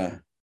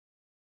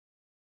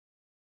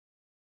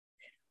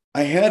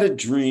 I had a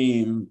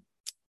dream,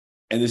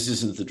 and this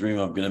isn't the dream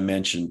I'm going to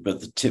mention,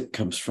 but the tip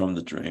comes from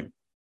the dream.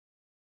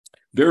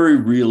 Very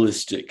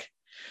realistic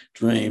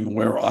dream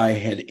where I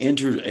had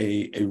entered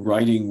a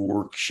writing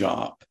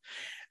workshop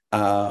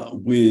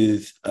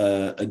with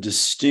a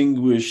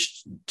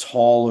distinguished,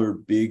 taller,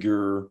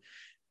 bigger,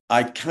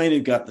 I kind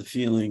of got the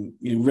feeling,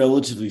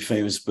 relatively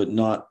famous, but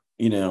not,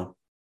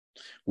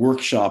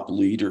 workshop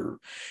leader,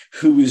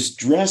 who was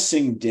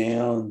dressing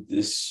down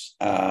this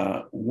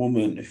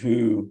woman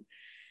who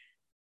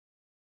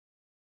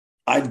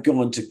I'd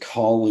gone to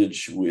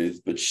college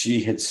with, but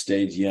she had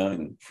stayed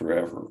young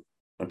forever.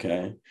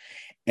 Okay.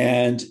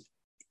 And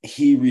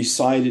he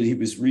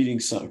was reading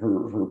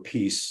her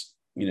piece,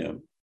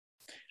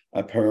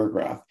 a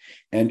paragraph,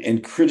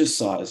 and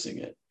criticizing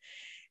it.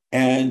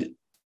 And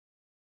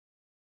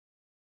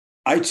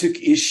I took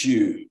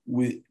issue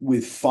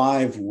with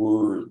 5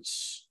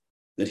 words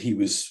that he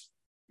was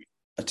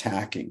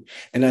attacking.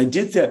 And I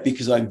did that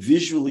because I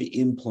visually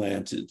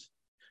implanted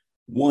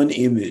one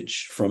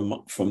image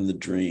from the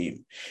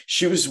dream.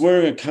 She was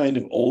wearing a kind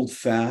of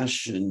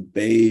old-fashioned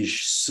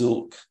beige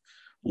silk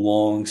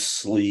long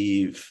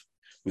sleeve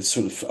with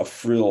sort of a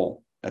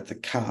frill at the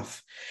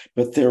cuff.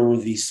 But there were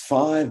these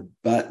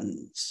 5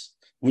 buttons,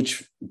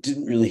 which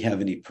didn't really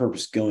have any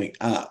purpose, going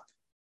up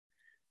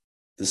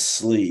the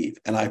sleeve.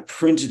 And I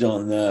printed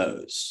on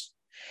those.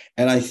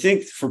 And I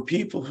think for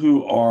people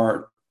who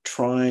are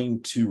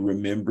trying to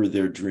remember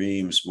their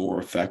dreams more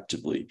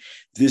effectively,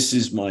 this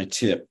is my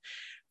tip.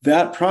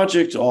 That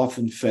project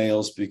often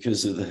fails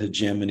because of the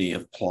hegemony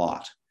of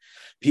plot.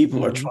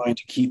 People are trying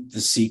to keep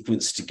the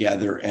sequence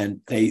together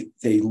and they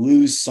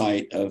lose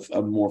sight of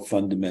more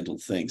fundamental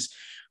things.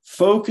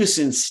 Focus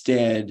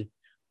instead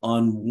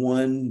on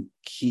one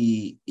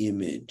key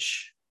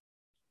image.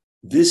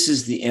 This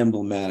is the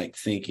emblematic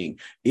thinking.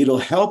 It'll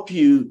help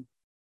you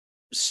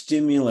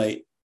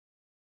stimulate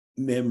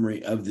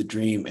memory of the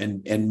dream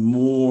and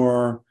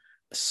more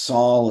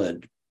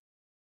solid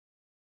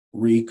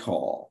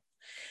recall.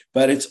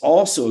 But it's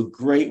also a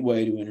great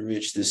way to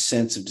enrich this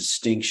sense of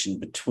distinction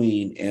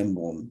between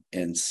emblem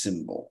and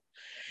symbol.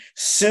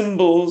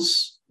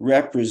 Symbols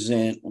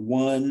represent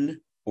one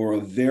or a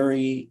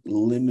very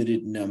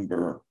limited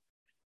number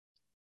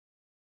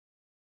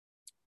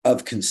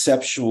of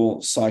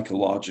conceptual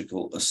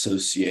psychological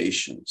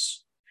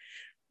associations,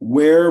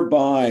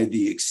 whereby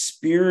the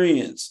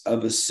experience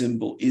of a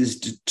symbol is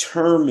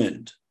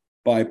determined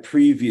by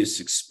previous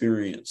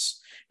experience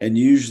and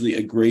usually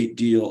a great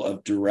deal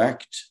of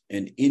direct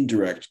and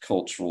indirect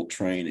cultural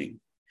training.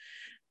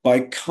 By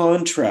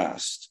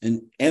contrast,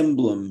 an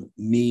emblem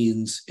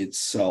means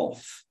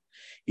itself.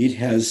 It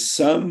has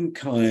some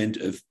kind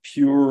of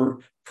pure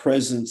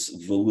presence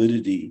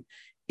validity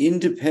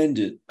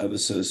independent of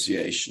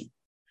association,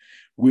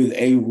 with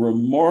a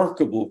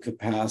remarkable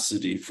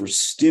capacity for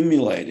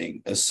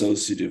stimulating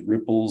associative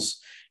ripples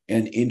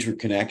and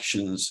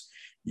interconnections,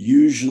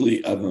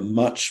 usually of a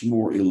much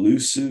more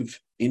elusive,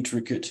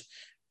 intricate,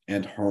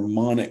 and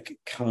harmonic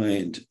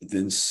kind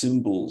than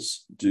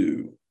symbols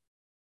do.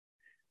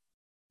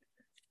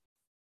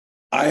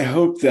 I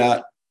hope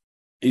that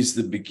is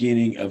the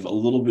beginning of a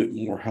little bit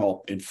more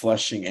help in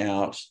fleshing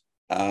out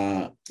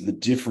the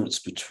difference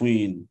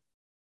between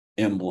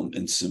emblem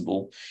and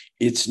symbol.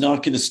 It's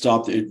not going to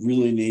stop there. It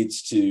really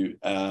needs to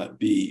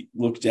be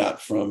looked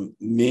at from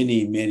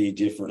many, many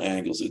different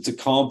angles. It's a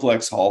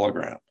complex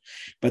hologram,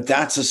 but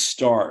that's a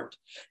start.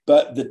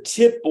 But the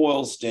tip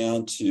boils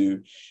down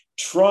to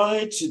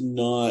try to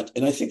not,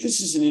 and I think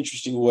this is an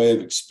interesting way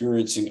of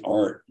experiencing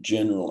art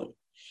generally.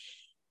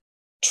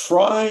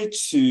 Try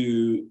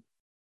to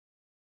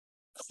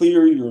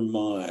clear your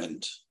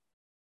mind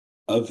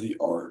of the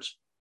art,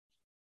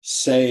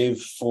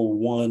 save for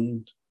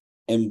one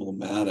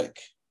emblematic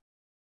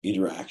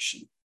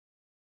interaction,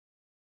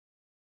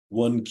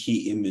 one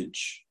key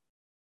image.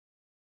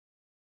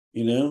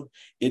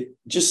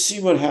 Just see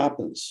what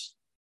happens.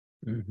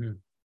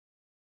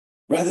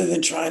 Rather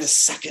than trying to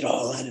suck it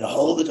all in and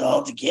hold it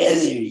all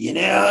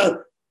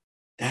together,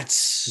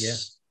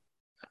 that's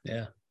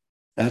yeah.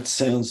 That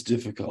sounds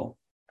difficult.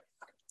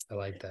 I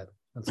like that.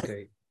 That's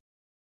great.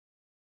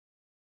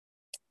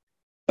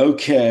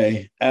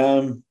 Okay.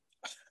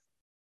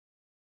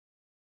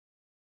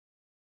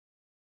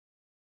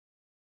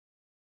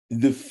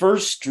 The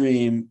first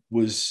dream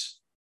was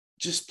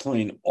just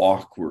plain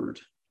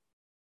awkward.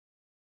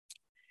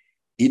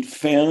 It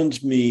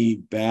found me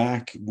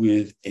back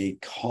with a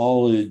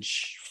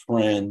college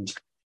friend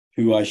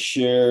who I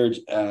shared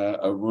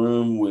a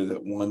room with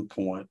at one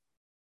point.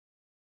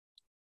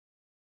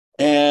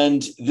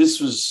 And this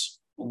was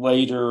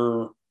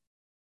later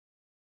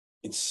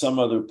in some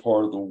other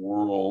part of the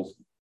world,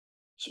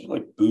 sort of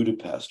like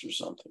Budapest or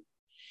something.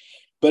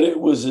 But it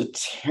was a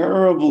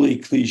terribly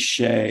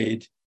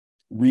cliched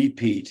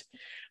repeat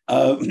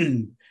of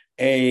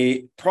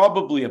a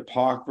probably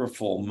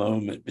apocryphal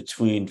moment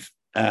between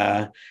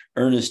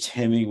Ernest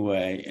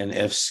Hemingway and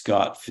F.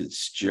 Scott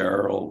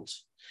Fitzgerald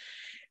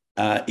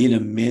in a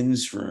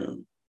men's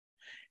room.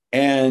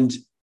 And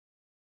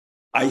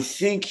I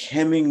think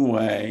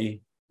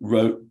Hemingway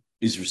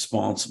is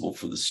responsible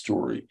for the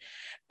story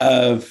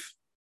of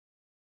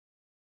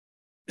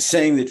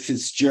saying that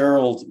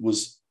Fitzgerald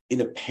was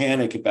in a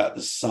panic about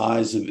the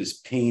size of his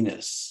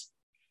penis.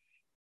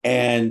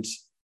 And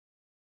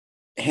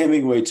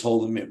Hemingway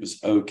told him it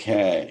was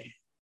okay.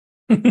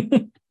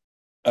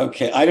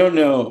 Okay, I don't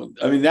know.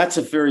 I mean, that's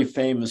a very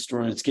famous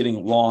story, and it's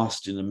getting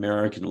lost in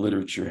American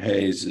literature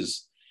haze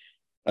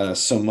as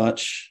so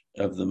much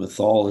of the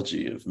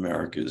mythology of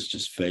America is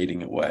just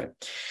fading away.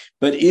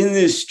 But in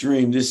this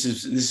dream, this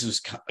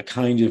was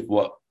kind of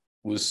what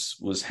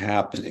was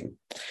happening.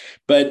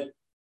 But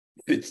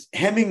it's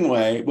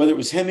Hemingway, whether it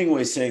was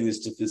Hemingway saying this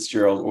to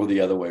Fitzgerald or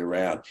the other way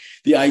around,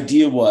 the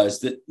idea was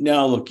that,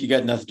 no, look, you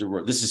got nothing to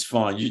worry. This is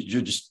fine.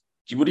 You're just,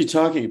 what are you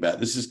talking about?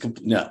 This is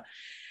no.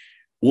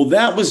 Well,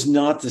 that was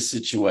not the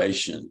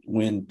situation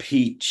when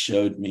Pete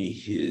showed me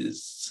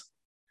his.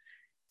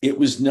 It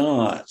was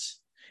not.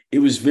 It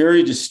was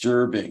very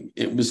disturbing.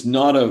 It was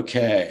not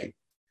okay.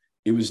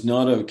 It was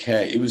not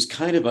okay. It was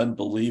kind of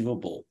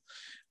unbelievable.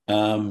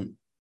 And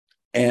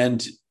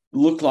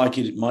looked like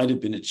it might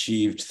have been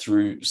achieved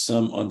through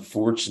some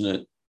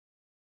unfortunate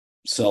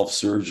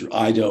self-surgery.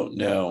 I don't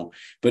know.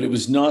 But it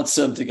was not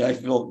something I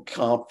felt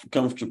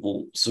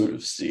comfortable sort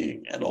of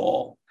seeing at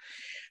all.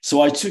 So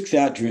I took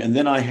that dream, and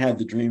then I had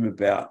the dream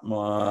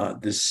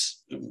about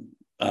this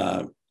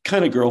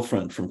kind of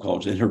girlfriend from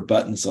college and her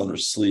buttons on her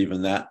sleeve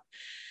and that.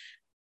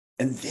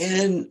 And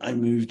then I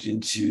moved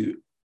into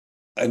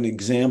an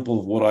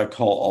example of what I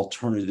call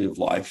alternative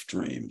life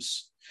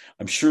dreams.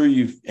 I'm sure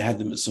you've had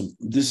them at some.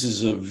 This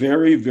is a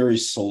very, very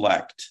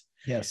select,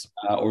 yes,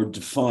 or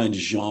defined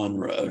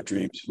genre of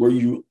dreams where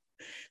the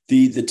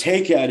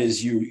takeout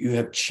is you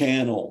have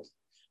channeled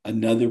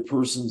another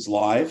person's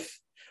life,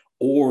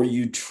 or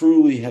you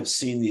truly have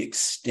seen the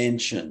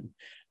extension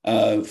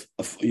of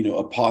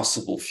a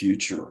possible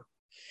future.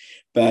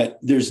 But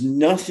there's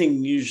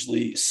nothing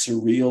usually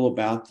surreal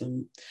about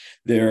them.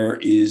 There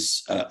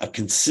is a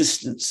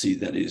consistency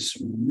that is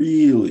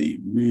really,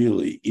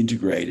 really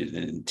integrated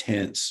and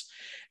intense,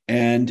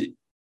 and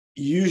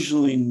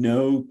usually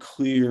no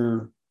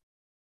clear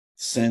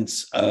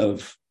sense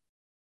of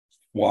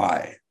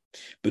why.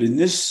 But in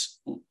this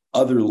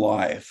other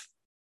life,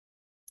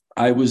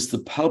 I was the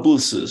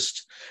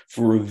publicist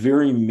for a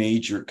very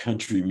major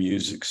country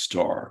music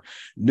star,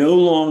 no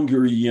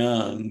longer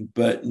young,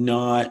 but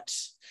not,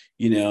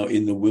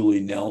 in the Willie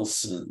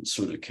Nelson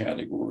sort of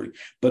category,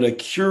 but a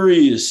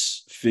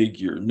curious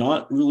figure,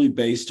 not really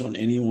based on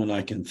anyone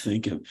I can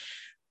think of,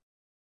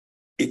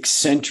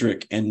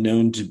 eccentric and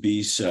known to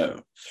be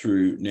so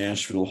through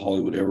Nashville,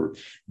 Hollywood, ever,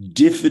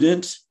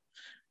 diffident,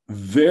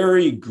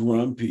 very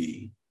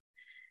grumpy,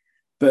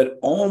 but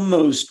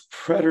almost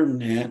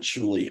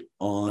preternaturally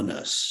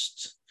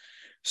honest,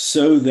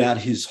 so that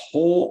his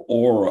whole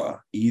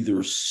aura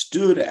either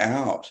stood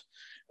out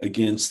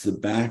against the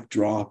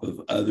backdrop of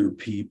other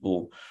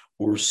people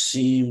or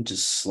seemed to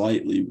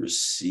slightly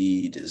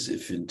recede as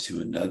if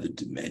into another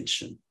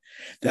dimension.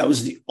 That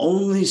was the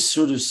only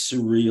sort of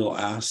surreal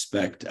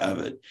aspect of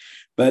it,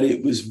 but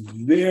it was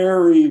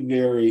very,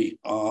 very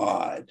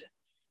odd.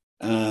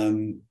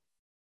 The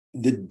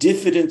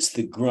diffidence,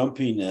 the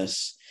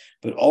grumpiness,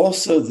 but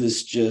also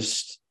this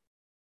just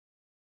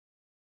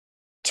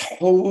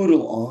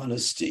total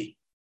honesty.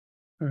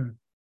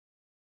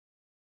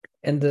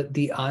 And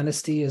the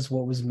honesty is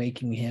what was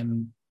making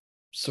him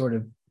sort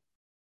of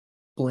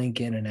blink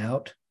in and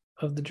out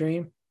of the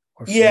dream.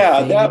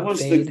 Yeah, that was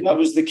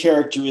the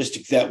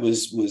characteristic that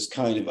was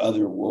kind of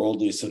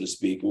otherworldly, so to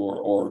speak,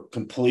 or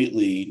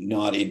completely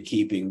not in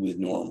keeping with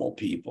normal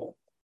people.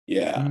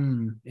 Yeah.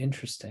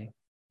 Interesting.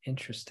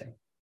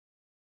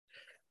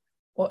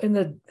 Well,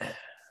 I'm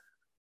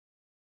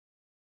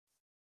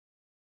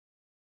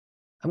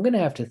going to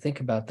have to think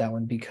about that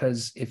one,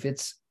 because if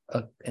it's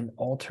an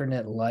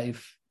alternate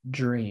life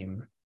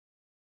dream,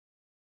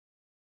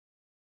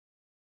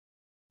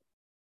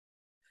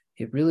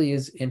 it really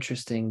is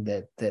interesting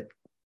that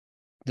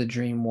the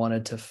dream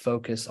wanted to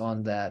focus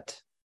on that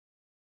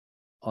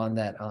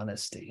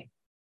honesty.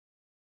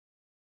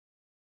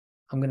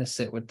 I'm going to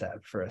sit with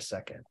that for a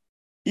second.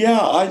 Yeah,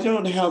 I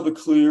don't have a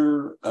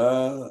clear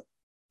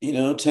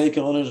take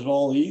on it at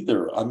all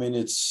either. I mean,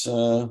 it's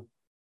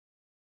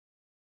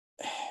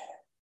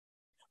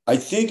I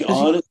think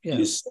honesty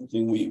is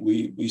something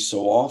we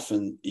so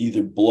often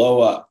either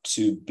blow up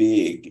too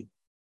big,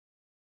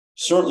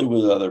 certainly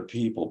with other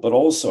people, but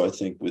also I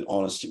think with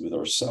honesty with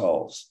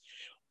ourselves,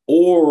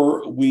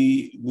 or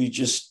we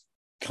just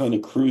kind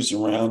of cruise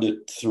around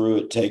it, through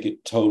it, take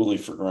it totally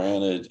for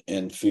granted,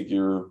 and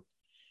figure,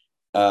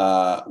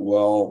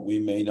 well, we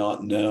may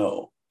not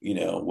know.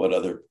 what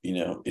other,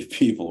 if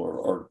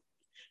people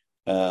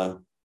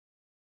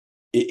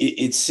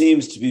it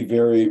seems to be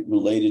very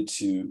related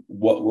to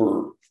what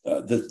we're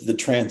the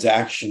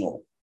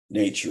transactional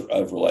nature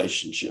of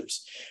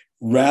relationships,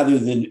 rather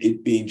than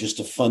it being just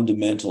a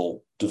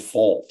fundamental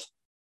default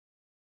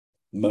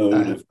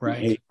mode of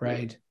right,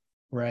 behavior.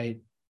 right.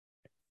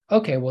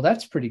 Okay, well,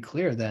 that's pretty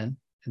clear then.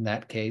 In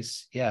that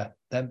case, yeah,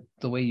 that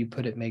the way you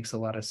put it makes a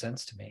lot of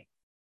sense to me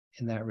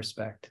in that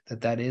respect.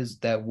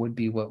 That would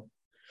be what.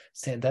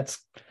 That's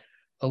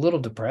a little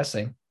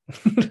depressing,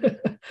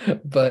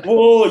 but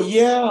Well,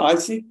 yeah, I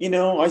think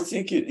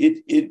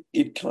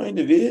it kind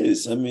of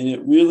is. I mean,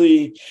 it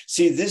really,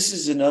 see, this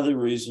is another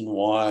reason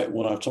why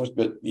when I've talked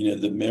about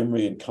the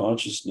memory and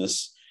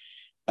consciousness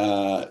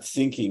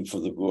thinking for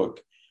the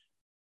book,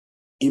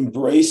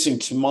 embracing,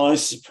 to my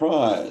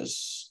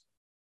surprise,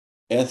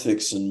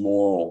 ethics and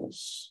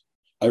morals.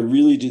 I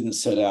really didn't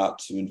set out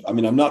to. I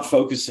mean, I'm not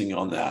focusing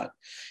on that.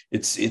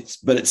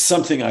 But it's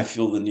something I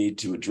feel the need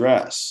to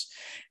address.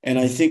 And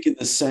I think in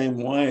the same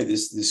way,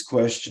 this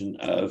question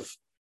of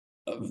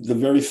the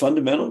very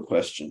fundamental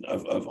question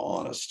of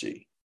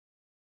honesty,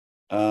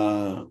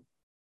 and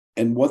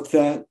what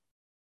that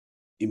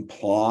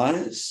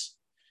implies,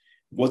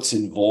 what's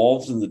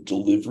involved in the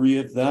delivery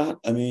of that.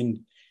 I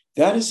mean,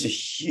 that is a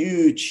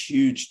huge,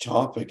 huge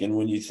topic. And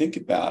when you think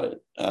about it,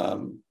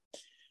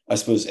 I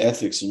suppose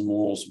ethics and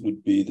morals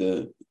would be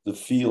the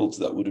fields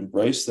that would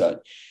embrace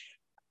that.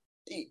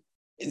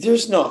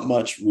 There's not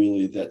much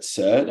really that's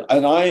said.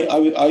 And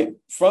I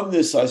from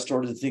this, I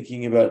started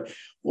thinking about,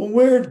 well,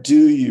 where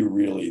do you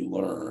really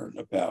learn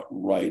about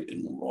right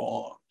and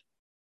wrong?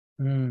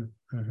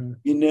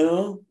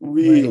 mm-hmm.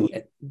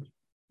 Really.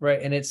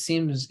 Right. And it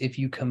seems if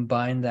you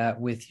combine that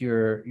with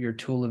your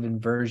tool of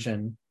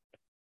inversion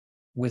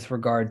with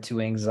regard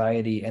to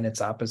anxiety and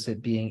its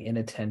opposite being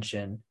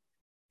inattention,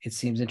 it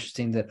seems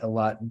interesting that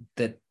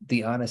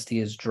the honesty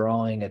is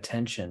drawing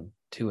attention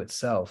to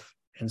itself.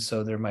 And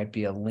so there might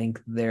be a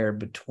link there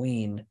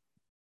between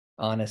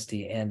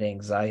honesty and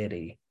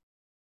anxiety,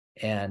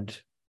 and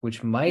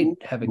which might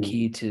have a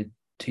key to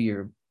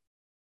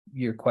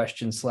your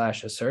question /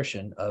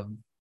 assertion of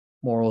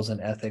morals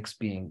and ethics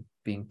being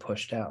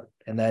pushed out.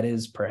 And that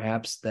is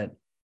perhaps that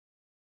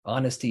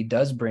honesty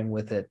does bring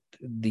with it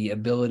the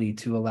ability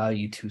to allow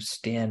you to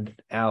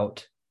stand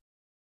out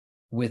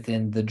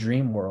within the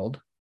dream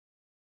world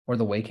or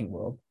the waking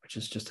world, which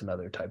is just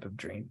another type of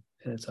dream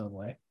in its own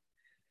way.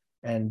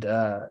 And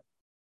to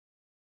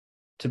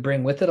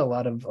bring with it a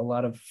lot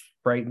of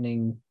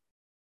frightening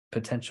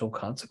potential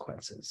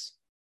consequences.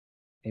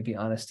 Maybe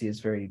honesty is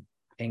very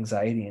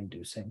anxiety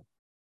inducing.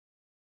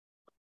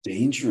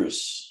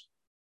 Dangerous.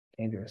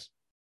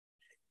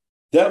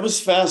 That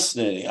was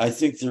fascinating. I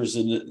think this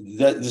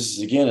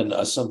is again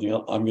something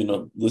I'm going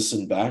to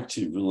listen back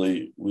to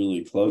really,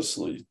 really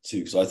closely too,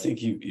 because I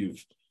think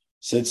you've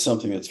said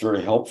something that's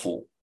very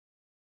helpful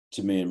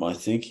to me in my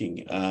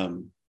thinking.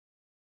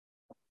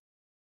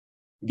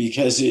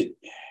 Because it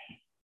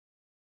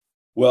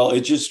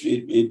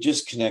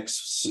just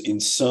connects in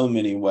so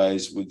many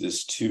ways with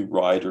this two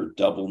right or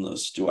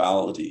doubleness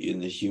duality in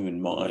the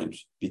human mind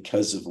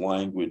because of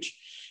language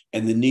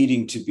and the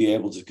needing to be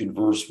able to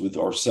converse with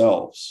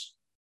ourselves.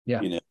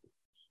 Yeah.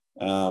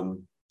 No,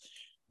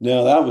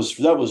 that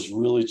was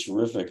really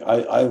terrific.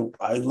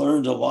 I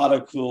learned a lot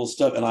of cool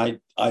stuff, and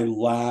I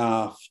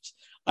laughed.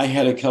 I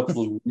had a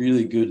couple of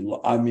really good.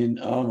 I mean,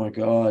 oh my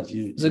God,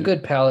 it was a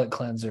good palate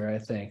cleanser. I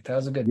think that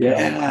was a good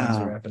palate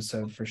cleanser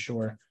episode for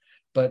sure.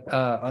 But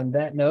on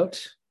that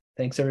note,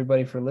 thanks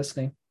everybody for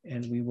listening,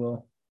 and we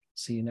will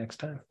see you next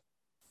time.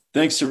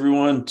 Thanks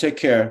everyone. Take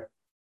care.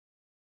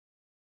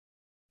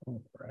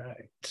 All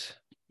right.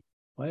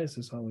 Why is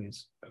this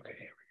always?